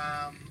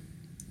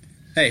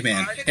 Hey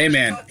man,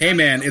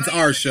 it's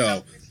our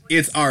show.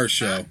 It's our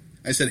show.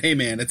 I said, hey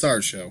man, it's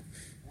our show.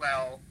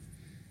 Well,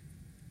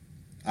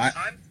 I-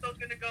 I'm still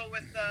gonna go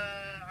with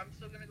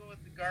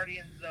the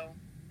Guardians, though.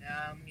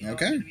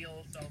 Okay. I'm gonna be a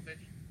little selfish.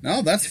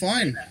 No, that's Just say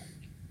fine. that.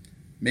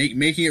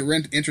 Making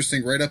it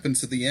interesting right up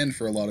into the end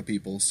for a lot of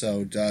people.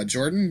 So,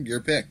 Jordan, your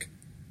pick.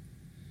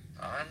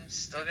 I'm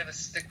still gonna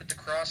stick with the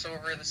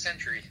crossover of the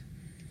century.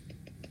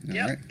 All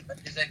Yep. right.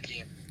 Is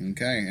Endgame.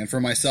 Okay, and for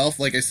myself,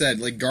 like I said,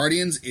 like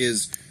Guardians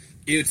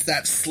it's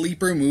that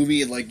sleeper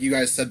movie, like you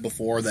guys said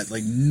before, that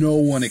like no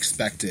one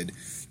expected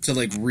to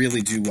like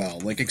really do well.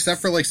 Like except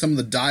for like some of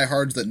the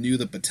diehards that knew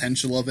the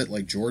potential of it,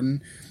 like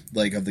Jordan,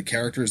 like of the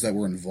characters that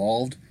were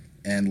involved,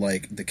 and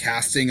like the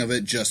casting of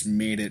it just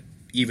made it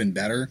even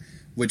better,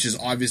 which is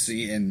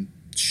obviously and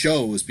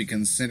shows because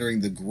considering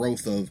the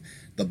growth of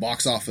the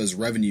box office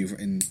revenue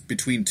in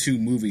between two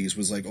movies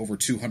was like over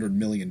 $200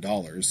 million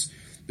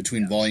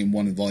between Volume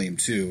 1 and Volume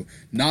 2.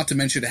 Not to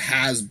mention it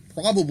has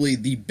probably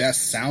the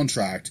best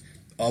soundtrack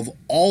of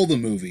all the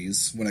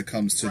movies when it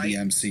comes to the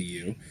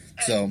MCU.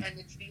 So And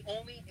it's the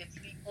only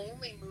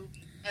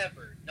movie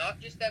ever, not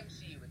just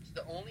MCU. It's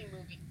the only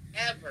movie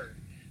ever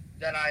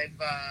that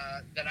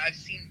I've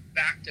seen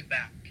back to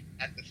back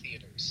at the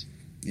theaters.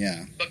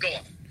 Yeah. But go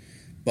on.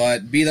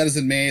 But be that as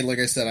it may, like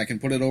I said, I can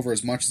put it over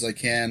as much as I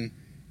can.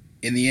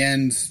 In the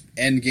end,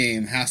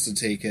 Endgame has to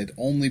take it,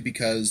 only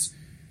because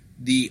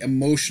the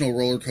emotional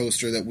roller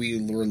coaster that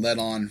we were led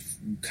on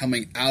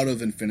coming out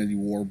of Infinity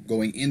War,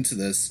 going into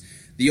this,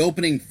 the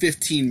opening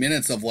 15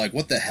 minutes of, like,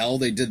 what the hell,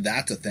 they did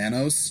that to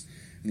Thanos?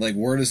 Like,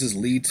 where does this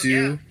lead to?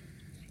 Yeah.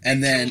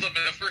 And then, Killed him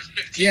in the first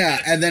 15 yeah,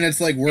 minutes. and then it's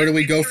like, where do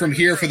we go from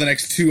here for the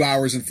next 2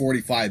 hours and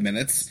 45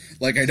 minutes?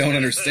 Like, I don't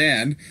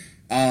understand.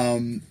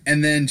 And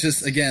then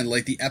just, again,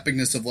 like, the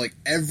epicness of, like,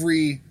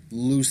 every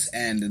loose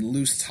end and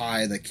loose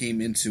tie that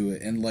came into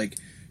it. And, like,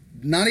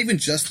 not even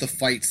just the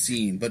fight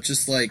scene, but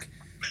just, like,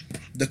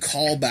 the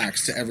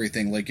callbacks to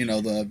everything. Like, you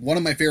know, one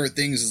of my favorite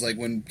things is, like,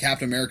 when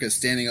Captain America is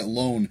standing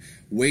alone,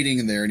 waiting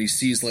in there, and he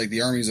sees, like,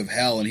 the armies of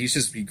hell, and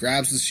he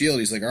grabs his shield,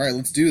 he's like, all right,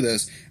 let's do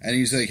this. And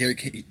he's like,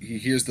 he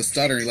hears the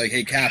stutter, and he's like,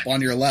 hey, Cap,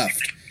 on your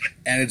left.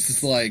 And it's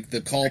just, like,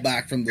 the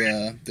callback from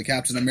the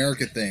Captain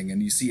America thing,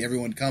 and you see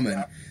everyone coming.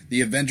 Yeah.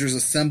 The Avengers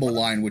Assemble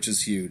line, which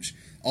is huge.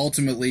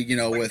 Ultimately, you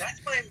know, like, with...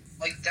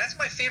 That's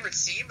my favorite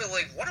scene, but,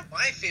 like, one of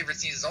my favorite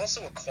scenes is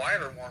also a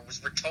quieter one,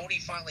 was where Tony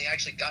finally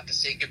actually got to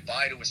say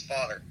goodbye to his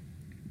father.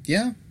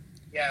 Yeah.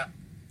 Yeah.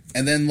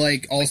 And then,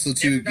 like, also,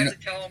 too...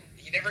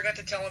 He never got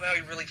to tell him how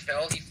he really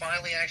felt. He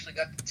finally actually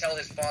got to tell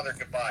his father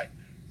goodbye.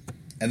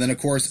 And then, of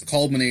course,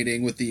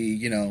 culminating with the,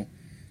 you know,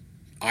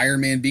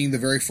 Iron Man being the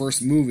very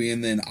first movie,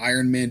 and then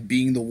Iron Man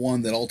being the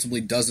one that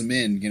ultimately does him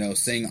in, you know,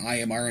 saying, I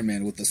am Iron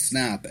Man with the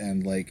snap,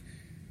 and, like,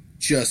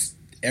 just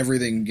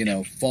everything, you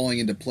know, falling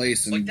into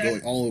place and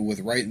going all with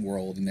Right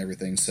World and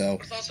everything, so...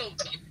 It's also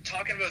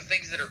talking about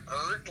things that are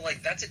earned,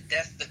 like, that's a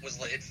death that was,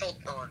 like, it felt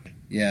earned.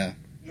 Yeah.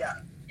 Yeah.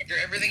 After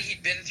everything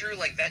he'd been through,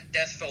 like, that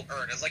death felt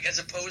earned. It's like, as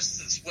opposed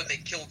to when they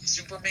killed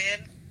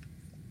Superman,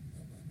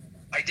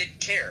 I didn't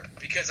care,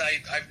 because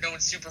I've known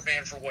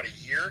Superman for, what, a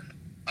year?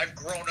 I've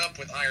grown up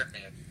with Iron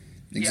Man.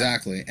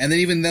 Exactly. Yeah. And then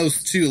even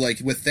those two, like,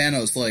 with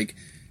Thanos, like,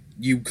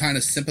 you kind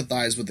of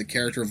sympathize with the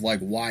character of, like,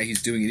 why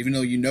he's doing it. Even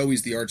though you know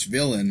he's the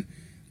arch-villain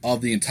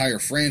of the entire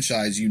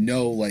franchise, you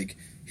know, like,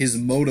 his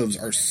motives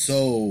are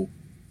so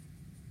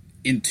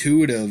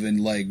intuitive and,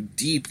 like,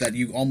 deep that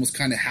you almost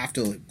kind of have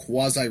to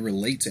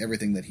quasi-relate to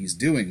everything that he's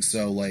doing.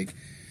 So, like,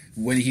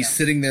 when he's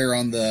sitting there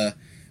on the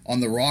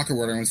rock or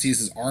whatever and sees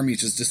his army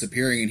just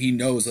disappearing, and he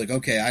knows, like,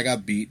 okay, I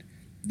got beat.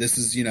 This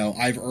is, you know,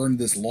 I've earned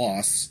this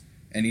loss,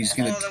 and he's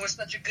gonna... Oh, that was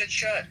such a good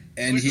shot.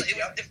 And it was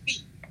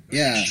defeat. It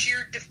was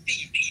sheer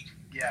defeat.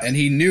 Yeah. And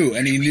he knew,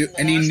 and he knew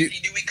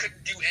he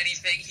couldn't do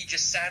anything. He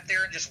just sat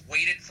there and just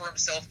waited for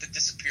himself to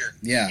disappear.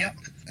 Yeah. Yep.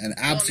 And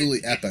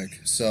absolutely epic.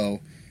 So...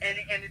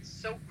 And it's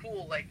so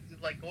cool, like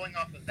going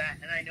off of that,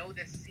 and I know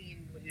this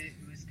scene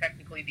was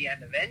technically the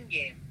end of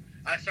Endgame,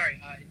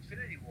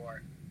 Infinity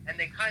War, and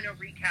they kind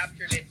of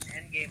recaptured it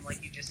in Endgame,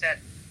 like you just said,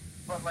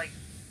 but, like,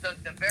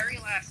 the very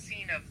last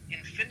scene of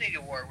Infinity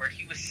War, where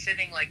he was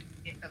sitting, like,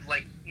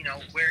 you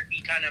know, where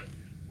he kind of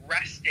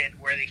rested,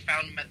 where they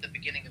found him at the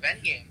beginning of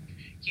Endgame,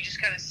 he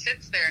just kind of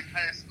sits there and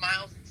kind of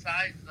smiles and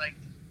sighs, like,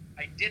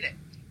 I did it.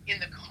 In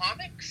the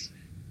comics,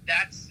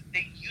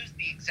 they use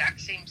the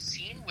exact same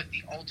scene with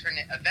the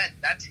alternate event.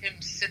 That's him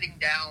sitting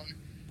down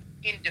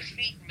in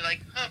defeat and be like,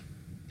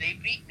 they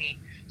beat me.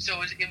 So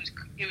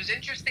it was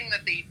interesting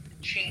that they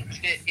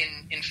changed it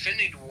in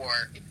Infinity War,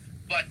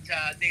 but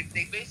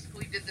they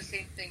basically did the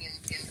same thing in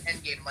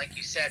Endgame, like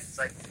you said. It's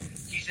like,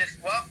 he's just,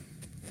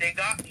 they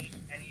got me,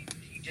 and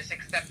he just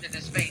accepted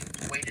his fate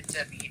and waited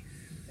to be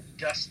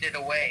dusted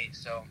away.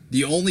 So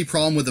the only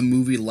problem with a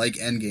movie like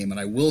Endgame, and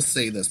I will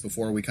say this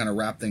before we kind of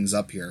wrap things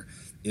up here,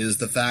 is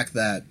the fact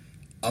that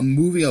a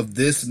movie of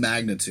this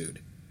magnitude,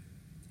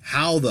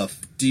 how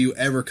do you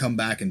ever come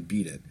back and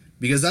beat it?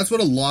 Because that's what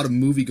a lot of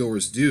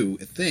moviegoers do,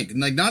 think. And,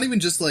 like, not even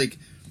just, like,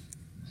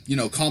 you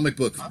know, comic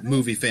book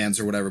movie fans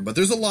or whatever, but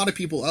there's a lot of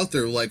people out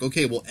there who are like,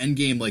 okay, well,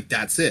 Endgame, like,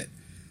 that's it.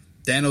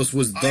 Thanos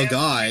was the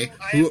guy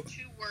who... I have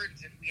two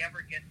words if we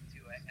ever get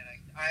to it, and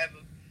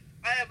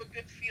I have a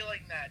good feeling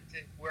that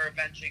we're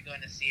eventually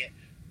going to see it.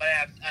 But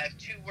I have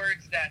two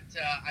words that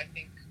I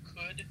think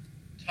could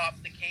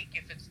top the cake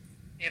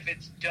if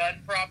it's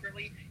done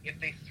properly, if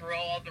they throw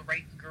all the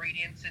right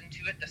ingredients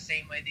into it the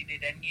same way they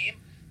did Endgame.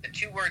 The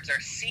two words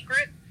are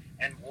secret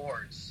and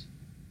wars.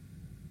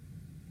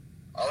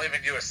 I'll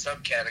even do a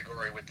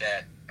subcategory with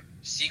that.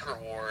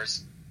 Secret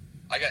Wars.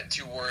 I got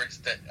two words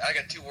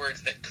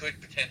that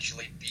could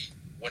potentially beat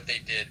what they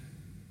did.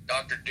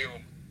 Doctor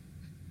Doom.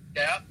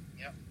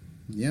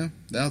 Yeah,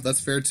 no,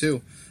 that's fair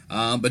too.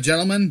 But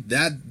gentlemen,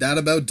 that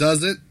about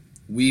does it.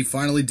 We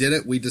finally did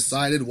it. We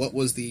decided what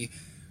was the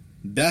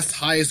best,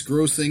 highest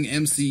grossing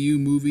MCU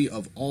movie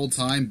of all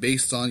time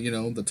based on, you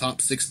know, the top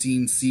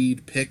 16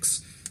 seed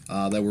picks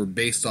that were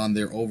based on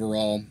their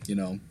overall, you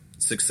know,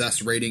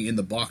 success rating in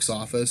the box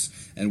office.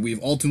 And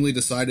we've ultimately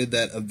decided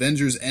that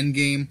Avengers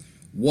Endgame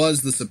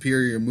was the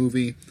superior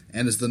movie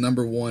and is the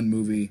number one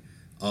movie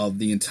of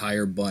the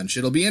entire bunch.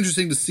 It'll be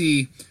interesting to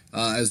see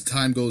as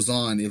time goes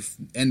on if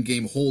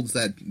Endgame holds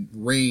that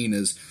reign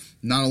as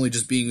not only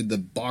just being the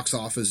box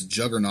office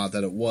juggernaut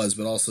that it was,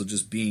 but also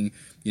just being,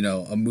 you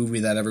know, a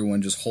movie that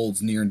everyone just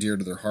holds near and dear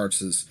to their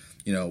hearts, as,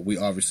 you know, we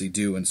obviously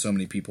do, and so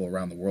many people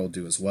around the world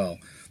do as well.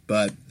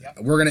 But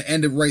we're going to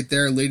end it right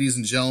there, ladies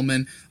and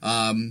gentlemen.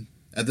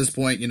 At this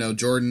point, you know,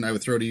 Jordan, I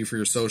would throw to you for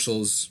your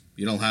socials.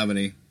 You don't have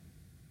any,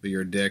 but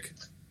you're a dick.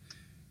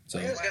 So.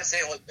 I was going to say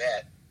it like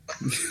that.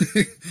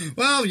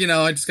 Well, you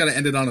know, I just got to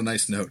end it on a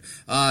nice note.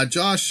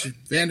 Josh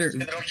Vander...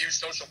 I don't use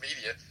social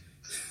media.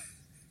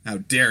 How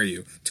dare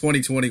you?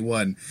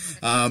 2021.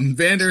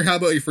 Vander, how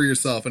about you for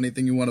yourself?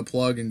 Anything you want to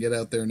plug and get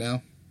out there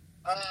now?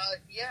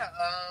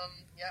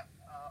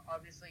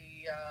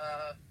 Obviously,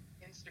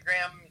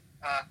 Instagram,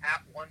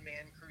 at One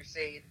Man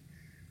Crusade.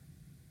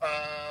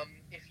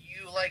 If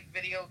you like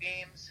video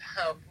games,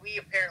 we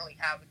apparently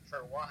haven't for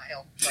a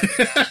while, but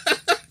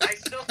I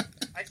still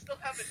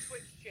have a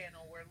Twitch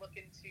channel. We're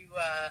looking to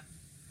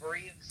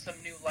breathe some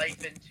new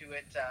life into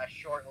it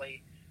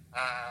shortly,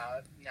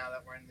 now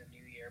that we're in the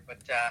new year. But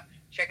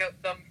check out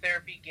Thumb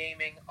Therapy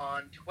Gaming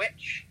on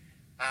Twitch.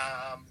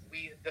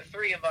 The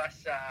three of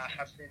us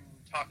have been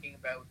talking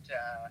about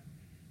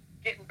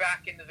getting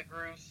back into the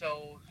groove,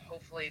 so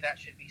hopefully that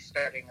should be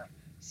starting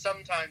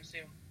sometime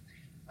soon.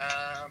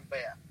 But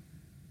yeah.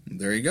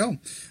 There you go.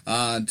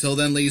 Until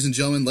then, ladies and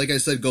gentlemen, like I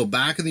said, go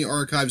back in the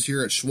archives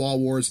here at Schwa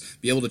Wars.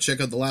 Be able to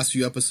check out the last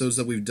few episodes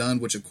that we've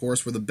done, which, of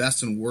course, were the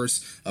best and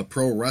worst of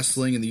pro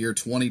wrestling in the year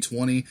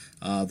 2020.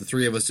 The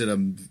three of us did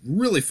a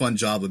really fun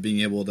job of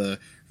being able to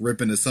rip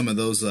into some of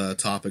those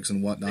topics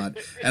and whatnot.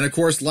 And, of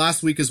course,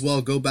 last week as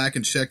well, go back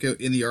and check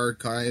out in the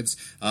archives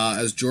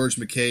as George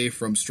McKay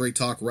from Straight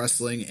Talk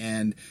Wrestling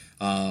and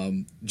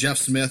Jeff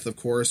Smith, of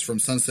course, from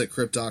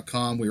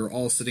SunsetCrypt.com. We were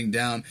all sitting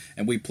down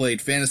and we played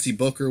Fantasy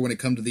Booker when it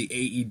come to the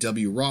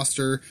AEW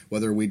roster,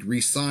 whether we'd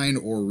re-sign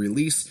or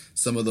release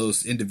some of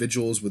those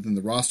individuals within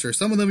the roster.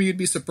 Some of them you'd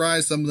be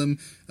surprised, some of them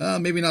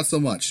maybe not so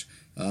much.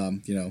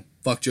 You know,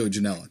 fuck Joe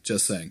Janela,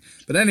 just saying.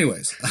 But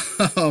anyways,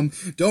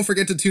 don't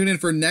forget to tune in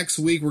for next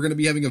week. We're going to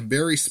be having a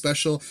very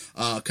special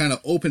kind of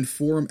open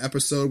forum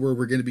episode where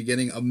we're going to be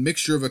getting a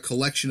mixture of a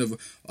collection of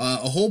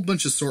a whole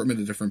bunch of assortment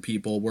of different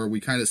people, where we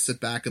kind of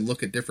sit back and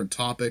look at different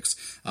topics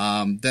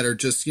that are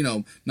just, you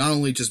know, not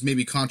only just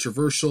maybe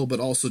controversial, but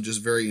also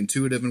just very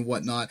intuitive and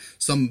whatnot.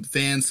 Some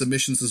fan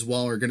submissions as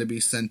well are going to be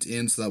sent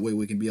in, so that way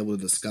we can be able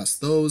to discuss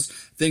those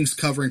things,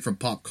 covering from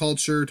pop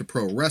culture to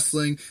pro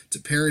wrestling to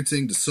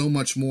parenting to so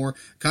much more.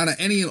 Kind of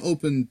any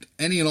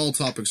and all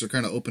topics are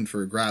kind of open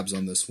for grabs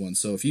on this one.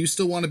 So if you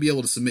still want to be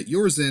able to submit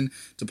yours in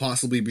to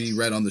possibly be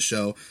read on the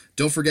show,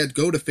 don't forget,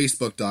 go to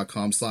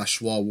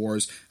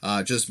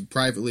facebook.com/schwawars. Just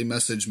privately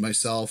message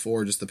myself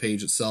or just the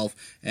page itself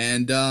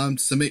and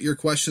submit your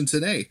question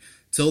today.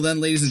 Till then,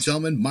 ladies and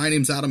gentlemen, my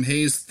name's Adam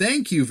Hayes.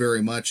 Thank you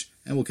very much,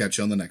 and we'll catch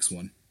you on the next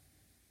one.